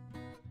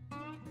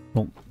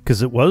 Well,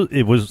 because it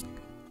was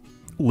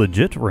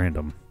legit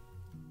random.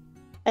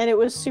 And it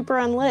was super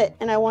unlit,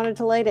 and I wanted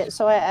to light it,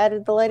 so I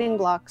added the lighting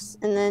blocks.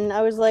 And then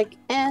I was like,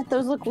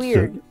 those look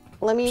weird.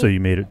 So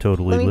you made it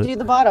totally lit? Let me do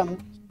the bottom.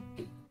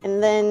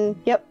 And then,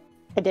 yep,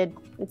 I did.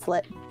 It's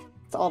lit.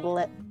 It's all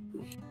lit.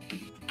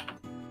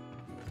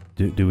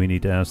 Do we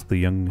need to ask the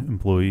young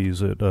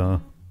employees at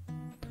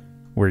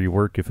where you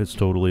work if it's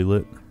totally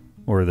lit?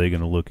 Or are they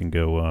going to look and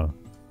go,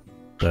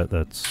 that's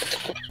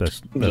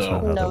not how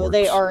that No, works?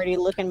 they already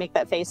look and make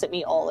that face at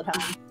me all the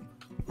time.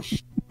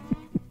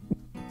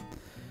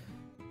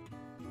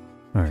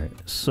 Alright,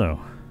 so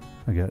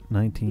I got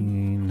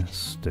 19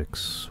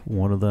 sticks.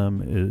 One of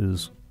them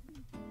is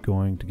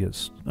going to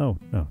get... oh,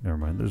 no, never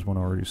mind. There's one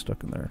already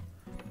stuck in there.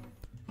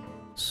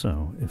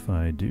 So, if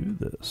I do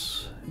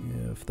this,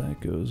 if that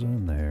goes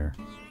in there,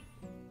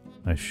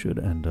 I should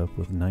end up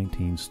with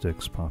 19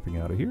 sticks popping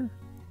out of here.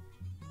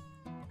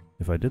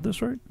 If I did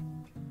this right?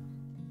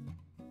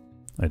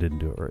 I didn't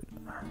do it right.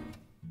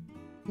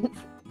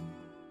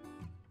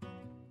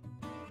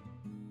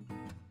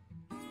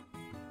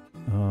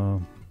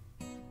 Oh,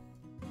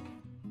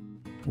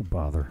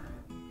 bother.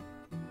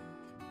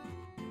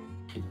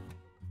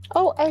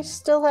 Oh, I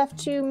still have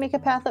to make a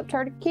path up to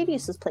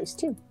Arcadius's place,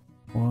 too.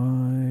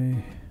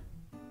 Why?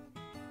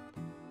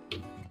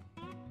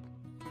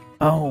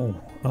 Oh.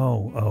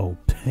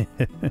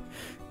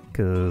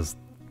 Because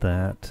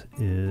that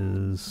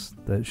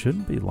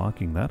shouldn't be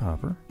locking that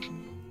hopper.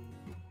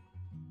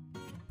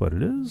 But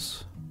it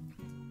is.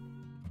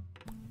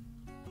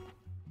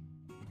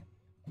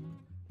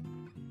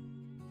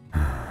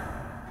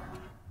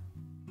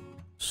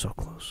 So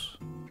close.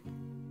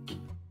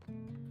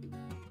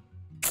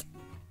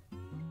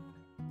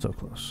 So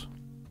close.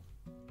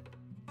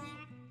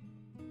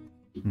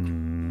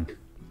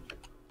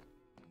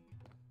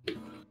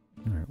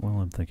 Alright, well,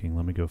 I'm thinking,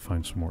 let me go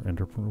find some more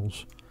ender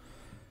pearls.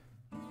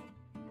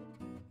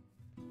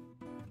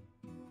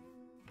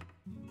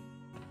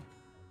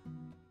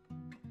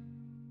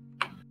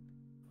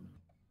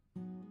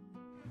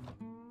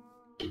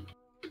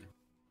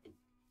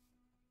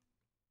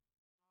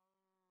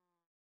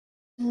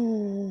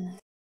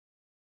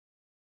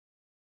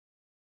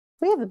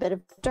 We have a bit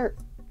of dirt.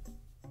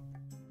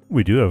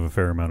 We do have a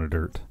fair amount of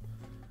dirt.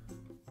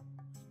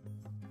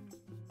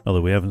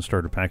 Although we haven't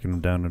started packing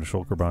them down into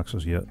shulker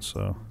boxes yet,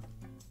 so...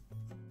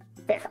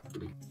 Fair.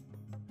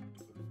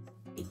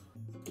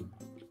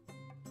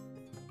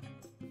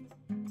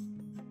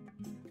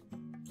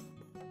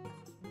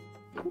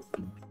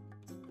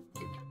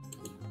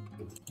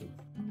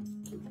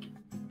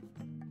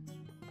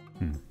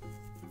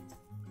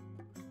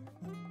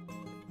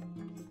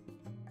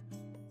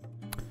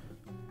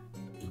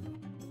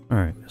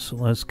 Alright, so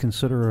let's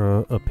consider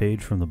a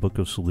page from the Book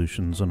of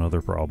Solutions and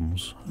Other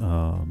Problems.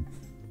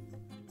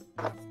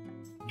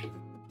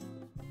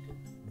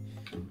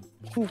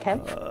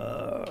 Okay.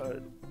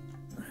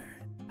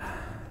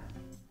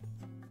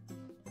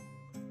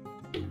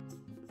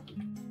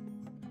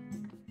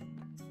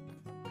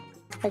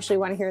 Actually,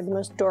 want to hear the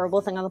most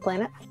adorable thing on the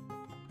planet?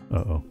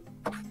 Uh-oh.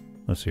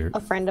 Let's hear it. A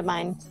friend of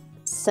mine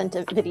sent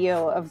a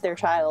video of their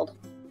child.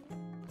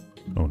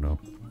 Oh no.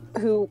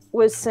 Who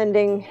was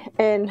sending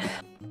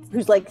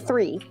who's like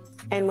 3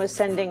 and was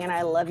sending an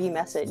I love you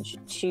message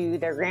to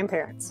their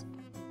grandparents.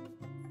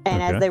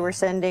 And Okay. as they were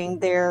sending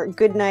their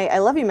good night I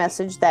love you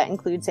message, that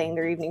includes saying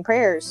their evening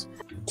prayers,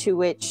 to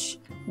which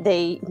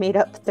they made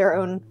up their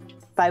own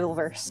Bible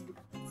verse.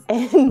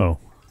 And Oh.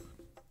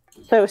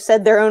 so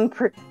said their own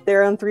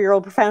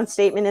 3-year-old profound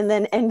statement and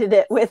then ended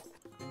it with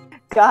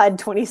God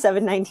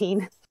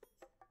 27:19.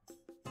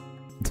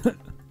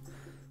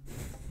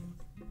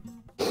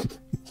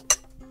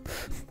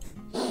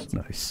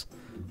 Nice.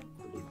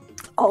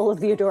 All of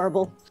the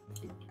adorable.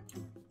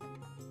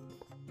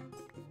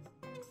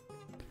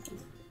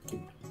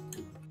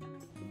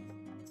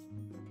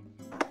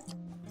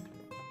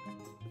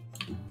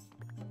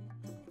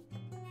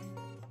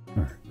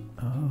 Alright.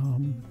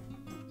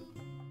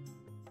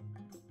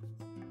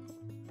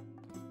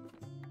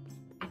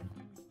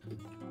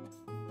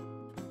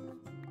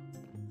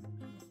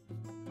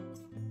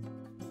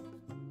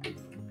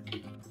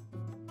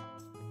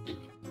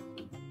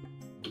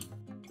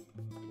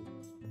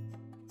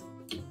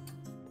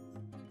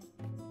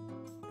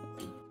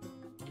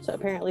 So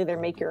apparently they're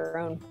make your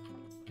own.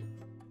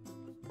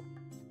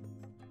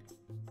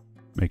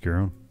 Make your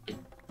own.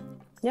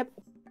 Yep.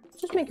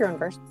 Just make your own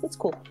verse. It's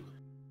cool.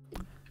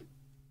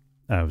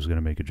 I was going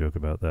to make a joke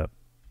about that,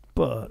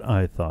 but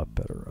I thought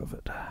better of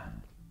it.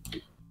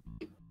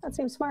 That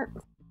seems smart.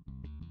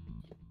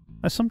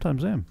 I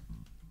sometimes am.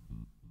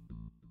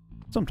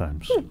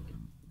 Sometimes.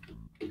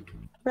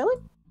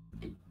 Really?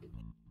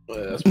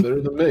 Well, that's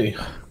better than me.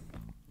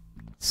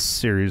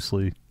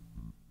 Seriously.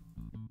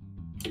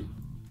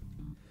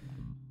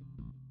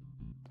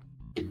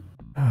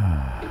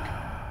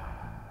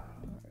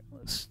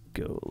 Let's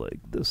go like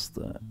this,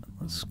 that.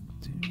 Let's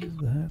do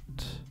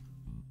that.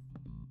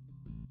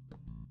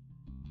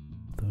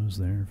 Those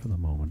there for the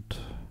moment.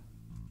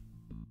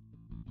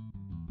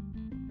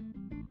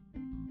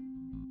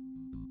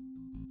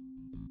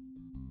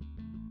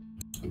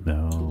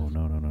 No,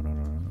 no, no, no, no, no, no,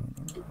 no,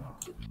 no.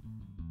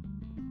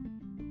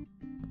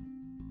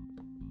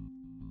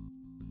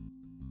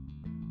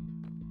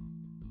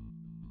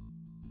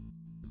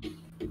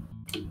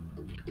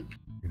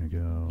 We're gonna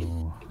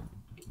go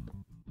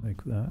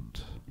like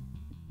that.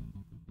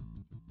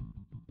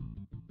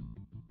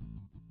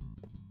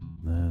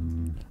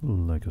 Then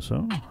like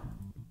so.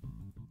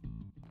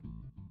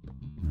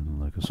 And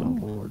like so.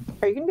 Oh, Lord.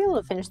 Are you gonna be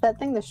able to finish that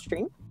thing this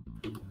stream?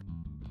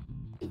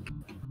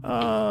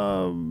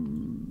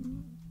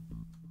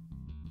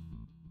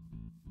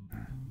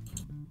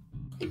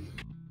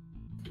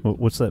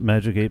 What's that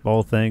Magic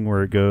 8-Ball thing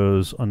where it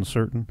goes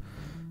uncertain?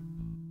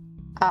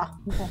 Ah,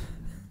 okay.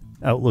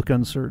 Outlook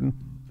uncertain?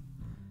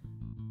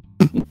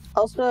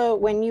 Also,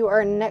 when you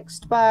are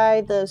next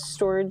by the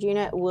storage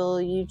unit,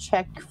 will you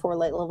check for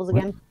light levels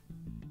again?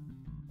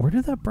 Where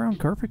did that brown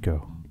carpet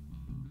go?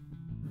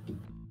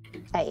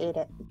 I ate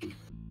it.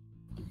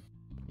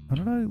 How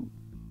did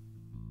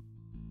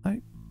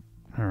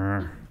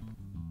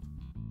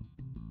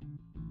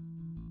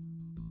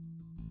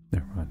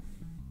Never mind.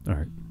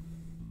 Alright.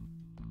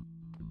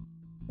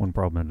 One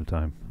problem at a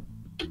time.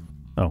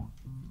 Oh.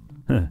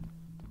 And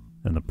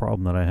the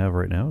problem that I have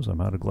right now is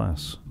I'm out of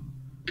glass.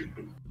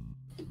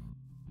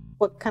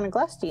 What kind of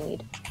glass do you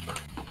need?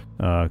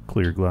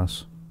 Clear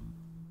glass.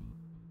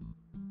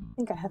 I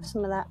think I have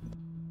some of that.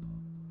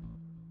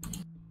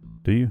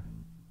 Do you?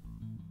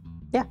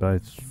 Yeah. I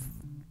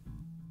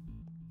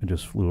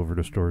just flew over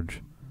to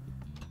storage.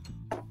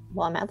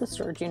 Well, I'm at the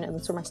storage unit.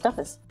 That's where my stuff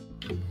is.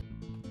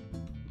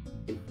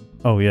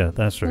 Oh yeah,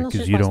 that's right, Unless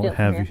because you you just wanna don't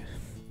steal it have... from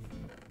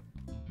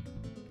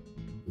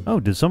Oh,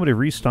 did somebody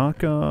restock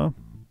the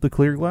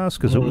clear glass?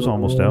 Because it was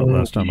almost out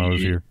last time I was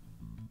here.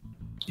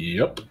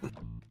 Yep.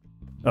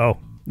 Oh,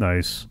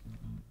 nice.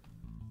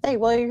 Hey,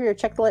 while you're here,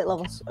 check the light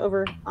levels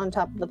over on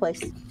top of the place.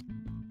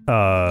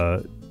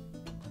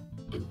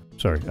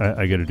 Sorry,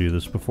 I gotta do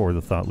this before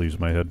the thought leaves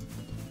my head.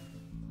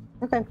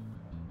 Okay.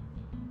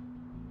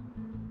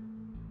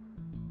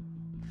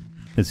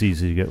 It's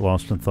easy to get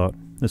lost in thought.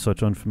 It's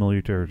such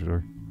unfamiliar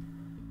territory.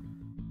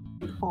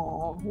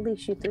 Oh, at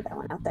least you threw that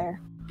one out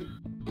there.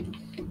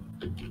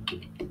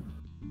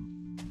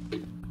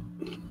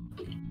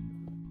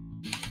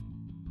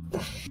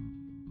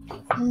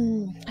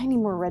 I need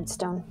more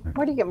redstone.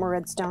 Where do you get more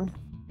redstone?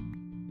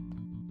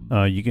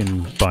 You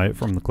can buy it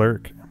from the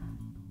cleric.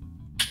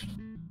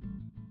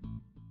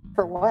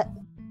 For what?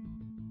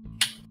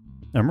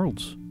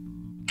 Emeralds.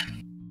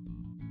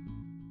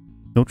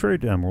 Don't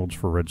trade emeralds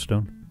for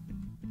redstone.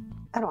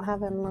 I don't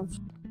have emeralds.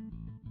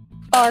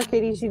 Oh,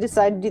 Arcades, you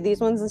decided to do these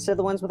ones instead of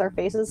the ones with our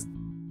faces?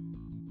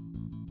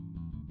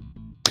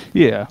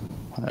 Yeah,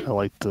 I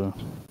liked the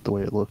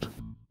way it looked.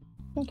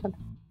 Okay.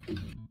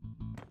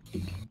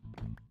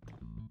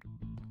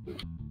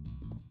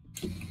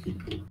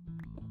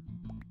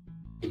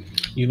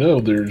 You know,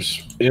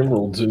 there's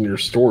emeralds in your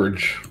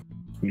storage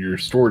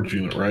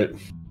unit, right?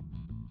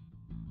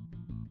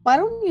 Well, I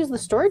don't use the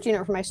storage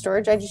unit for my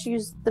storage. I just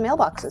use the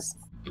mailboxes.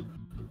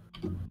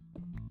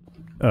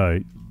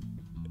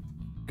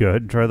 Go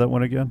ahead and try that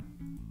one again.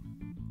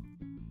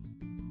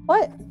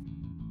 What?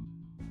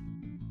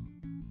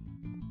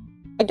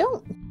 I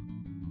don't.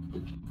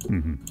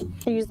 Mm-hmm.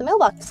 I use the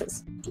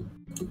mailboxes.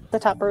 The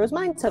top row is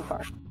mine so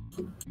far.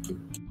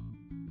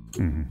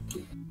 Mm-hmm.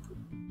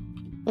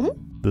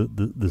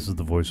 This is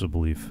the voice of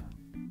belief.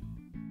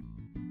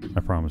 I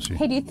promise you.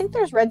 Hey, do you think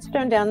there's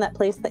redstone down that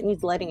place that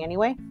needs lighting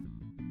anyway?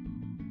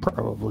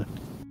 Probably.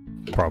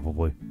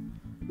 Probably.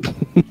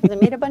 'Cause I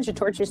made a bunch of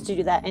torches to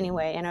do that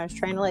anyway, and I was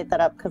trying to light that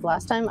up because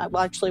last time,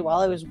 while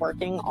I was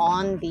working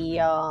on the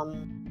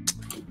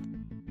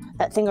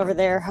that thing over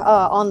there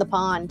on the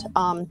pond,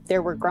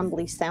 there were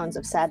grumbly sounds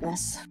of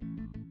sadness.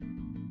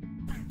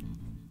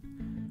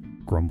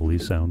 Grumbly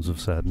sounds of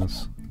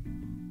sadness.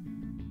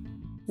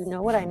 You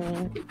know what I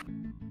mean?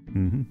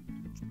 Mm-hmm.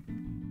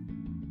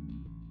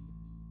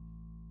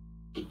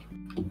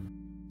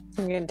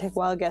 I'm gonna take a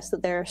wild guess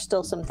that there are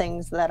still some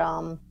things that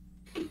are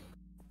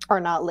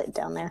not lit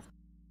down there.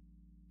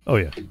 Oh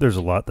yeah, there's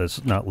a lot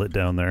that's not lit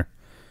down there.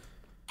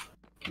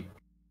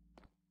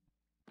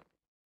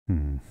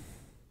 Hmm.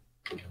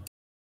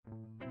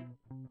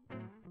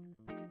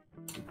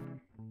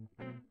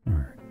 All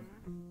right.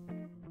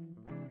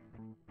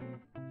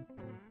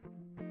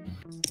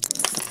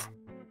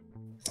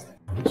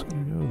 I'm just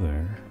gonna go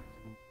there.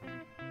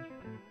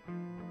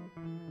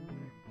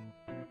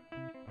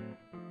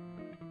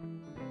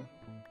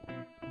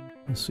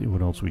 Let's see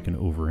what else we can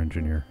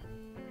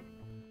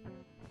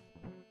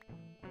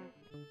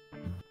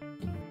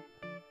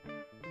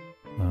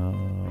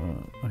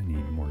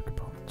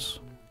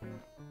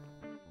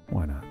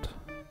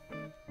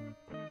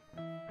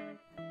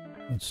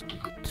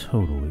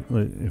totally.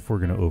 If we're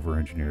gonna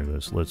over-engineer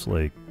this, let's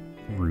like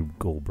Rube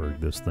Goldberg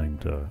this thing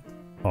to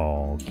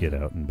all get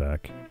out and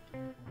back.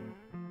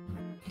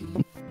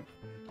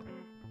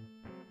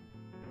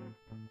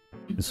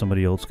 Is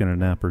somebody else gonna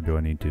nap, or do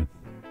I need to?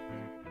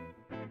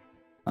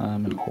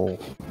 I'm in a hole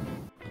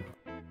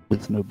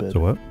with no bed. So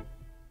what?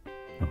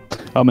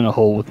 I'm in a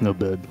hole with no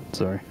bed.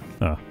 Sorry.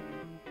 Ah.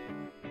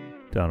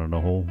 Down in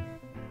a hole.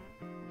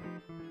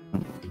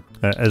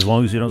 As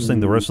long as you don't sing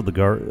the rest of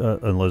the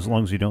as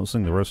long as you don't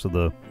sing the rest of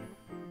the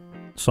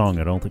song,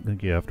 I don't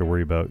think you have to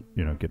worry about,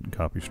 you know, getting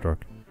copy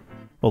struck.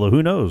 Although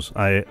who knows?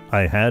 I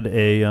had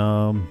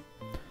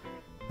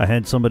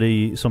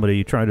somebody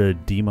try to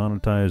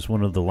demonetize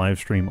one of the live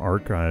stream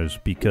archives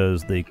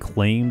because they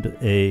claimed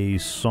a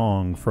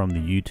song from the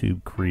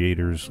YouTube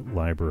creators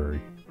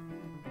library.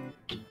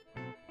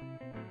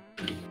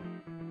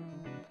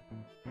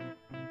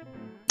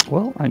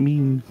 Well, I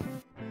mean,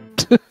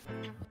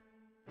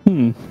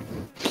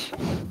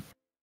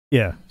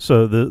 Yeah,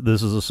 so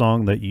this is a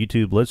song that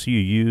YouTube lets you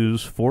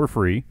use for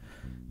free.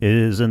 It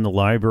is in the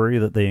library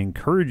that they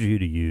encourage you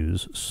to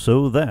use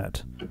so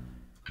that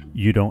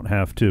you don't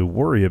have to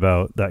worry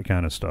about that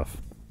kind of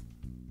stuff.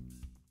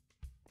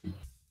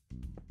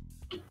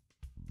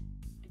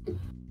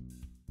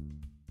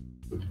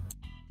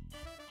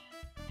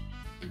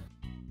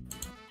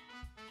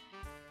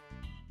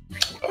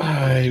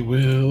 I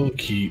will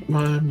keep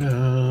my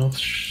mouth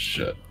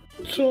shut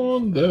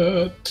on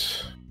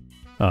that.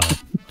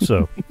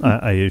 So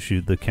I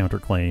issued the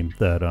counterclaim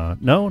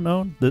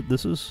that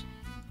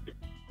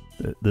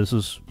this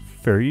is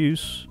fair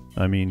use.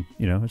 I mean,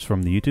 you know, it's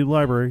from the YouTube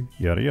library,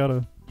 yada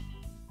yada.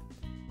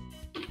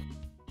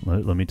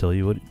 Let me tell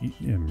you what.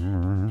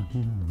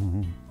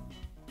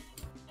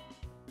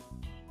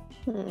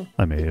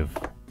 I may have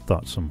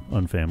thought some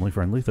unfamily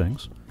friendly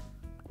things.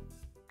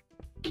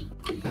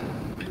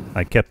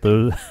 I kept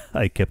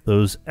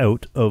those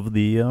out of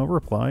the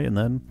reply, and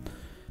then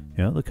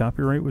the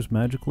copyright was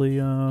magically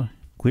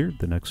cleared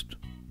the next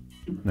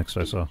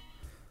I saw.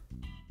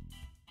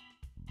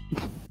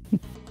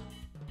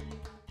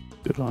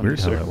 Good on Weird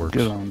you, how sir. that works.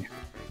 Good on you.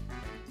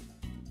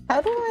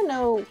 How do I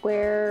know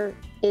where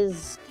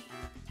is,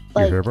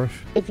 Your like, hairbrush?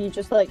 if you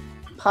just like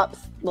pop,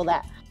 well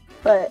that,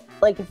 but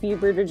like if you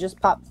were to just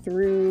pop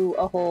through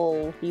a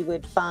hole, you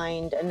would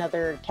find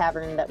another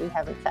cavern that we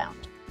haven't found.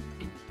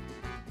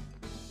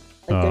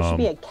 Like there should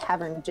be a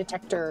cavern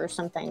detector or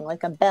something,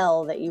 like a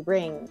bell that you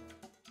ring.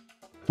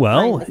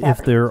 Well, the if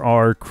cavern. there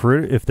are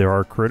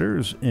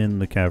critters in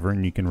the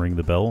cavern, you can ring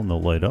the bell and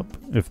they'll light up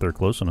if they're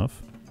close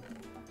enough.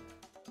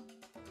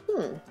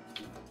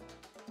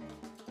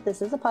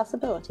 This is a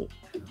possibility.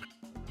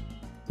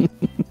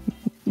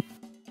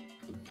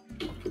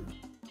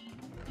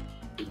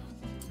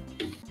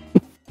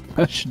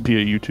 That should be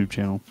a YouTube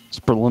channel.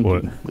 Spurlundian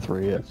What? with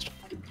Reyes.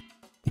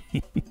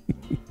 I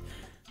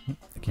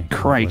can't go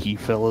Crikey,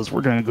 fellas,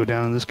 we're gonna go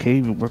down in this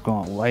cave and we're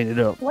gonna light it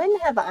up. When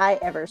have I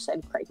ever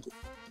said crikey?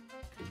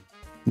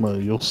 Well,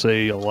 you'll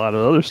say a lot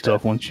of other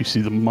stuff once you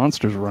see the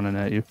monsters running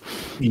at you.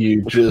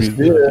 You Which just is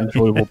the did.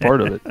 enjoyable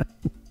part of it.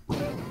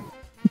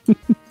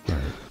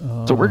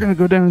 So we're gonna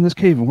go down in this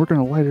cave and we're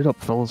gonna light it up,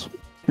 fellas.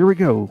 Here we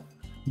go.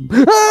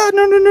 Ah,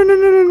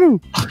 no.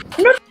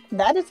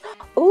 That is.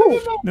 Ooh.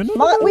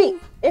 No. Wait.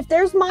 If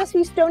there's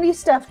mossy, stony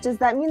stuff, does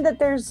that mean that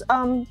there's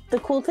the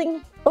cool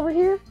thing over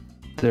here?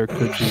 There could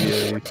be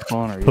a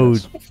spawner, Po-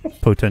 yes.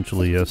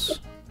 Potentially, yes.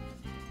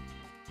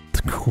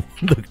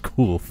 The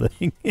cool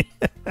thing.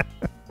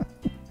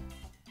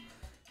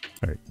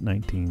 Alright,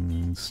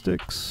 19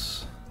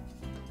 sticks.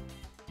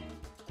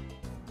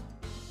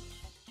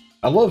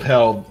 I love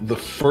how the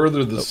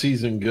further the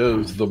season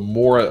goes, the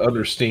more I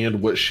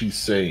understand what she's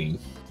saying.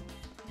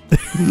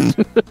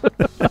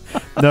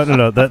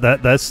 No.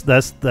 That's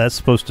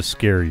supposed to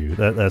scare you.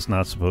 That's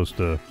not supposed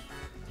to.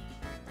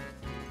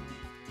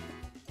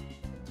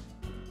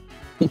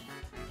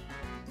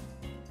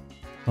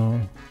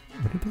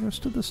 Where did the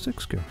rest of the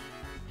sticks go?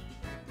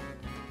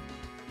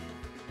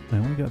 I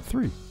only got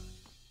 3.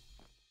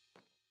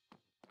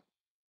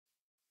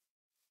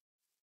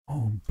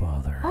 Oh,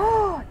 bother.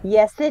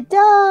 Yes, it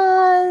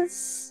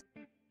does.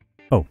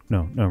 Oh,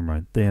 no, never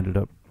mind. They ended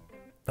up...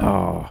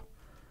 Oh.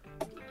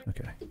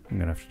 Okay, I'm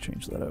going to have to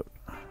change that out.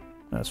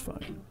 That's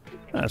fine.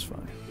 That's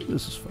fine.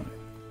 This is fine.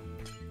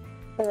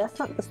 But that's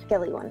not the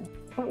skelly one.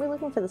 Weren't we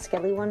looking for the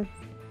skelly one?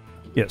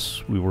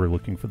 Yes, we were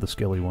looking for the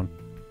skelly one.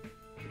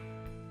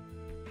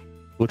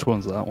 Which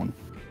one's that one?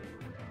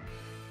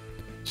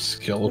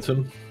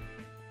 Skeleton?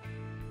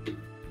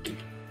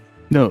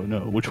 No.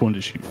 Which one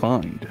did she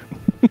find?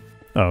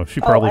 Oh,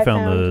 she probably I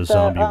found the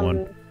zombie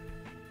one.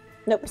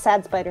 Nope,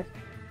 sad spider.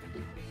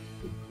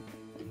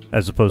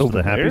 As opposed to Over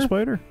the happy there?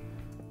 spider?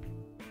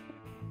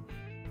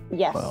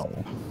 Yes. Well,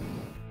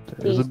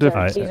 there's these a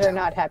difference. These are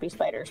not happy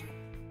spiders.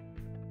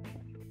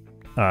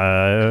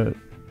 I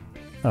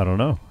don't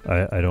know.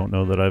 I don't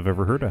know that I've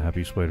ever heard a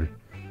happy spider.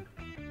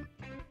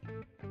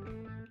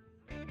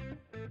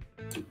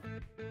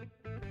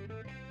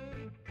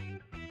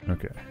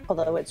 Okay.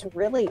 Although it's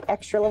really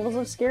extra levels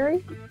of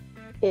scary.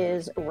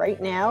 is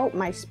right now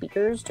my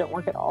speakers don't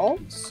work at all,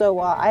 so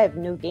I have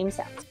no game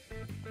sounds.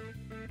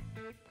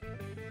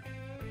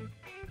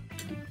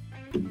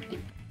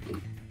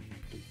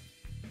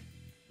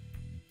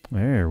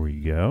 There we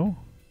go.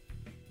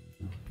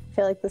 I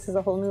feel like this is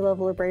a whole new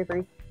level of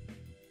bravery.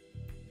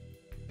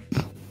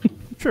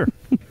 Sure.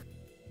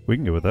 We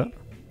can go with that.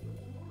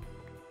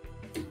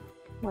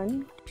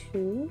 1,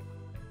 2,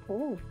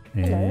 oh.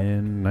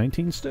 And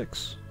 19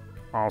 sticks.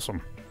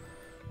 Awesome.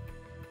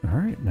 All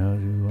right, now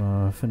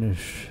to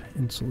finish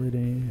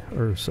insulating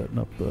or setting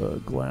up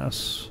the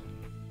glass.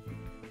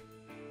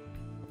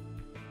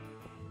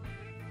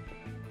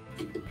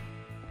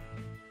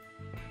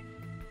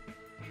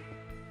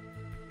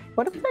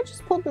 What if I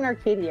just pulled an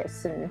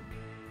Arcadius and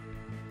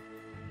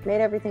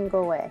made everything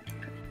go away?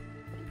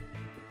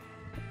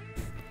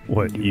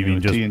 What, you do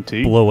mean just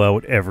TNT? blow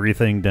out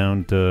everything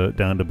down to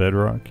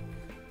bedrock?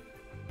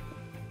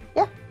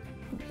 Yeah.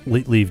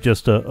 Leave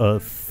just a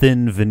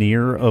thin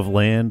veneer of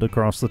land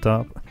across the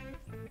top?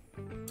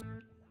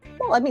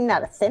 Well, I mean,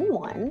 not a thin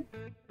one.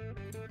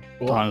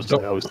 Well,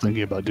 Honestly, I was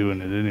thinking about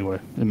doing it anyway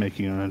and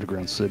making an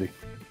underground city.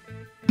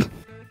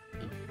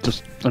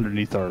 Just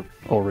underneath our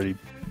already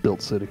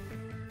built city.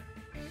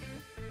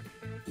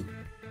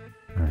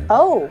 All right.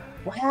 Oh,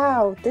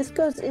 wow. This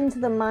goes into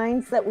the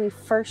mines that we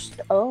first...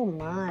 Oh,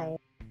 my.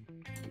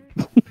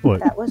 What?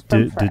 That was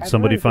from Did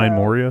somebody forever find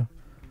ago. Moria?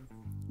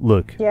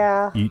 Look,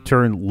 Yeah. you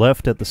turn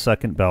left at the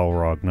second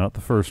Balrog, not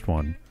the first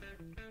one.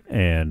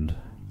 And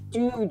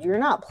Dude, you're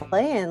not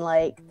playing.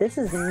 Like, this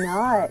is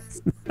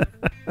nuts.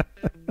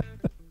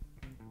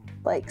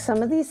 Like,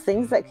 some of these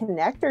things that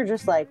connect are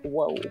just like,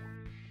 whoa.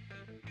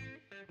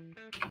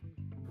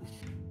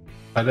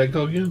 how'd that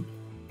go again?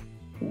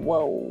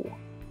 Whoa.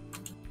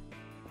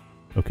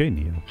 okay,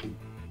 Neo.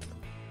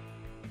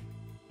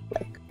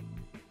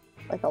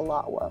 Like a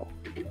lot whoa.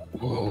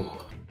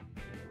 Whoa.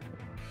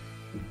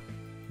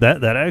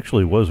 That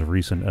actually was a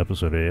recent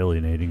episode of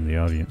Alienating the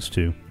Audience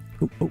too.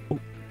 Oh,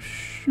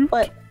 shoot.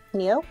 But,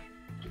 Neo?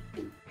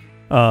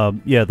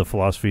 Yeah, the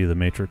philosophy of the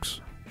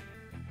Matrix.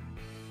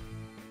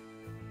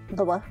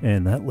 The what?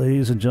 And that,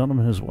 ladies and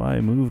gentlemen, is why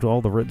I moved all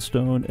the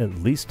redstone at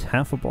least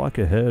half a block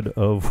ahead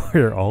of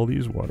where all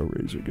these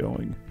waterways are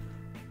going.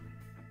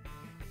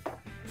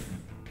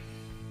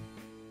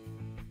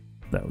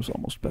 That was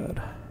almost bad.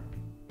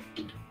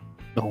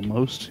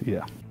 Almost,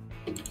 yeah.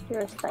 You're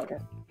a spider.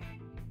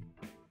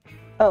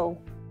 Oh.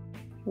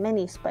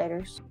 Many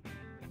spiders.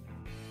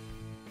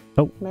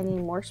 Oh. Many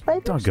more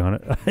spiders? Doggone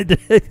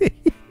it.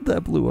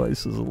 That blue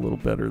ice is a little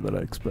better than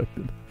I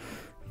expected.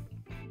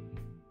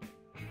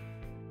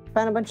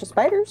 Found a bunch of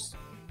spiders.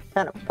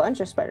 Found a bunch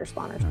of spider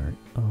spawners.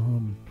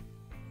 Alright,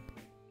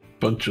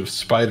 Bunch of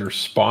spider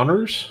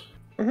spawners?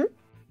 Mhm.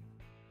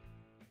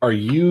 Are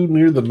you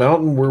near the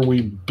mountain where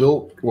we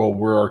built, well,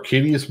 where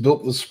Arcadius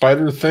built the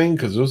spider thing?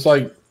 Because there's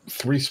like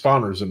 3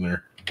 spawners in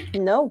there.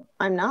 No,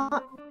 I'm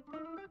not.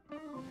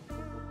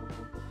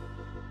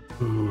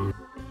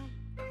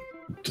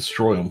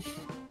 Destroy them.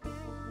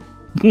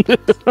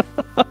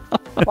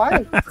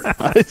 Why?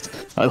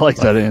 I like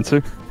that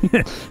answer.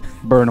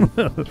 Burn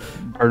them.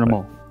 Burn them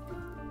all.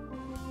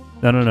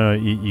 No.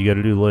 You got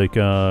to do like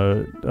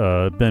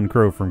Ben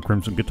Crow from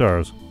Crimson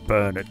Guitars.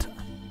 Burn it.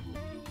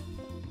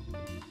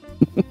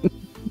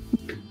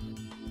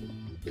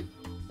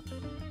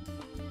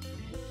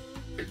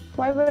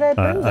 Why would I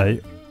burn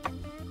them?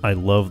 I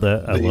love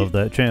that. I love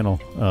that channel.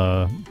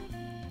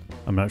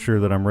 I'm not sure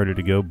that I'm ready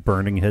to go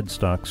burning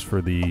headstocks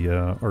for the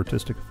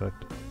artistic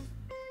effect.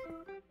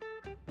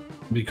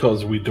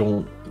 Because we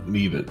don't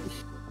need it.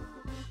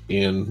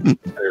 And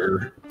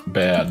they're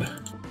bad.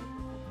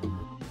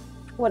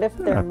 What if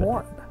there are Not bad.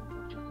 more?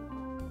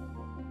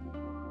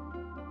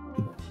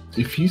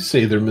 If you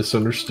say they're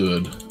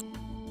misunderstood,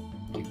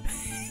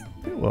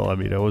 Well, I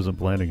mean, I wasn't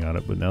planning on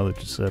it, but now that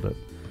you said it.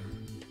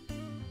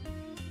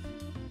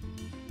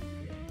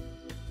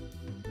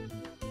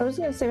 I was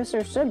going to say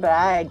misunderstood, but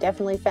I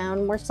definitely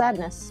found more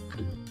sadness.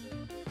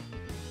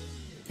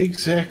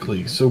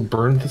 exactly. So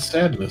burn the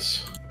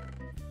sadness.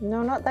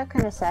 No, not that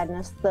kind of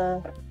sadness.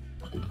 The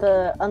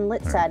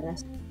unlit Alright.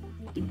 sadness.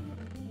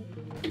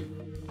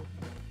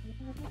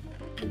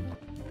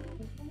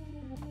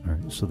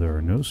 Alright, so there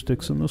are no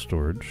sticks in the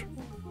storage.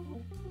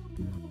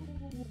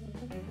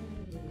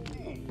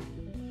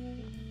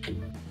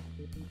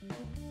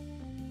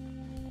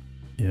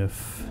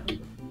 If...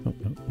 Oh,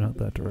 no, not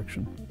that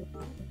direction.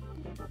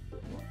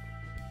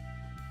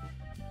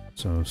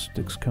 So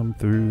sticks come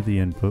through the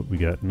input. We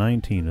got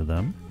 19 of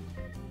them.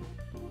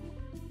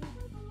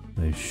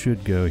 They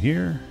should go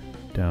here,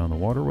 down the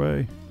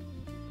waterway.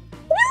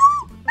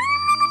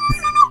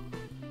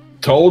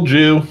 Told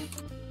you.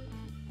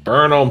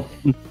 Burn them.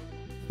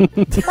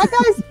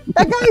 That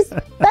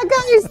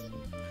guy's!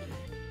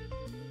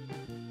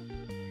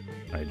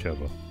 Alright,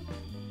 Jabba.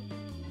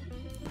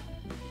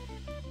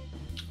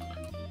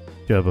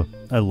 Jabba,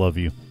 I love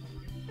you.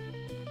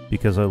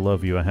 Because I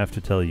love you, I have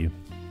to tell you.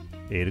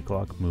 8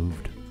 o'clock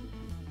moved.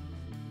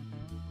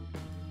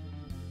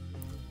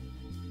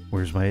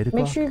 Where's my 8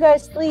 o'clock? Make sure you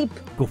guys sleep.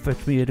 Go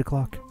fetch me 8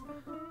 o'clock.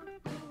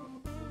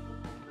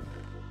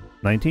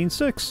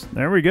 19.6.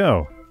 There we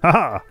go.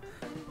 Haha!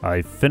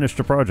 I finished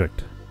a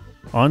project.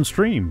 On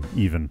stream,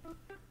 even.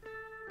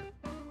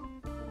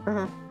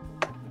 Uh-huh.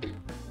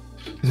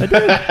 I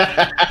did.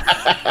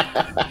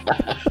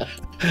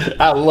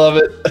 I love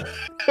it.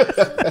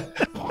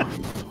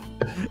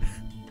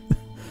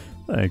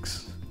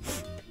 Thanks.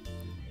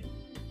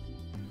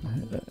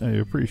 I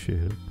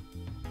appreciate it.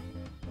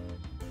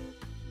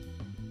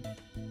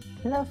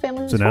 No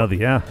family. So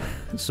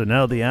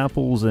now the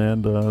apples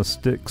and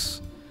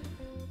sticks.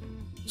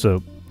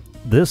 So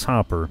this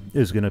hopper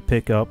is going to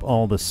pick up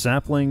all the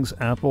saplings,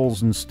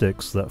 apples, and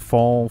sticks that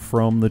fall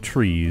from the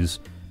trees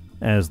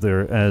as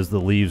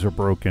the leaves are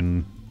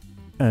broken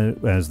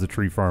as the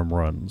tree farm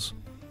runs.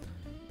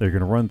 They're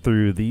going to run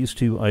through these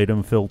two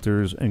item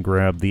filters and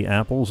grab the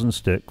apples and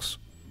sticks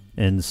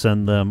and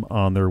send them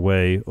on their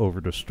way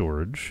over to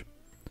storage.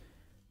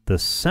 The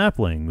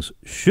saplings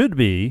should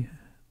be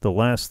the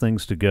last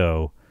things to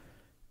go,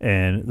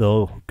 and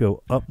they'll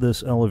go up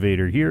this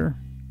elevator here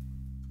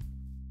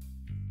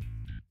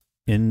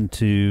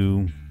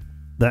into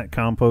that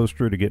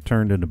composter to get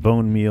turned into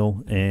bone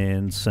meal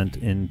and sent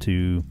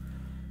into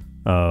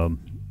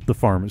the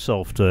farm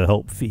itself to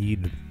help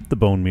feed the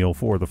bone meal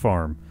for the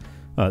farm.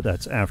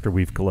 That's after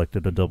we've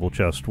collected a double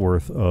chest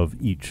worth of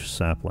each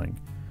sapling.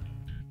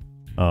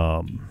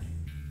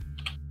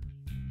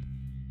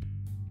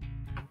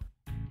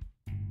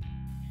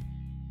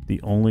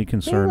 The only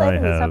concern I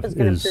have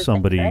is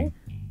somebody... Things,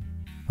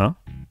 right? Huh?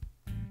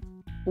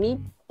 Me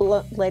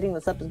lighting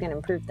this up is going to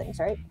improve things,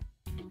 right?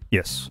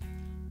 Yes.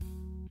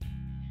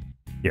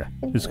 Yeah,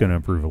 it's going to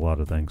improve a lot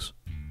of things.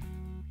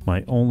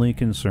 My only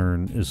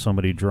concern is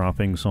somebody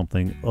dropping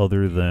something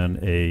other than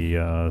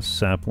a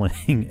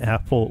sapling,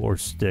 apple, or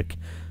stick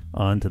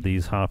onto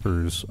these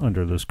hoppers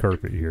under this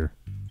carpet here.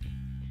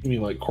 You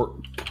mean like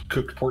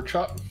cooked pork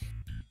chop?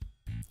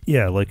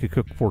 Yeah, like a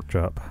cooked pork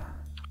chop.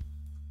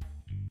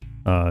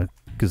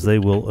 Because they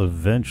will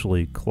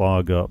eventually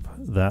clog up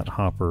that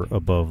hopper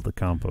above the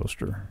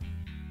composter.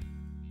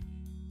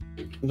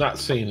 Not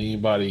saying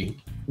anybody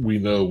we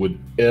know would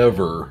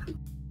ever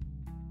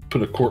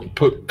put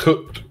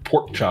cooked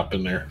pork chop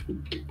in there.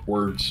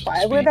 Words.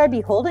 Why would I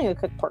be holding a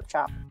cooked pork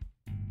chop?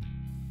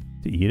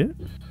 To eat it?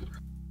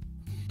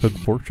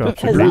 Cooked pork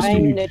chops are Because tasty.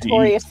 I'm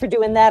notorious for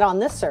doing that on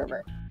this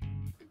server.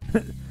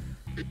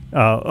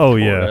 Oh,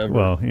 yeah. Whatever.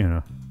 Well, you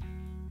know.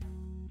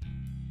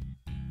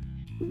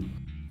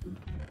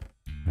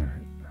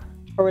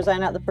 Or was I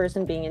not the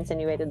person being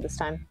insinuated this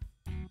time?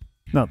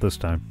 Not this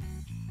time.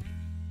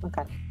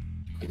 Okay.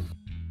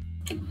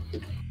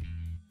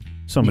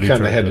 Somebody You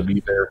kind of tried had to be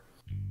there.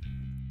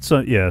 So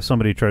yeah,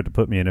 somebody tried to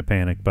put me in a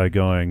panic by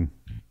going,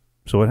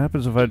 so what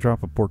happens if I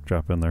drop a pork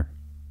chop in there?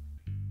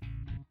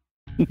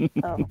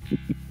 Oh.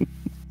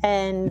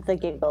 And the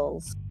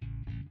giggles.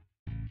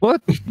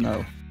 What?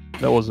 No,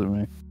 that wasn't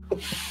me.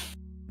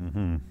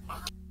 Mm-hmm.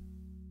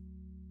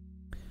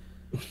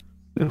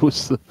 It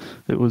was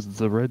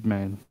the red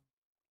man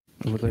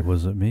over there. It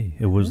wasn't me.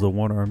 It was the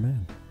one-armed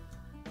man.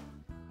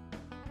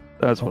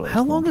 That's what.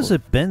 How long has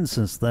it been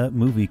since that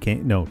movie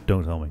came? No,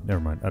 don't tell me.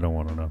 Never mind. I don't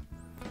want to know.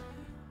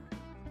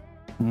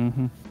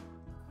 Mm-hmm.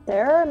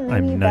 There are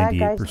many I'm bad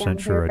guys 98% down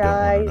sure here, I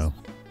guys. don't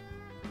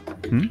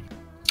want to know.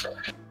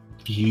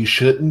 You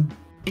shouldn't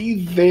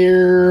be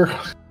there.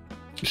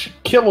 You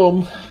should kill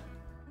them.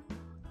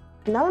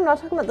 No, I'm not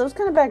talking about those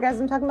kind of bad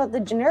guys. I'm talking about the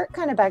generic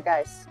kind of bad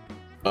guys.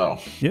 Oh.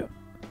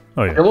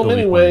 Oh yeah. Kill them there'll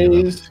be plenty of them.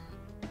 anyways.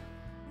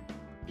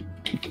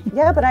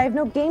 Yeah, but I have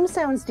no game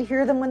sounds to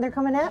hear them when they're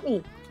coming at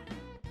me.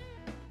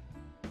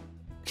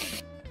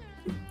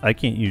 I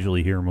can't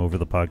usually hear them over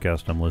the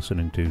podcast I'm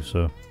listening to,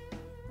 so.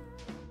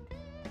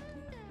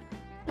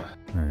 All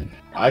right.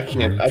 I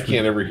can't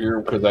ever hear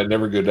them because I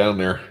never go down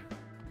there.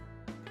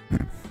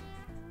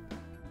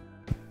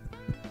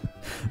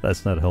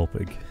 That's not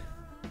helping.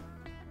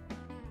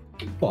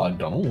 Well, I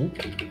don't.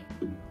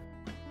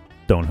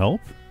 Don't help?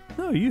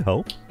 No, you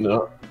help.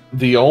 No.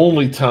 The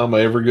only time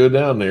I ever go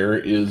down there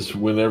is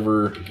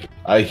whenever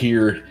I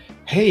hear,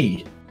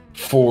 "Hey,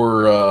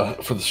 for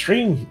the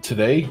stream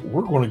today,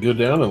 we're going to go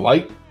down and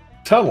light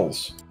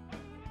tunnels."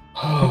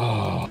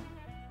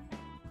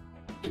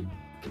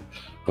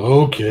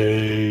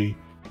 Okay.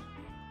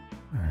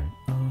 All right.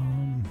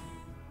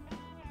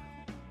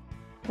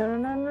 No,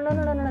 no, no, no, no,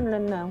 no, no,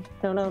 no,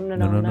 no, no, no,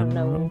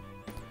 no,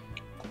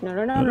 No,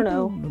 no, no, no, no, no, no, no, no, no, no. No, no, no, no,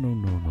 no.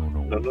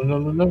 No, no, no,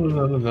 no,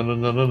 no, no, no, no,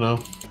 no, no, no.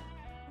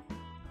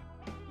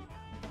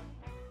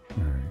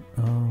 All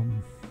right.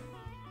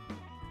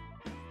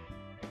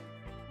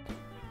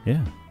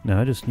 Yeah. Now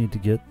I just need to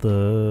get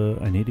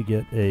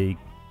a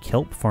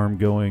kelp farm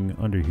going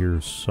under here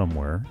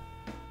somewhere,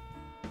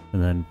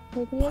 and then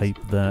pipe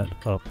that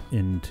up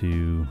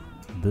into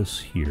this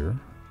here.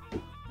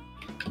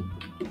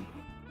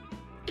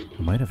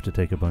 I might have to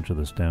take a bunch of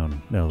this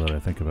down now that I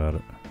think about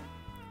it.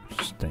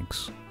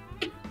 Stinks.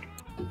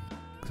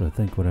 Because I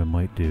think what I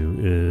might do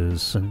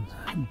is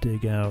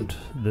dig out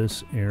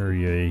this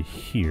area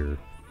here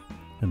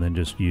and then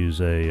just use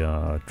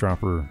a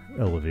dropper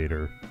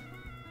elevator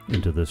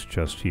into this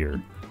chest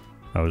here.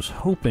 I was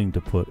hoping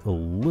to put a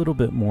little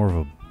bit more of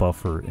a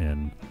buffer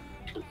in,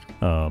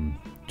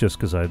 just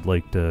because I'd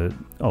like to.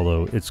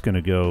 Although it's going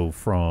to go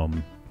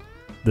from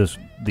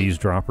these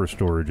dropper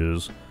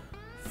storages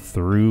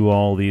through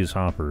all these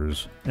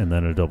hoppers and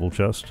then a double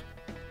chest.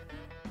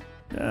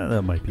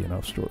 That might be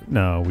enough storage.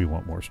 No, we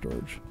want more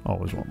storage.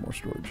 Always want more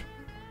storage.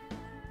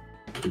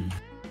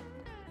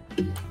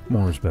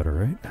 More is better,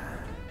 right?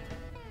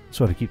 That's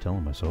what I keep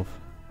telling myself.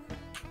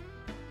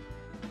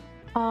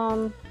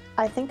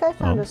 I think I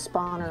found a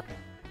spawner.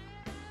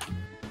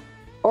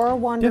 Or a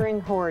wandering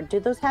horde. Do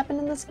those happen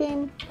in this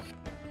game?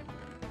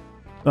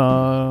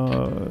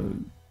 Oh,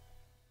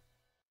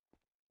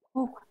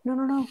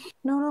 no.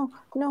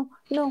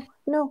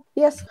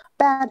 Yes,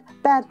 bad.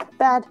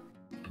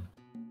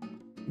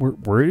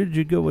 Where did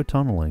you go with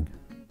tunneling?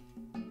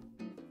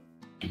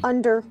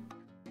 Under.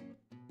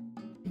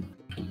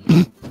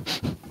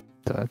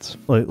 That's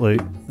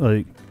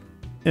Like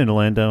in a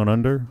land down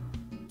under?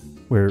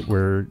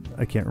 Where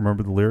I can't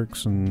remember the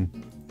lyrics and...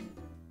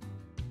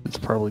 it's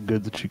probably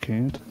good that you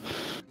can't.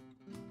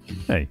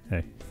 Hey.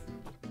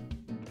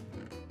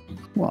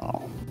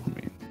 Wow. I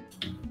mean,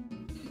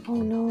 Oh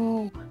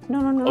no.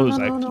 No.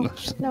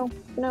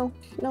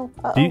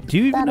 Do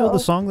you even know the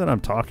song that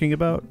I'm talking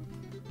about?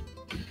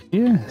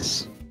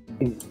 yes.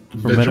 For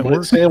Men at Work?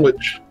 Vegemite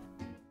sandwich.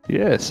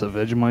 Yes, a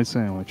Vegemite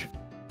sandwich.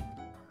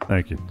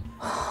 Thank you.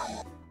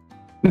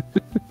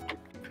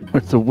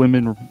 With the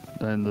women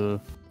and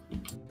the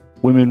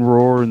women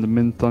roar and the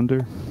men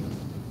thunder.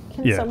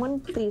 Can Yeah. someone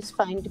please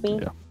find me?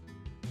 Yeah.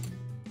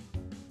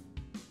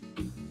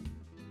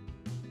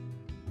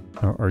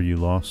 Are you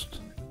lost?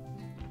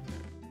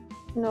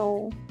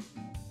 No.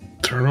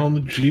 Turn on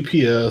the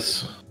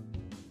GPS.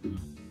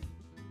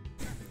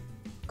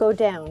 Go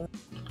down.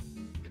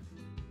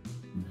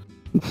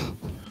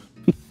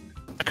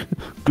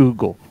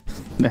 Google.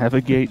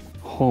 Navigate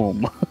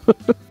home.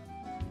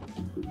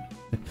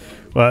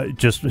 Well,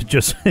 just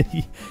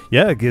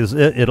yeah, because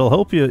it'll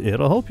help you.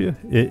 It'll help you.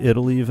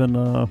 It'll even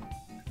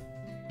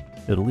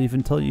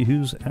tell you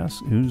who's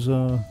asking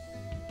for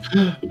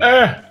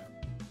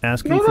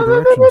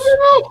directions.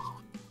 No.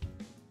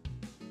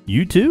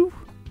 You too?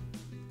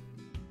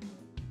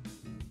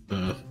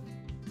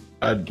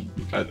 I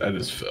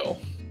just fell.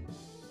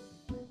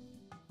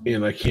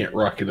 And I can't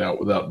rock it out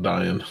without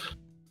dying.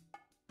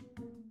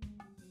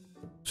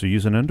 So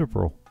use an ender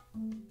pearl.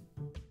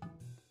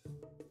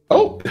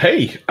 Oh,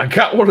 hey, I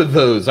got one of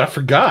those. I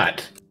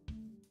forgot.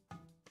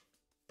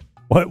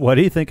 Why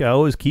do you think I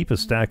always keep a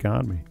stack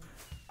on me?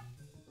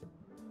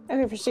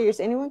 Okay, for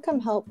serious, anyone come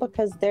help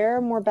because there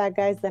are more bad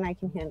guys than I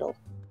can handle.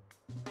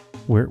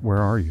 Where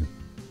are you?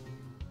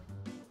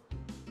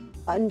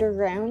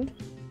 Underground.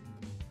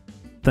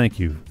 Thank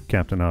you,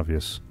 Captain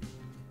Obvious.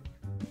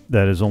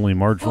 That is only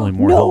marginally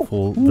more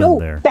helpful than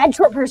there. Bad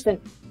short person.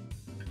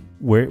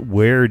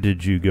 Where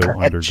did you go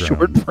underground?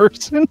 Short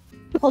person.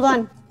 Hold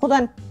on.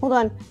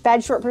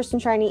 Bad short person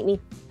trying to eat me.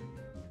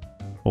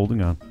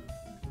 Holding on.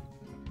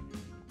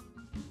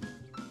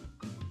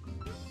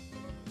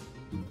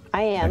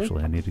 I am.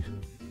 Actually, I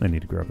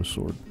need to grab a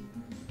sword.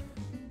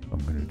 I'm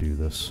going to do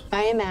this.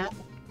 I am at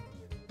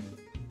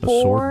A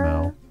sword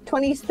now.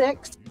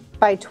 426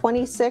 by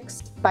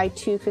 26 by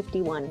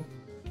 251.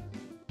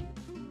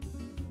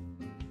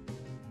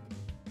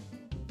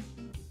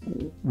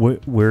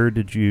 Where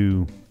did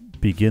you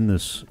begin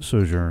this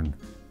sojourn?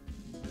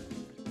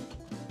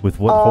 With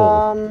what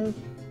hole?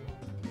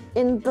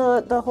 In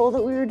the hole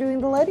that we were doing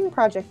the lighting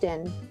project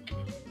in.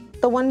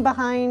 The one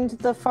behind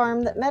the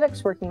farm that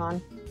Medic's working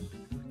on.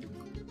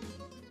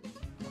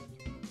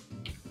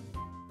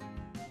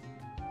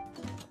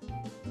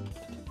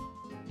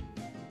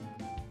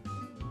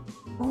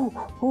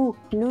 Oh,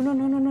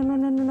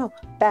 no.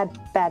 Bad.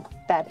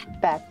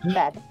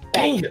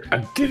 Dang it,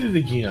 I did it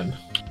again.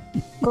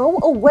 Go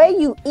away,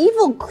 you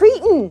evil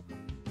cretin!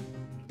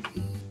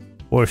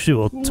 Or she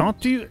will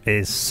taunt you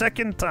a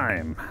second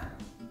time.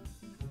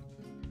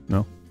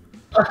 No?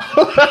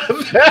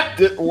 That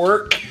didn't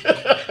work.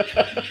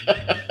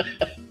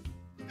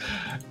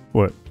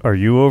 What? Are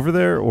you over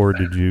there, or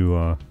did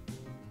you,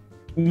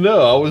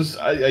 No,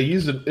 I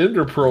used an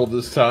ender pearl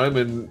this time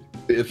and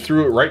it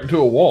threw it right into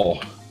a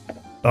wall.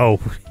 Oh,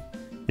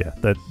 yeah,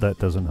 that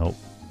doesn't help.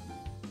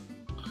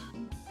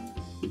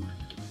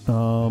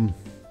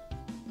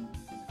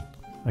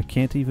 I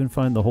can't even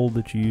find the hole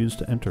that you used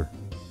to enter.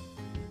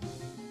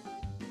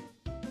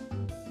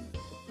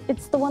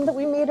 It's the one that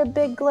we made a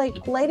big,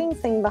 lighting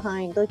thing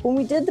behind. Like, when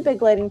we did the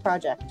big lighting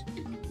project.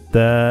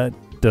 That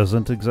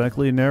doesn't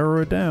exactly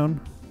narrow it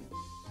down.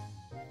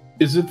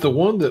 Is it the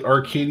one that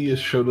Arcadius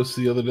showed us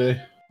the other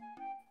day?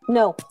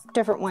 No,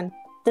 different one.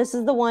 This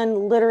is the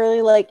one,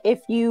 literally,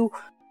 if you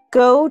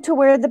go to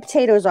where the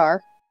potatoes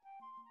are,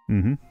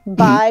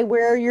 by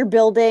where you're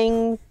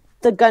building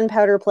the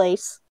gunpowder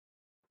place,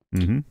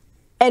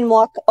 and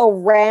walk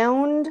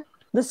around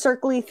the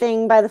circly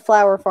thing by the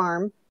flower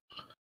farm.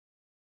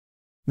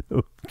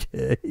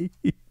 Okay.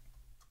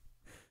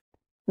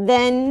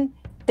 Then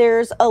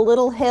there's a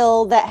little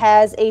hill that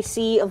has a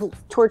sea of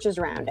torches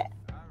around it.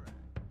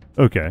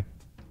 Okay.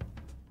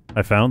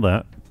 I found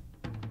that.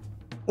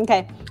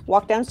 Okay,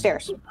 walk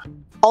downstairs.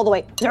 All the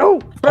way. No!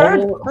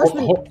 Bird!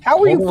 Horseman,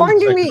 how are you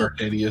finding me?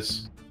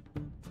 Arcadius.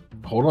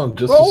 Hold on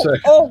just Go a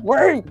second.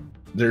 away!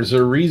 There's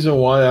a reason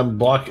why I'm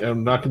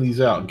knocking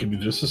these out. Give me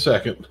just a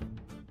second.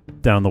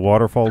 Down the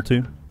waterfall,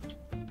 too?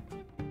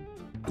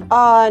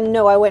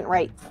 No, I went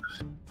right.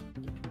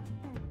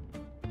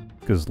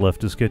 Because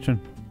left is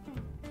kitchen?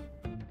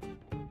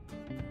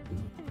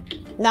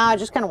 Nah, I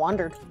just kind of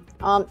wandered.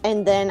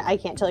 And then I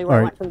can't tell you where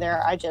I went from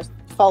there. I just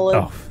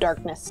followed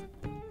darkness.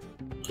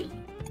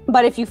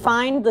 But if you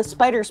find the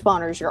spider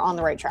spawners, you're on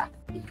the right track.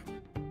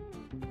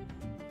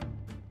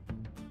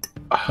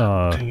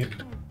 Dang it.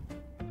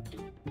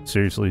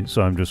 Seriously,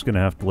 so I'm just gonna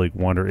have to like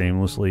wander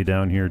aimlessly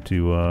down here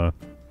to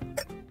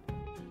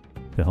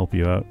help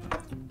you out.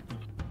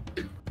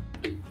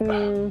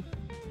 Or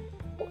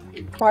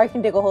I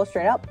can dig a hole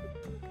straight up.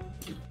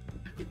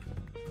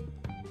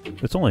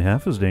 It's only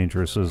half as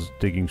dangerous as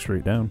digging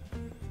straight down.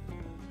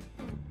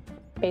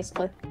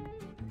 Basically.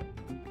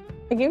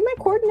 I gave you my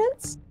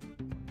coordinates.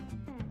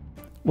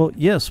 Well,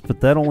 yes,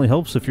 but that only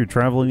helps if you're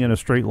traveling in a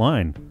straight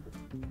line.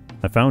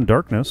 I found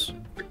darkness,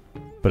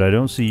 but I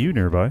don't see you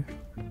nearby.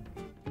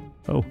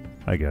 Oh,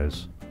 hi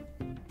guys.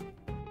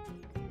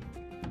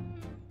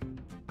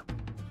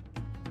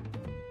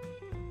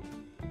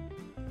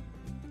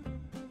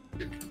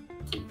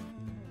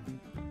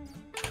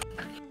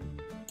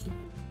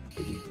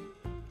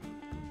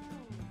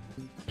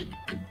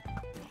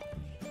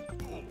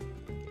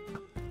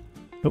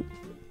 Oh.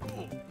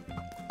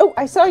 Oh,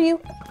 I saw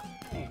you.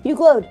 You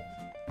glowed.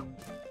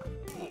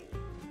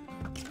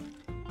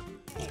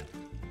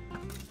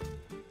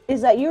 Is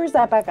that you or is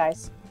that bad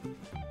guys?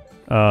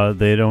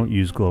 They don't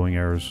use glowing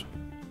arrows.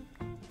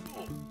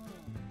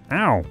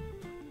 Ow!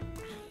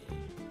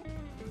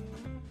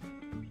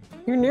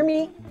 You're near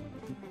me.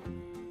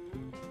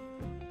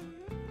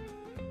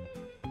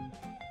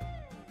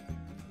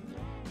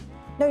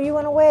 No, you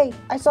went away.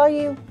 I saw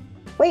you.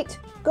 Wait,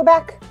 go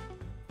back.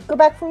 Go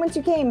back from whence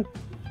you came.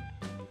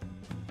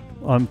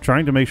 I'm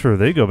trying to make sure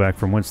they go back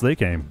from whence they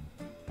came.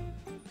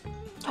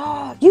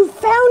 You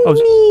found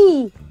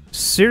me!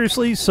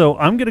 Seriously? So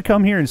I'm gonna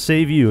come here and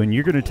save you, and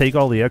you're gonna take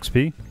all the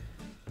XP?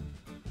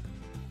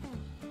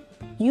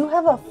 You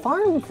have a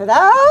farm for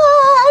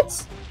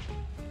that!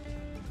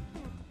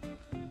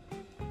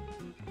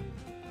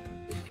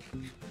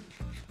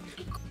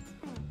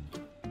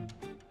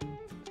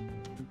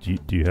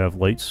 Do you have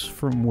lights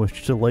from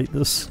which to light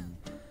this?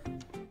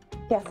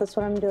 Yeah, that's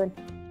what I'm doing.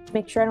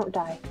 Make sure I don't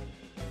die.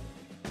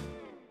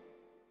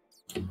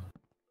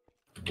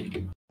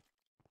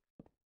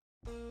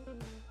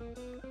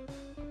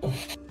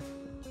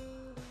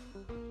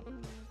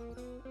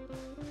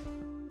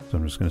 So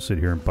I'm just gonna sit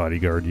here and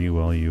bodyguard you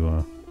while you,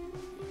 Ah!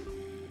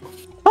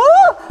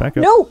 back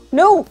up. No!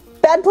 No!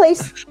 Bad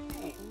place!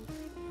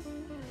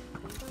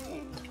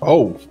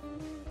 Oh.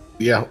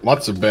 Yeah,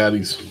 lots of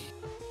baddies.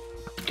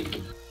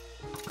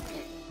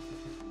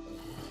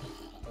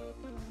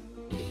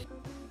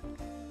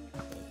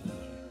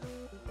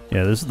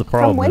 Yeah, this is the From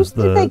problem. whence Is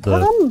did they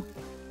come?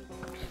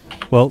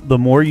 Well, the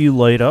more you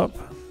light up,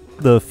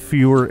 the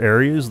fewer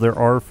areas there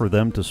are for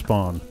them to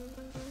spawn.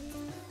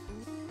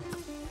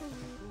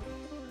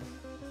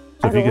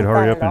 So if you could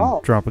hurry up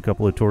and drop a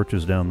couple of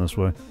torches down this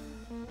way.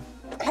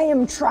 I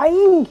am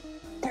trying!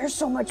 There's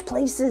so much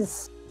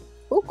places.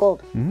 Oh,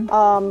 gold.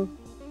 Mm-hmm.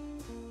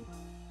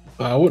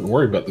 I wouldn't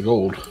worry about the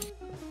gold.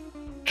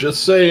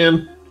 Just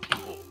saying.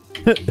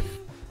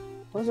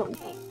 Wasn't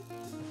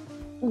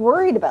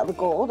worried about the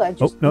gold. I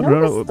just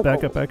no,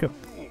 back up, back up.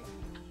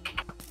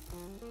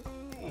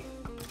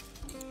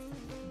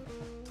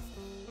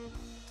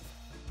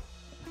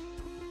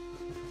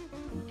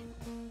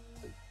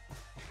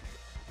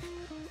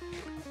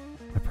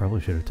 I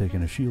probably should have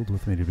taken a shield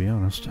with me, to be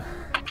honest.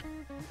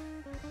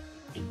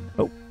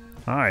 Oh,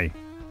 hi.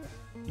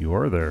 You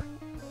are there.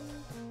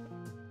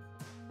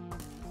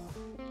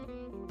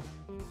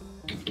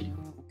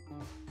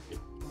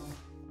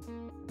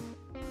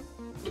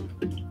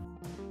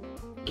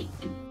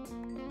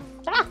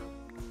 Ah!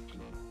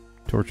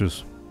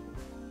 Torches.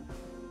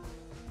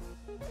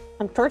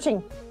 I'm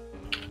torching.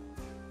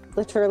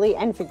 Literally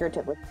and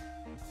figuratively.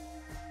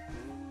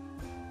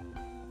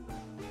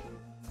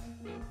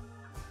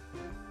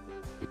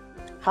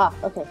 Ha,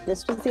 okay,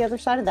 this was the other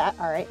side of that.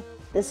 Alright.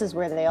 This is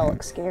where they all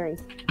look scary.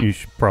 You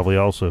should probably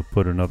also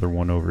put another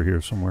one over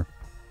here somewhere.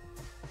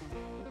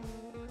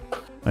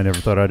 I never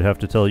thought I'd have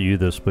to tell you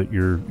this, but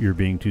you're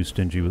being too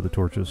stingy with the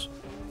torches.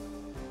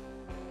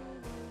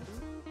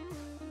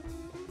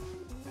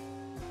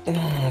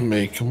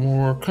 Make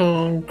more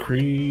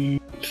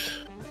concrete.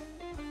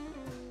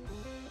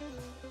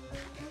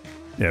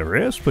 Yeah,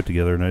 Reyes put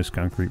together a nice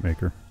concrete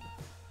maker.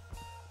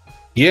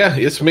 Yeah,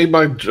 it's made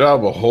my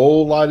job a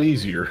whole lot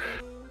easier.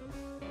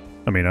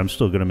 I mean, I'm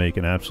still going to make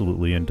an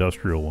absolutely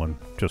industrial one,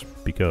 just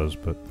because,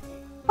 but...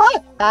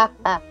 Oh, I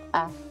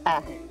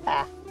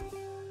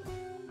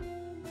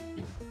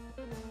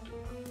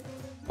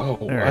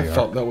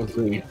thought that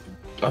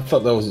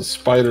was a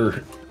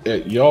spider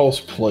at y'all's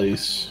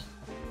place.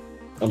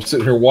 I'm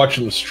sitting here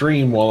watching the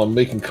stream while I'm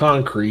making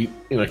concrete,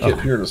 and I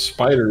kept hearing a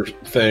spider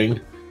thing.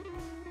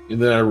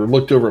 And then I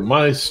looked over at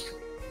my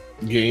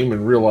game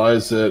and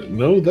realized that,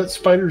 no, that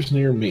spider's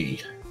near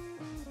me.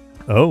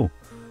 Oh.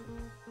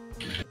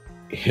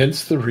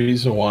 Hence the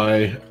reason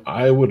why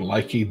I would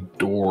like a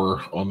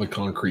door on the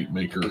concrete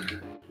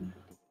maker.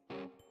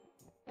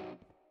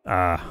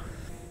 Ah.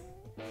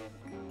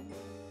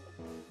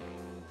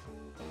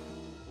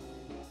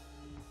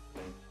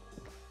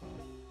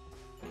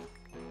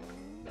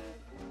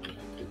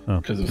 Oh,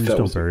 Because if please that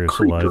don't was a bury us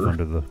alive creeper-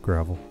 under the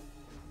gravel.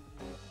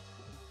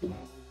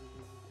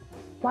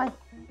 Why?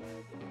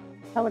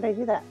 How would I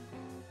do that?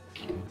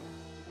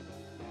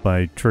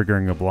 By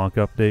triggering a block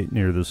update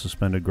near the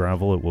suspended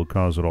gravel, it will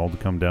cause it all to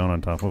come down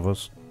on top of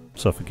us,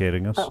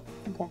 suffocating us. Oh,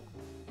 okay.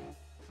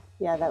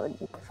 Yeah, that would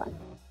be fun.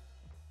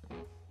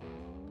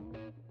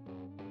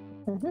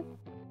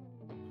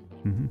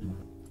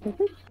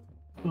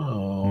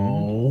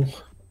 Oh.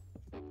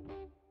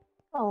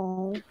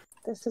 Oh,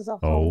 this is a Oh,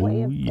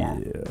 hallway of yeah.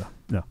 death.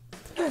 No.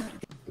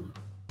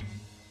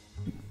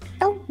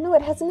 Oh, no,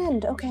 it has an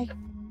end. Okay.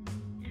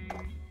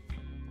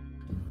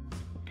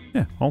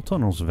 Yeah, all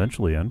tunnels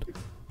eventually end.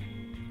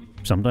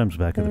 Sometimes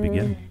back at the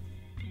beginning.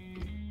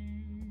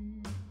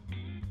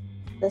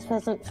 This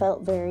hasn't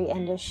felt very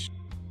endish.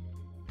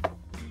 I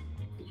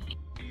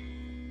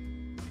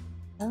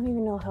don't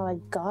even know how I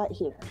got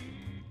here.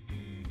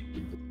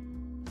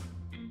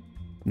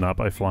 Not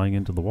by flying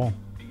into the wall.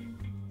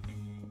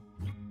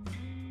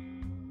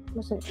 I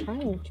wasn't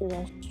trying to. I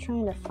was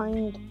trying to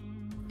find...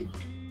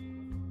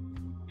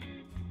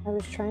 I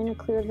was trying to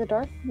clear the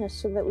darkness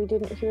so that we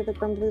didn't hear the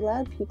grumbly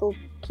loud people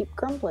keep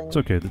grumbling. It's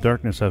okay, the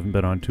Darkness haven't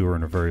been on tour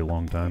in a very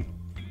long time.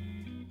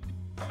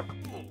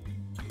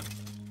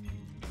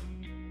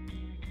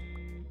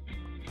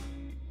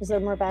 Is there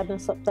more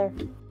badness up there?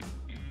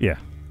 Yeah,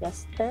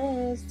 Yes,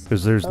 there is.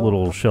 because there's Oh.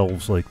 little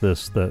shelves like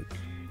this that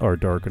are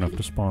dark enough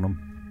to spawn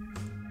them.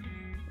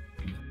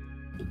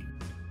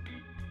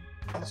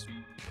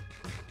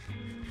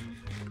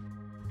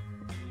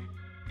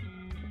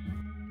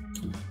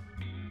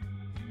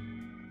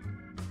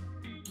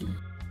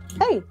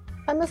 Hey,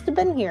 I must have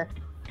been here.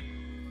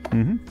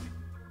 Mm-hmm.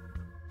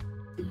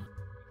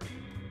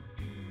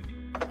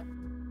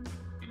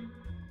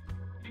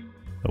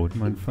 I wouldn't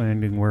mind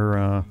finding where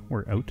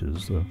out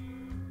is, though.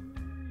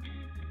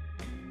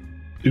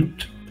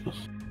 Oot.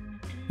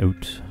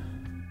 Out.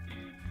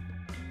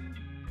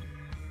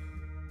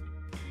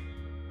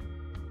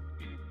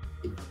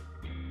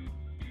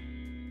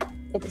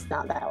 It is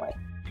not that way.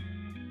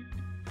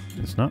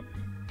 It's not?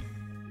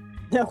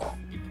 No.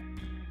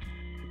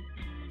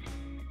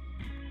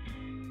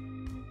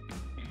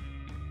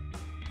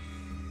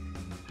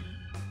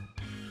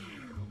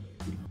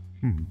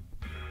 Hmm.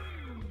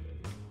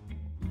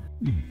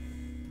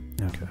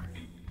 Okay.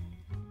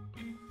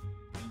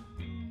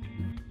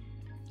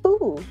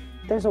 Ooh,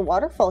 there's a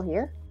waterfall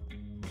here.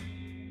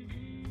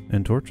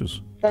 And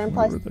torches. That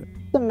implies Over there.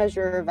 the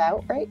measure of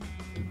out, right?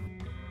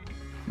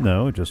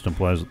 No, it just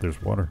implies that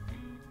there's water.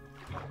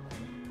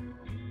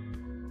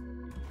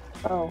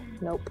 Oh,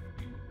 nope.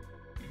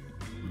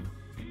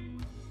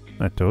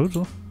 I told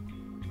you.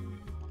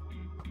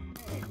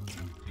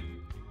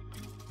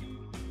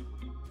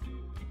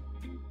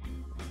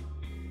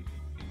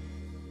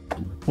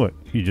 What?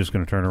 You just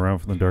gonna turn around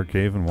from the dark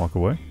cave and walk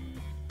away?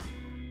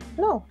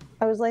 No,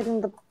 I was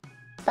lighting the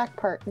back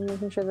part and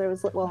making sure that it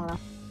was lit well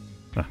enough.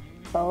 Ah.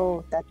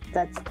 Oh,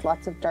 that's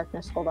lots of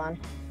darkness. Hold on.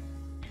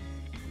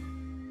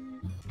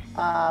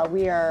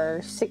 We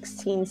are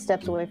 16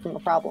 steps away from a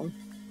problem.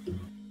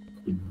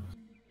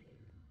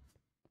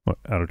 What?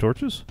 Out of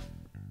torches?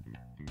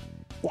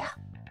 Yeah.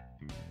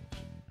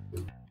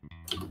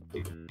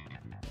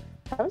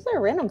 How is there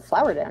a random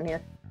flower down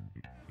here?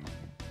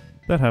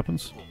 That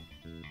happens.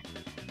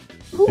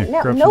 Ooh, Here,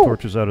 now, grab some no!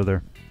 torches out of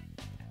there.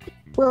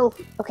 Will,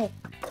 okay.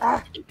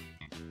 Ah,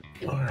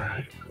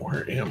 Alright,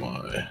 where am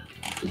I?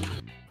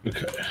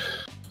 Okay.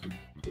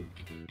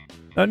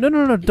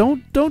 No!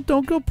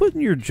 Don't go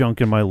putting your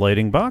junk in my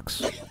lighting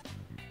box.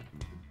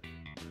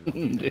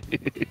 Who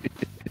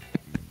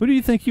do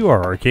you think you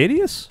are,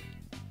 Arcadius?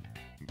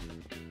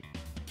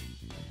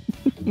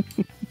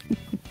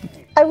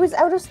 I was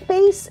out of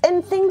space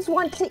and things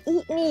want to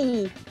eat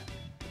me.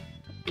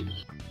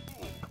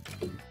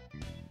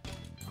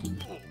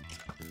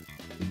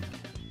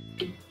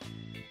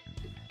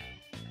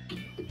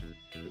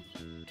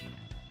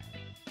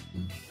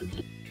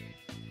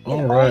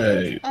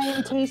 Alright. I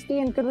am tasty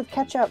and good with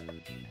ketchup,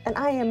 and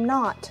I am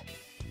not.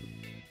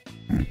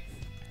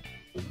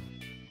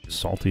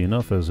 Salty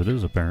enough as it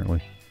is,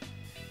 apparently.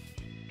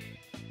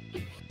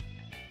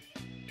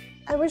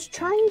 I was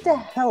trying to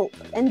help,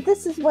 and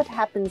this is what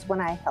happens when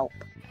I help.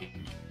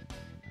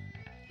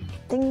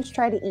 Things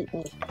try to eat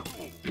me.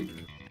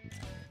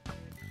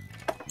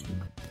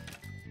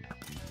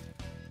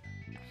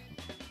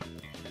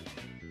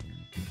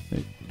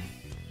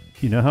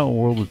 You know how in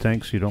World of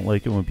Tanks you don't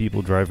like it when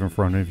people drive in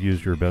front of you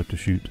as you're about to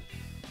shoot?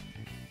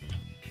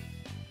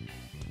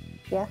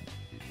 Yeah.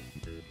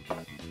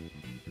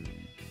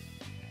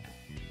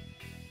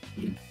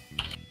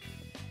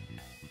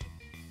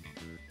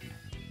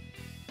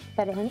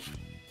 Had a hint.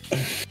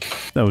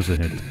 That was a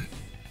hint.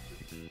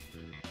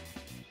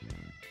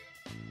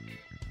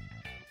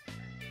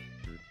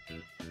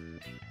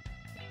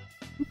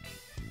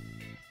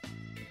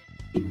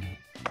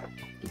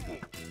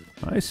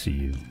 I see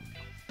you.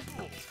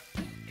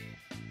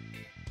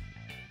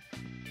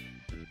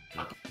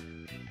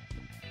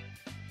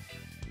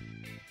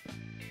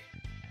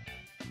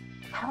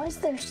 How is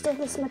there still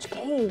this much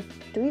cave?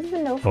 Do we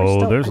even know if we're Oh,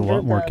 still there's a under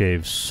lot more the-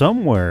 caves.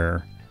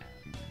 Somewhere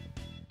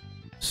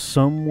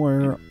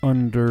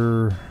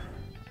under...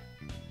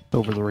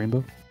 Over the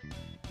rainbow?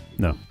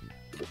 No.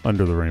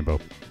 Under the rainbow.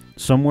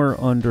 Somewhere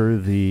under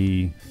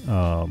the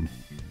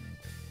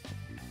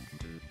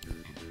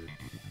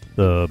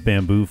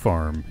bamboo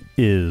farm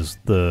is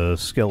the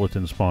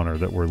skeleton spawner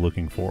that we're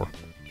looking for.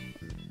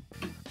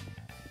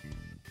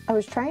 I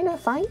was trying to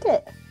find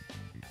it.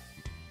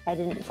 I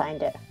didn't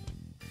find it.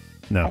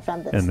 No. I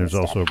found this And there's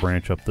instead. also a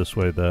branch up this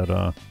way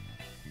that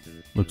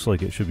looks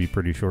like it should be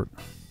pretty short.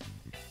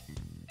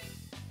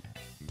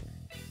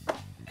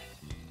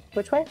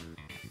 Which way?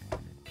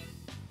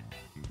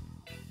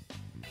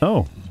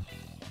 Oh.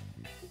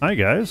 Hi,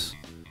 guys.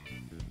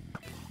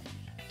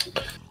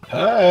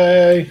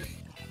 Hi.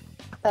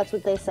 That's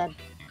what they said.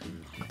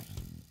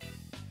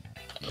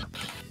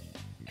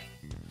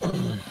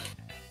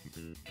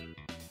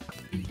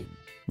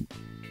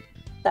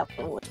 That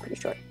one was pretty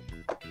short.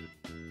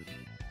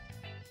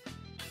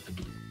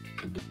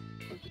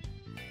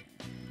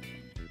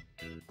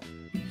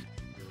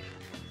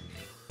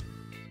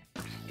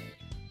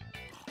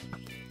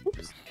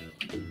 Oops.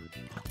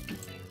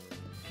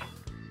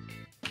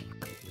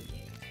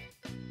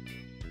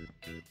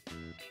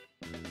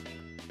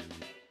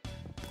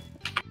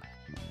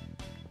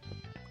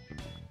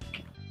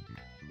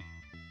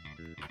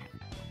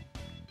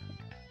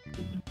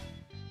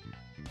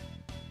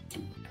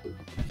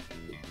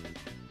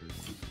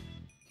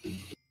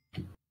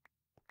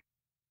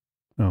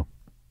 Oh.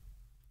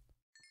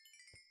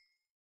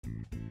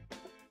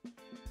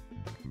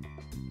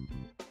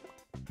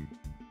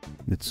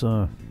 It's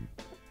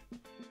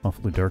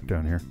awfully dark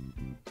down here.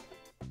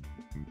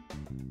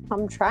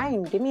 I'm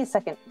trying. Give me a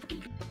second.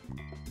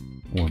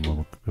 One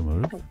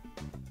locomotive.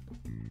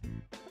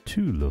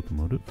 Two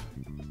locomotive.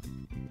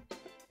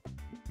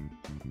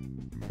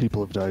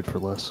 People have died for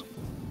less.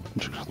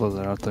 Just throw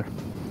that out there.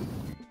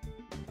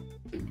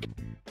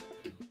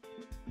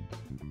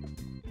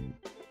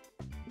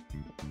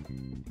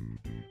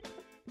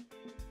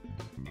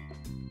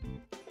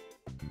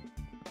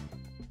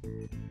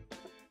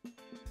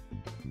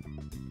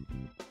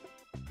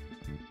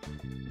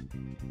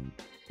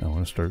 I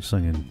want to start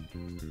singing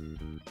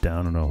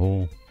Down in a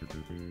Hole.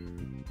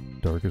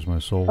 Dark as my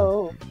soul.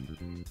 Oh.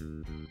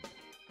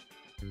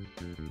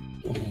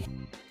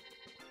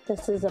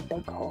 This is a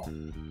big hole.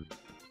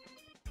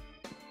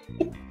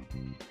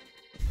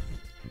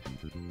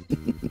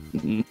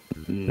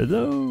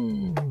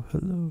 Hello.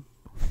 Hello.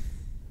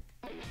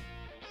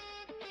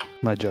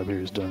 My job here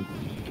is done.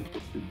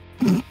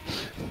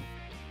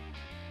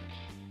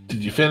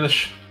 Did you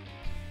finish?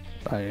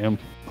 I am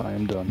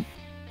done.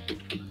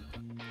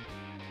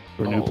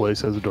 Our new Oh,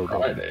 place has a doorbell.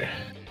 Friday.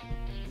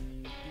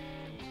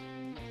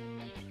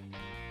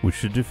 Which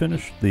should you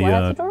finish? The What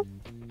has the door?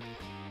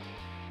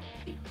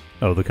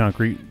 oh, the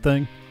concrete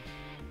thing?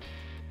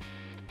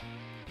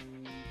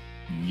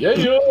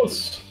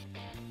 Yes.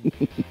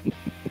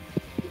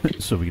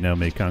 So we can now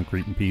make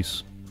concrete in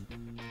peace.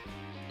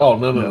 Oh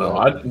no.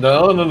 I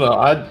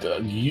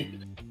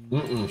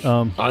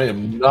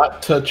am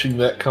not touching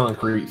that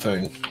concrete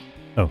thing.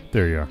 Oh,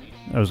 there you are.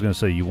 I was going to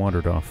say you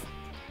wandered off.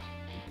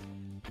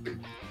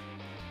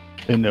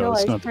 And No,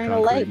 it's I not was the trying to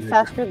concrete light either.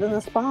 faster than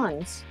the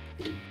spawns.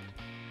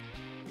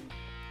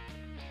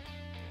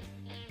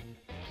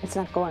 It's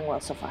not going well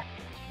so far.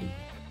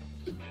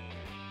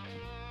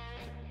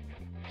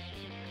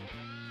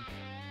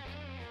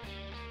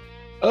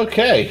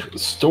 Okay,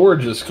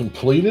 storage is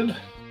completed.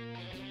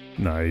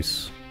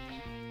 Nice.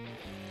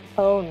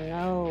 Oh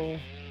no.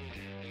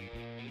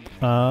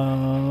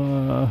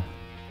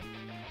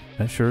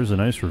 That sure is a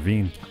nice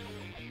ravine.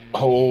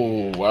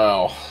 Oh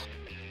wow.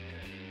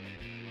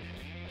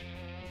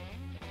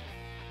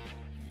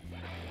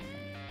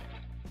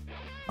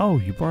 Oh,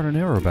 you brought an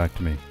arrow back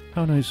to me.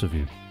 How nice of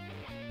you.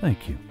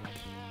 Thank you.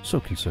 So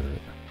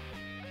considerate.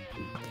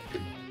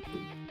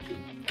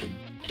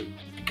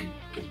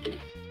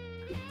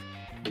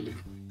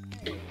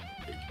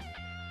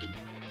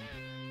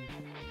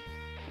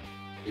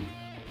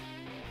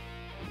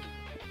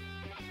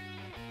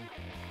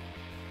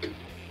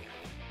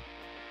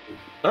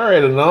 All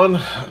right,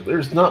 Anon.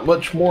 There's not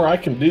much more I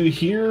can do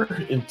here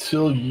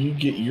until you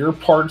get your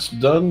parts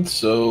done.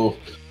 So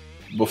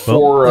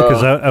before, Well,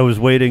 because I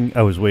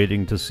was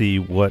waiting to see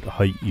what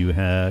height you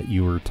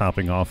were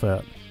topping off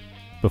at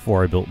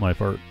before I built my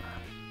part.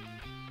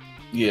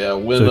 yeah,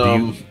 when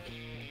So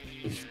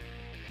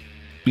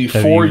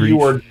before Have you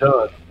you are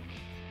done,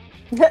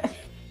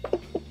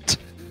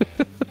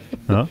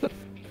 Huh?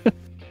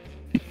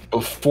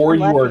 before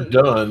you are Lucky.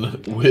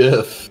 done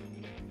with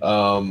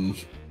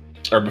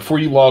or before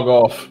you log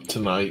off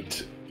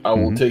tonight, I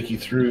will Mhm. take you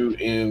through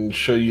and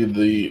show you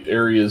the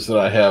areas that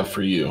I have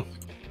for you.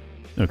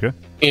 Okay.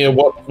 And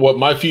what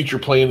my future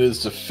plan is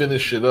to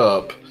finish it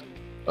up.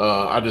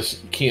 I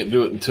just can't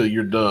do it until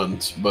you're done.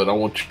 But I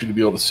want you to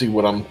be able to see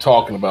what I'm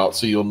talking about,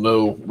 so you'll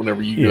know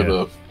whenever you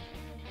go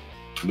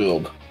to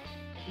build.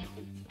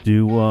 Do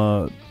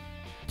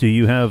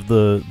you have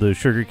the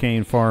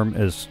sugarcane farm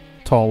as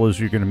tall as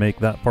you're going to make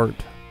that part?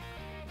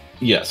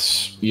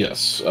 Yes.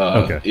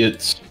 Okay.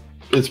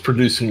 It's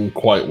producing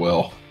quite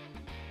well.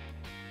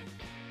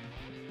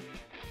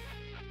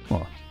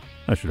 Well,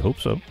 I should hope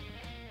so.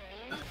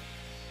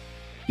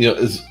 You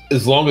know,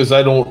 as long as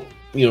I don't,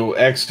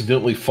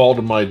 accidentally fall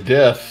to my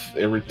death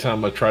every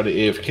time I try to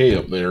AFK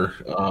up there,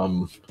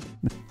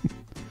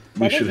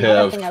 we should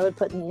have. Thing I would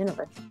put in the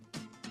universe.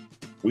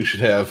 We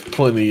should have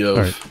plenty of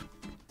Right.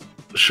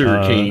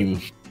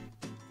 sugarcane.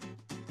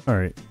 All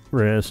right,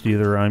 Rest.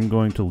 Either I'm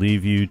going to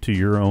leave you to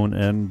your own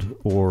end,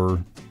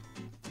 or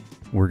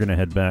we're going to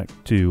head back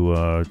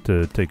to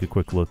take a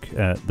quick look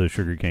at the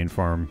sugarcane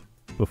farm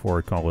before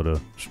I call it a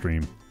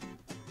stream.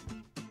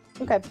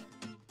 Okay.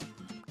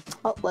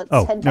 Well, let's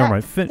Oh, head never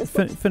back. mind.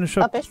 Finish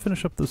up. up-ish.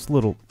 Finish up this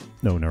little.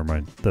 No, never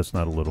mind. That's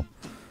not a little.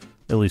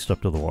 At least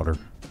up to the water.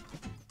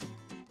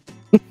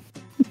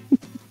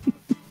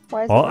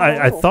 Why is Well, it not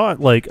I local? thought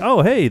like,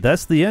 oh, hey,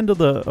 that's the end of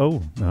the.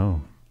 Oh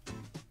no,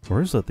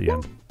 where is that? The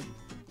end?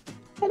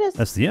 It is.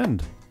 That's the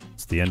end.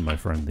 It's the end, my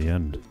friend. The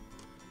end.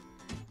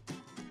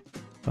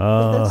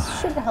 But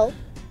this should help,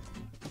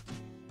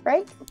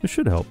 right? It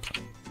should help.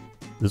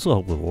 This will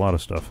help with a lot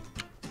of stuff.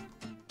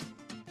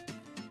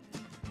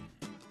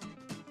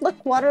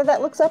 Look, water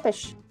that looks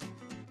upish.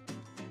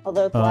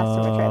 Although the last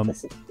time I tried Um,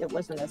 this, it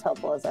wasn't as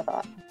helpful as I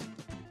thought.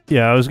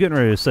 Yeah, I was getting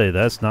ready to say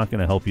that's not going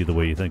to help you the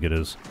way you think it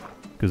is,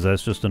 because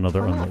that's just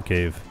another Why not? unlit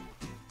cave.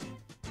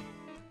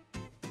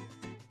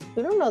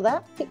 We don't know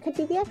that. It could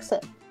be the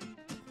exit.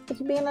 It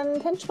could be an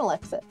unintentional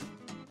exit.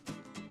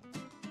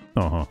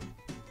 Uh-huh.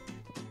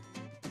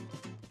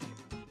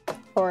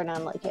 Or an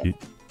unlit cave.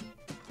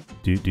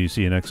 Do you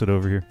see an exit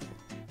over here?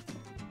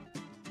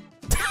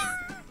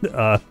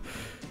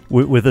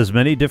 With as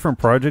many different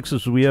projects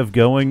as we have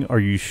going, are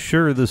you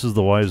sure this is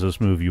the wisest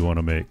move you want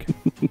to make?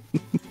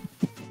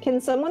 Can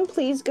someone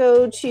please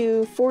go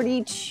to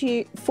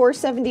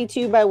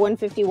 472 by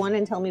 151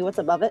 and tell me what's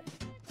above it?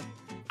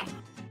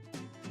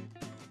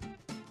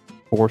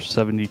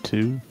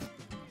 472.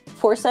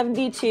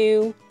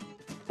 472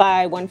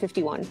 by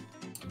 151.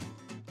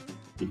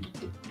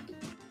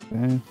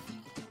 Eh,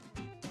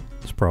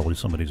 It's probably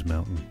somebody's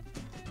mountain.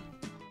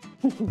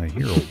 I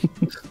hear a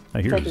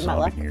Taking my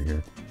zombie luck. near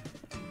here.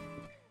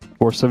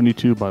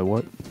 472 by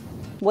what?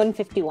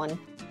 151.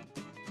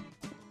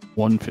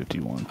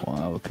 151.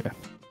 Wow, okay.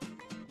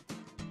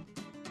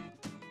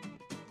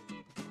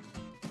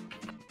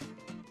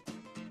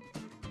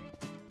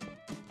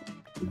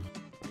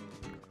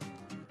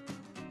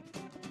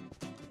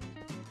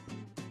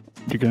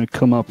 You're gonna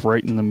come up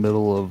right in the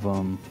middle of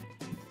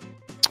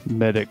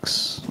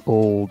Medic's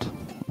old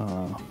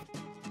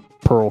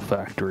pearl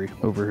factory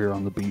over here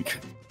on the beach,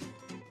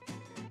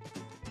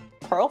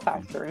 Pearl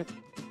Factory.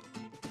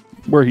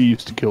 where he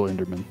used to kill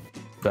Enderman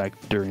back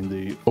during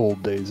the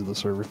old days of the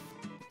server.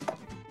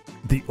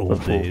 The old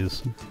Before.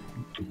 days.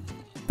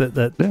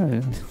 That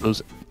Yeah.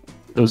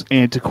 Those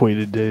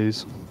antiquated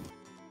days.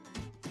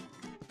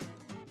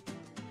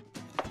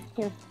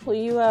 Here, will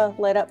you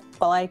light up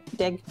while I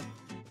dig?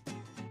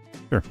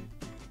 Sure.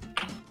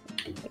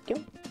 Thank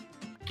you.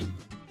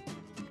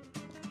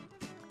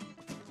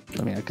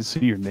 I mean, I can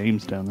see your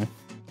names down there.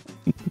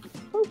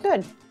 Oh,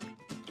 good.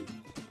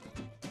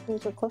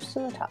 These are close to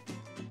the top.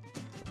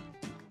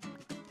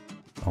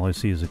 all I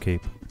see is a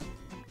cape.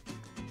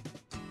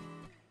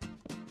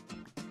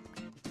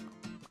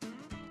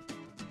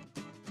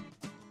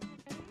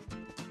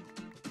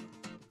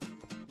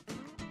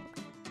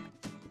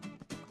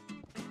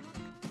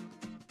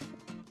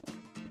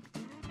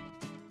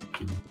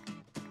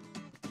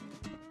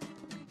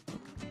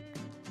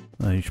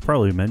 You should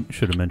probably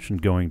should have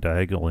mentioned going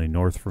diagonally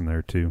north from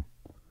there too.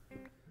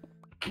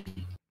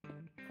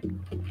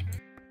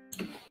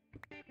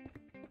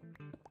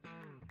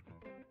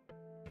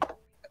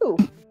 Ooh.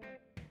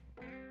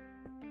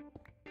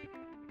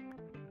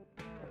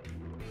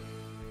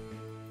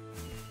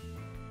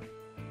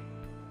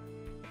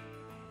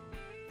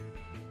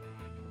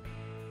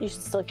 You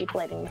should still keep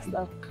lighting this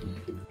though.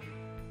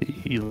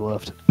 He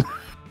left.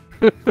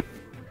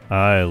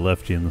 I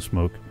left you in the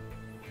smoke.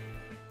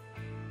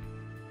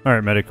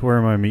 Alright, Medic, where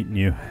am I meeting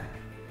you?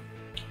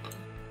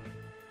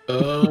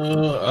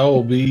 I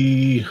will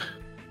be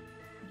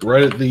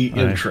right at the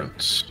Alright.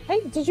 entrance.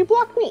 Hey, did you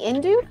block me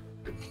in, dude?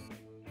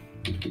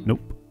 Nope.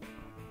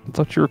 I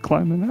thought you were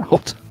climbing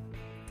out.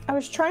 I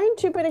was trying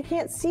to, but I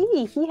can't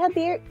see. He had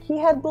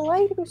the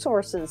lighting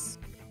sources.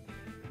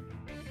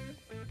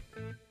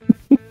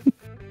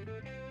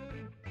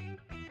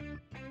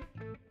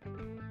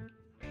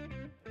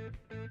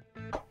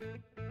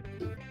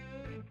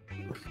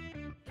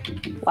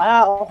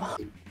 Wow.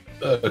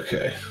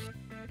 Okay.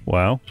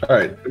 Wow. All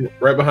right,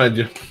 right behind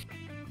you.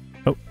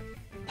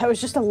 That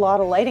was just a lot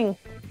of lighting.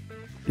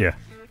 Yeah.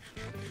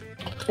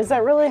 Is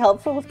that really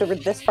helpful if they were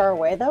this far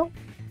away, though?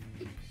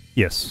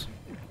 Yes.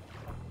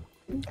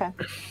 Okay.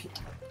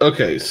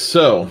 Okay,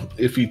 so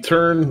if you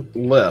turn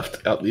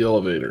left out the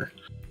elevator,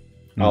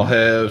 I'll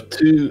have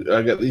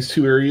I got these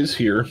 2 areas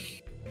here.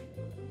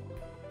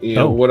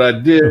 And what I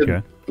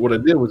did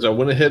was I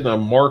went ahead and I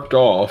marked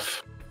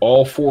off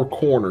all 4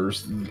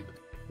 corners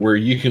where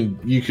you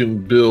can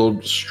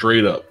build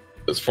straight up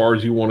as far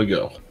as you want to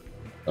go.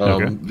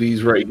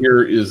 These right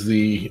here is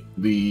the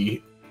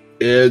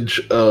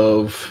edge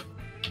of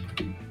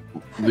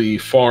the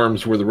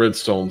farms where the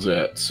redstone's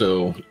at,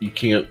 so you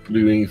can't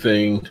do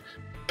anything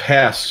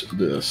past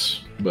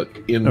this. But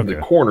in the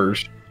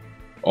corners,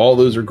 all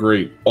those are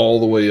great all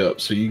the way up,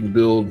 so you can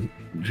build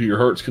to your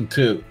heart's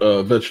content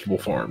vegetable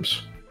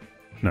farms.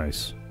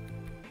 Nice.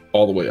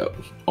 All the way up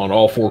on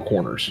all 4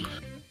 corners.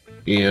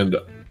 And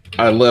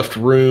I left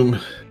room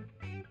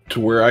to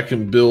where I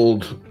can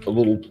build a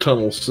little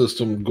tunnel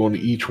system going to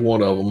each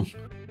one of them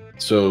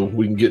so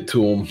we can get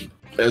to them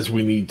as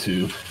we need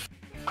to.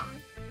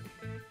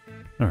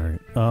 All right.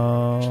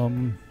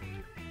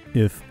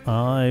 If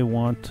I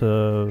want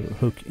to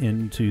hook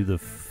into the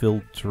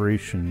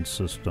filtration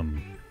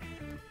system,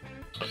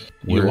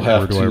 where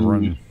do I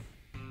run?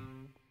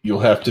 You'll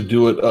have to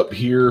do it up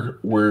here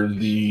where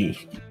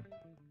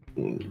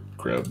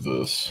grab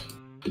this.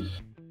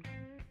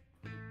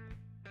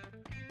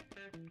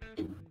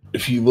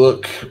 If you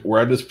look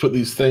where I just put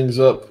these things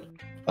up,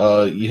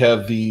 you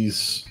have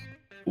these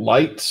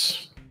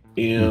lights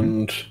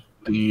and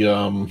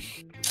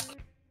the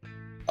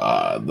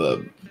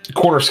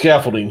corner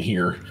scaffolding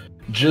here.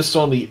 Just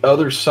on the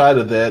other side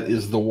of that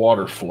is the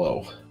water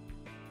flow.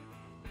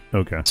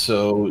 Okay.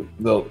 So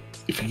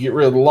if you get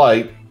rid of the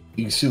light,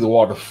 you can see the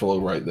water flow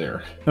right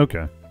there.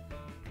 Okay.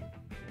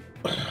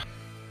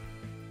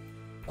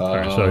 All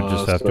right, so I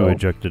just have to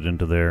eject it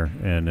into there,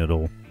 and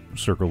it'll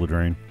circle the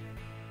drain.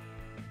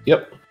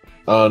 Yep.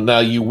 Now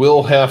you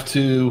will have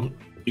to,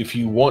 if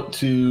you want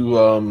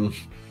to,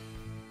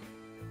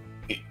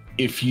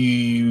 if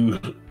you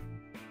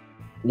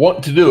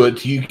want to do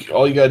it,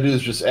 all you gotta do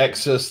is just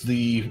access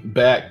the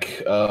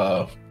back,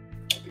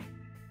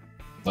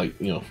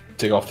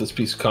 take off this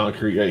piece of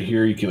concrete right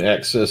here. You can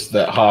access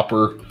that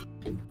hopper.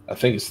 I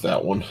think it's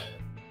that one.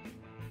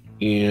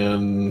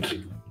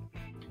 And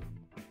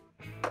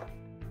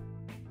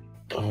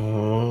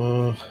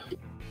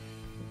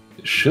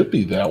it should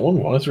be that one.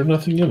 Why is there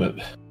nothing in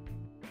it?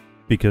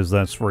 Because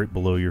that's right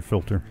below your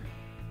filter.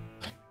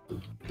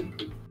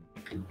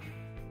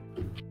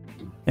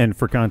 And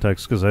for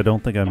context, because I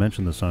don't think I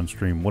mentioned this on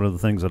stream, one of the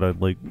things that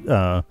I'd like,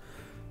 I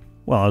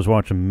was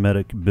watching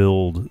Medic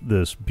build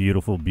this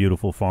beautiful,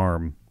 beautiful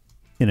farm.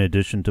 In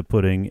addition to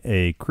putting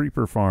a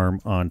creeper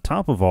farm on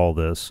top of all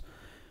this,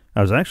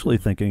 I was actually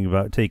thinking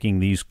about taking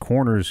these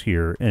corners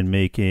here and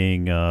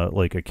making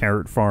like a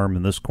carrot farm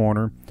in this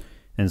corner.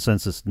 And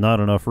since it's not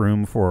enough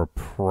room for a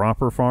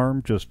proper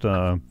farm, just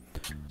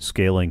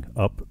scaling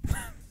up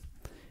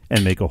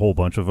and make a whole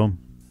bunch of them.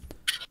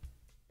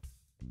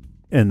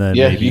 And then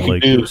maybe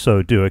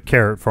do a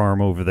carrot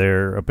farm over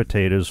there, a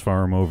potatoes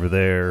farm over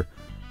there,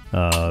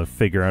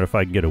 figure out if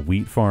I can get a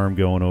wheat farm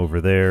going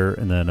over there,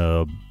 and then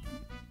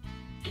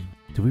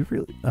do we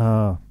really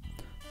I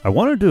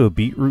want to do a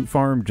beetroot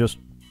farm just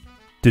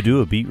to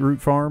do a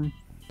beetroot farm.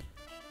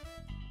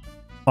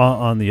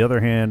 On the other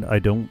hand, I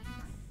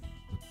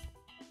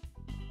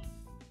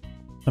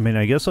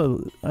guess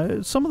some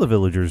of the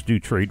villagers do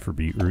trade for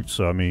beetroot,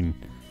 so I mean,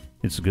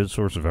 it's a good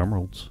source of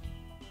emeralds.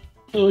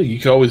 Well, you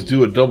can always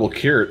do a double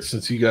carrot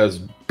since you guys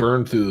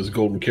burned through those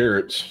golden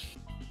carrots.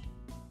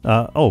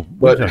 What are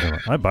you talking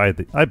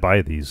about? I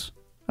buy these.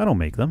 I don't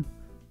make them.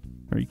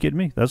 Are you kidding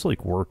me? That's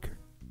like work.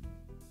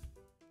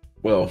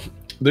 Well,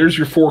 there's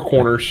your 4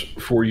 corners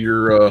for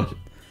your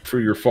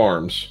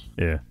farms.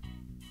 Yeah.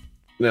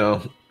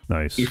 Now,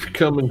 nice. If you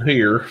come in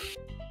here,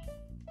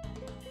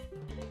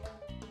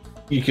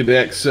 you can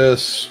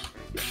access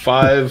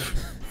 5.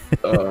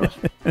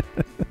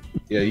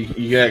 You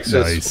can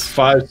access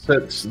 5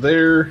 sets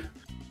there.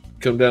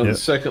 Come down to the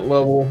second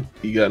level.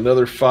 You got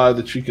another 5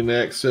 that you can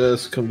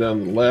access. Come down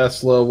to the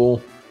last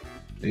level,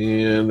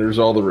 and there's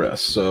all the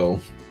rest. So,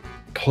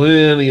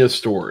 plenty of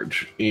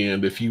storage.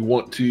 And if you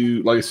want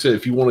to, like I said,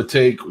 if you want to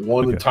take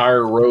one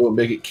entire row and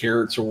make it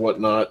carrots or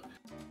whatnot,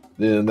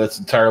 then that's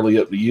entirely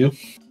up to you.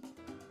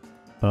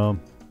 Hang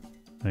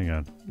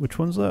on. Which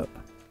one's that?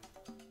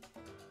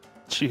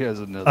 She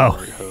has another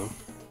hoe.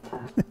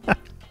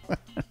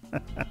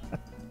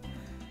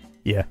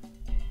 Yeah.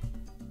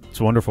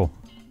 It's wonderful.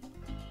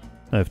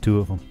 I have 2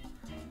 of them.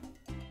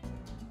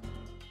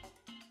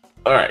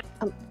 All right.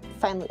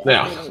 Finally,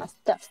 now, my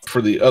stuff.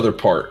 For the other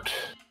part.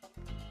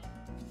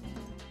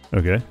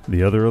 Okay.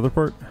 The other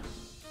part?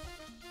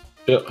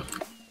 Yep.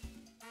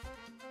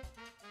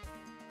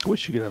 I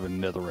wish you could have a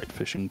netherite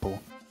fishing pole.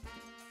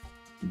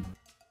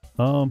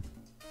 Of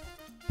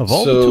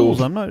all the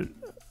tools, I'm not...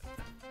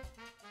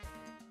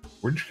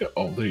 Where'd you go?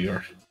 Oh, there you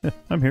are. Yeah,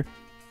 I'm here.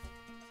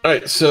 All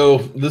right, so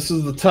this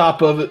is the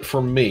top of it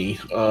for me.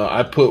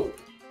 I put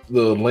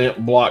the lamp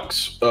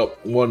blocks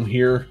up one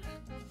here,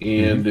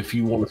 and if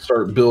you want to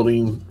start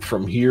building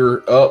from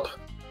here up,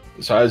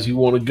 as high as you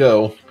want to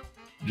go,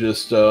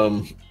 just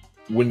when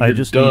you're I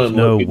just done, need to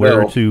know let me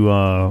where know.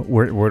 to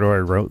where do I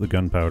route the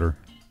gunpowder?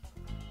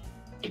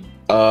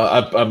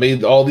 I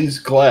made all these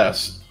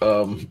glass.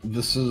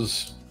 This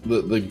is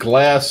the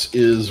glass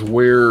is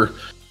where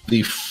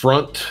the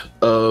front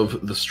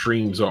of the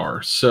streams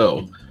are.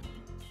 So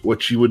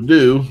what you would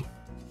do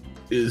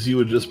is you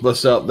would just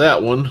bust out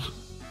that one,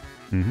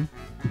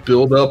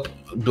 build up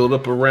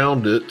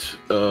around it,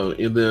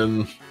 and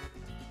then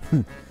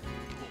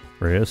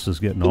Reyes is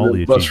getting all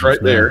the bust right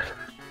achievements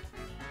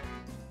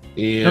there.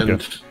 And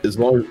Okay. as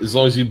long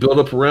as you build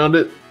up around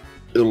it,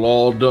 it'll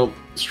all dump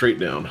straight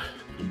down.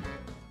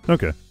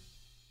 Okay.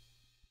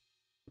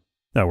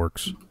 That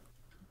works.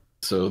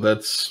 So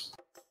that's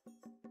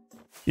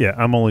Yeah,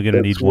 I'm only going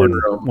to need That's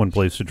where, one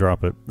place to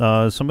drop it.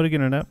 Somebody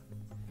get a nap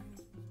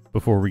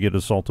before we get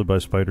assaulted by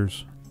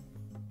spiders.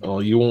 oh,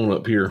 you won't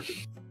up here.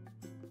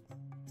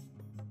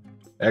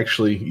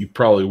 Actually, you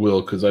probably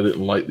will because I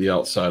didn't light the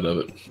outside of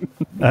it.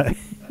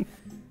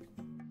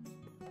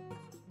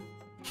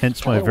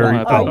 Hence my Oh, very...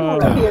 wow. Oh, Oh, you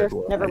God. were here.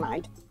 Never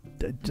mind.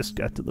 I just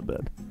got to the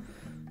bed.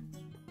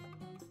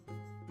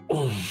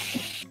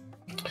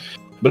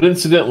 But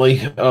incidentally,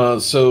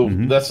 so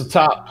Mhm. that's the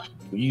top.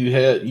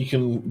 You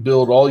can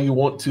build all you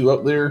want to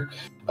up there.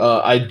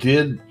 I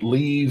did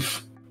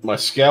leave my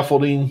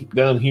scaffolding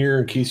down here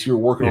in case you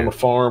were working on Yeah. a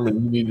farm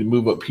and you need to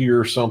move up here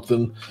or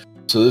something.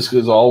 So this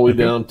goes all the way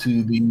Okay. down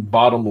to the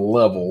bottom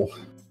level.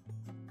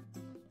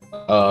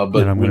 But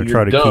And I'm when going to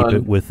try you're to done,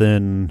 keep it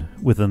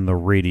within the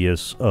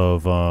radius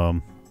of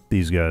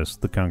these guys,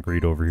 the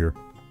concrete over here.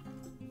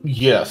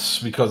 yes,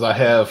 because I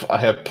have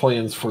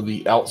plans for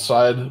the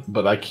outside,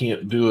 but I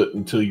can't do it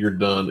until you're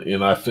done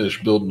and I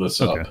finish building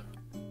this Okay. up.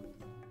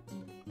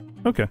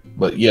 Okay.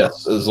 But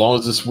yes, as long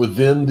as it's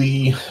within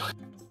the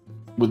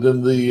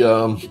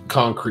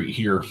concrete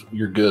here,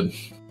 you're good.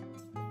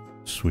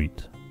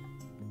 Sweet.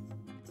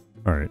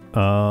 All right.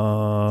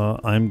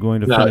 I'm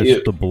going to Now, finish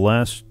it- the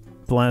blast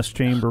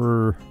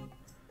chamber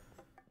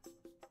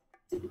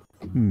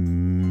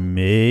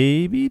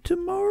maybe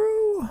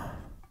tomorrow.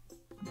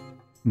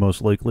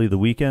 Most likely the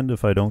weekend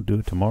if I don't do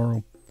it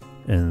tomorrow,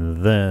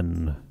 and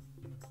then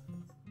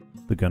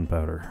the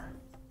gunpowder.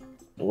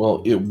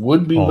 Well, it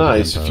would be All the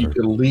nice if you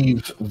gunpowder. could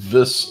leave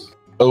this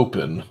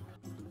open,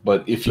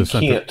 but if you The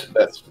center- can't,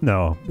 that's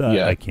No,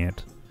 Yeah. I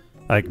can't.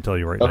 I can tell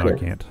you right now, I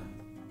Okay. can't.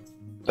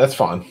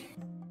 fine.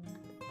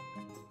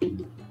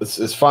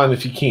 It's fine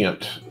if you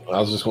can't. I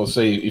was just going to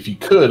say if you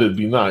could, it'd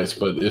be nice,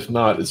 but if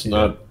not, it's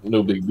not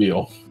no big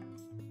deal.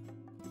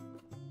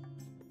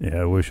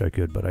 Yeah, I wish I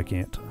could, but I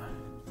can't.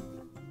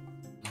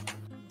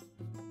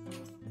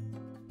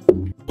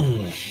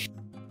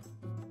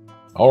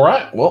 All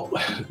right. Well,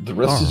 the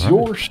rest is All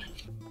right. yours.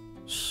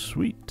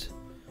 Sweet.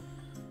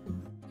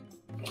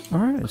 All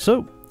right,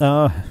 so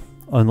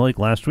unlike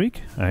last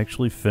week, I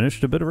actually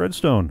finished a bit of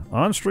redstone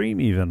on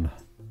stream. Even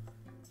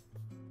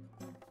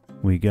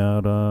we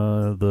got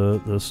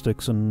the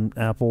sticks and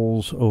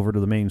apples over to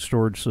the main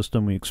storage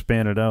system. We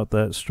expanded out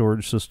that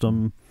storage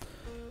system.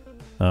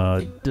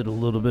 Did a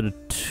little bit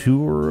of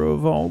tour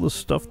of all the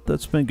stuff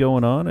that's been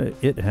going on.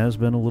 It has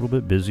been a little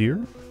bit busier,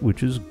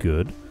 which is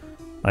good.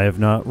 I have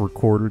not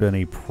recorded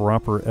any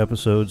proper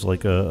episodes,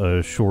 like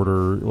a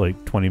shorter, like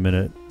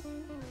 20-minute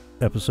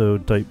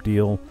episode type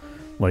deal,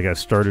 like I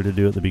started to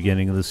do at the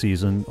beginning of the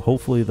season.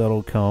 Hopefully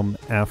that'll come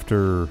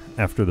after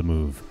the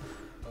move.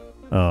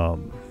 Yeah.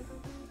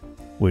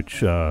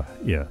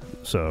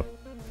 So,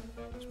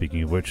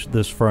 speaking of which,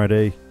 this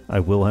Friday I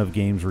will have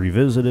Games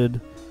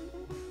Revisited.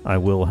 I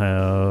will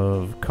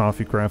have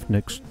CoffeeCraft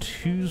next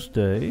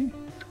Tuesday,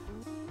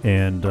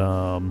 and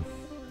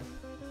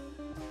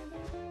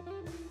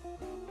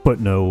but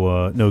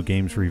no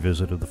Games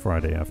Revisited the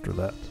Friday after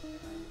that.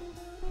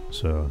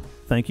 So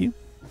thank you.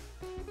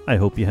 I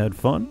hope you had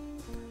fun.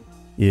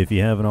 If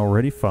you haven't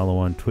already, follow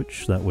on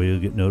Twitch. That way you'll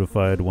get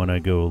notified when I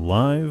go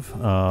live.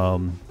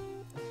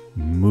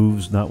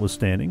 Moves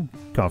notwithstanding,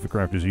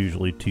 CoffeeCraft is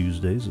usually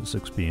Tuesdays at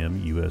 6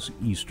 p.m. U.S.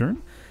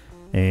 Eastern.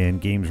 And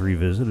Games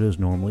Revisited is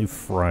normally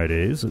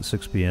Fridays at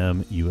 6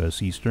 p.m.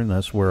 U.S. Eastern.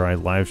 That's where I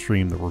live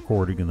stream the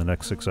recording in the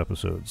next 6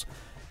 episodes.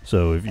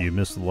 So if you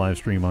missed the live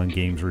stream on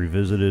Games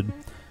Revisited,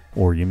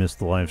 or you missed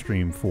the live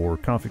stream for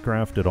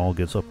CoffeeCraft, it all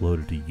gets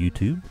uploaded to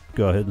YouTube.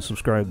 Go ahead and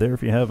subscribe there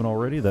if you haven't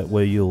already. That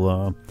way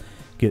you'll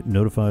get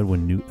notified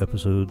when new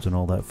episodes and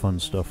all that fun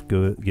stuff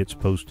gets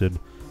posted.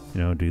 You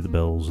know, do the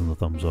bells and the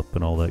thumbs up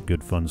and all that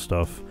good fun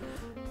stuff.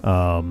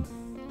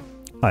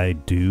 I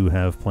do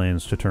have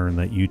plans to turn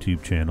that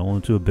YouTube channel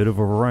into a bit of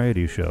a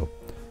variety show.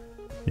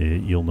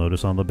 You'll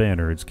notice on the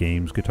banner, it's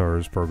games,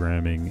 guitars,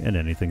 programming, and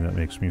anything that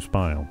makes me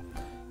smile.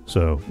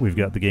 So, we've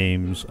got the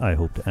games. I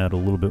hope to add a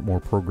little bit more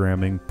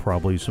programming,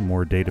 probably some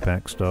more data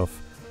pack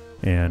stuff,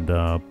 and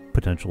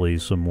potentially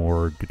some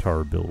more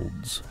guitar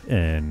builds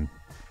and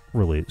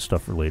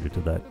stuff related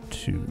to that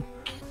too.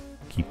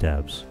 Keep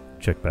tabs.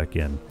 Check back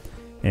in.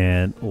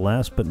 And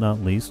last but not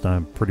least,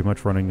 I'm pretty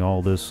much running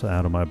all this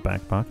out of my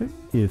back pocket.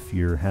 If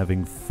you're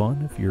having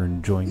fun, if you're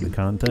enjoying the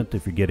content,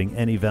 if you're getting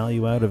any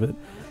value out of it,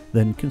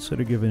 then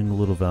consider giving a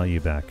little value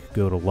back.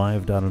 Go to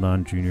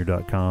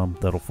live.anonjunior.com.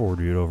 That'll forward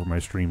you over my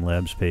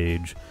Streamlabs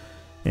page.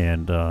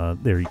 And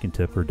there you can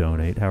tip or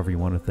donate, however you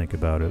want to think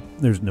about it.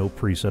 There's no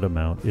preset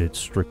amount. It's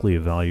strictly a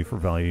value for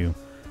value.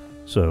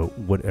 So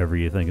whatever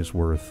you think is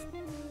worth,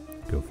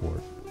 go for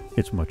it.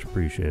 It's much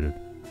appreciated.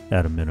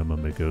 At a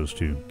minimum, it goes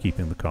to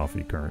keeping the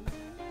coffee current,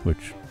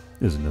 which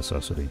is a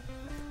necessity.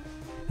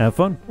 Have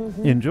fun,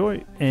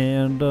 enjoy,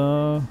 and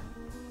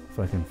if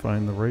I can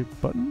find the right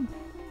button,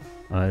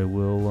 I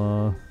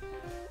will,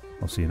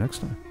 I'll see you next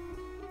time.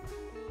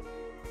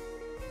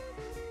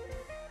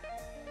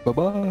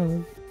 Bye-bye.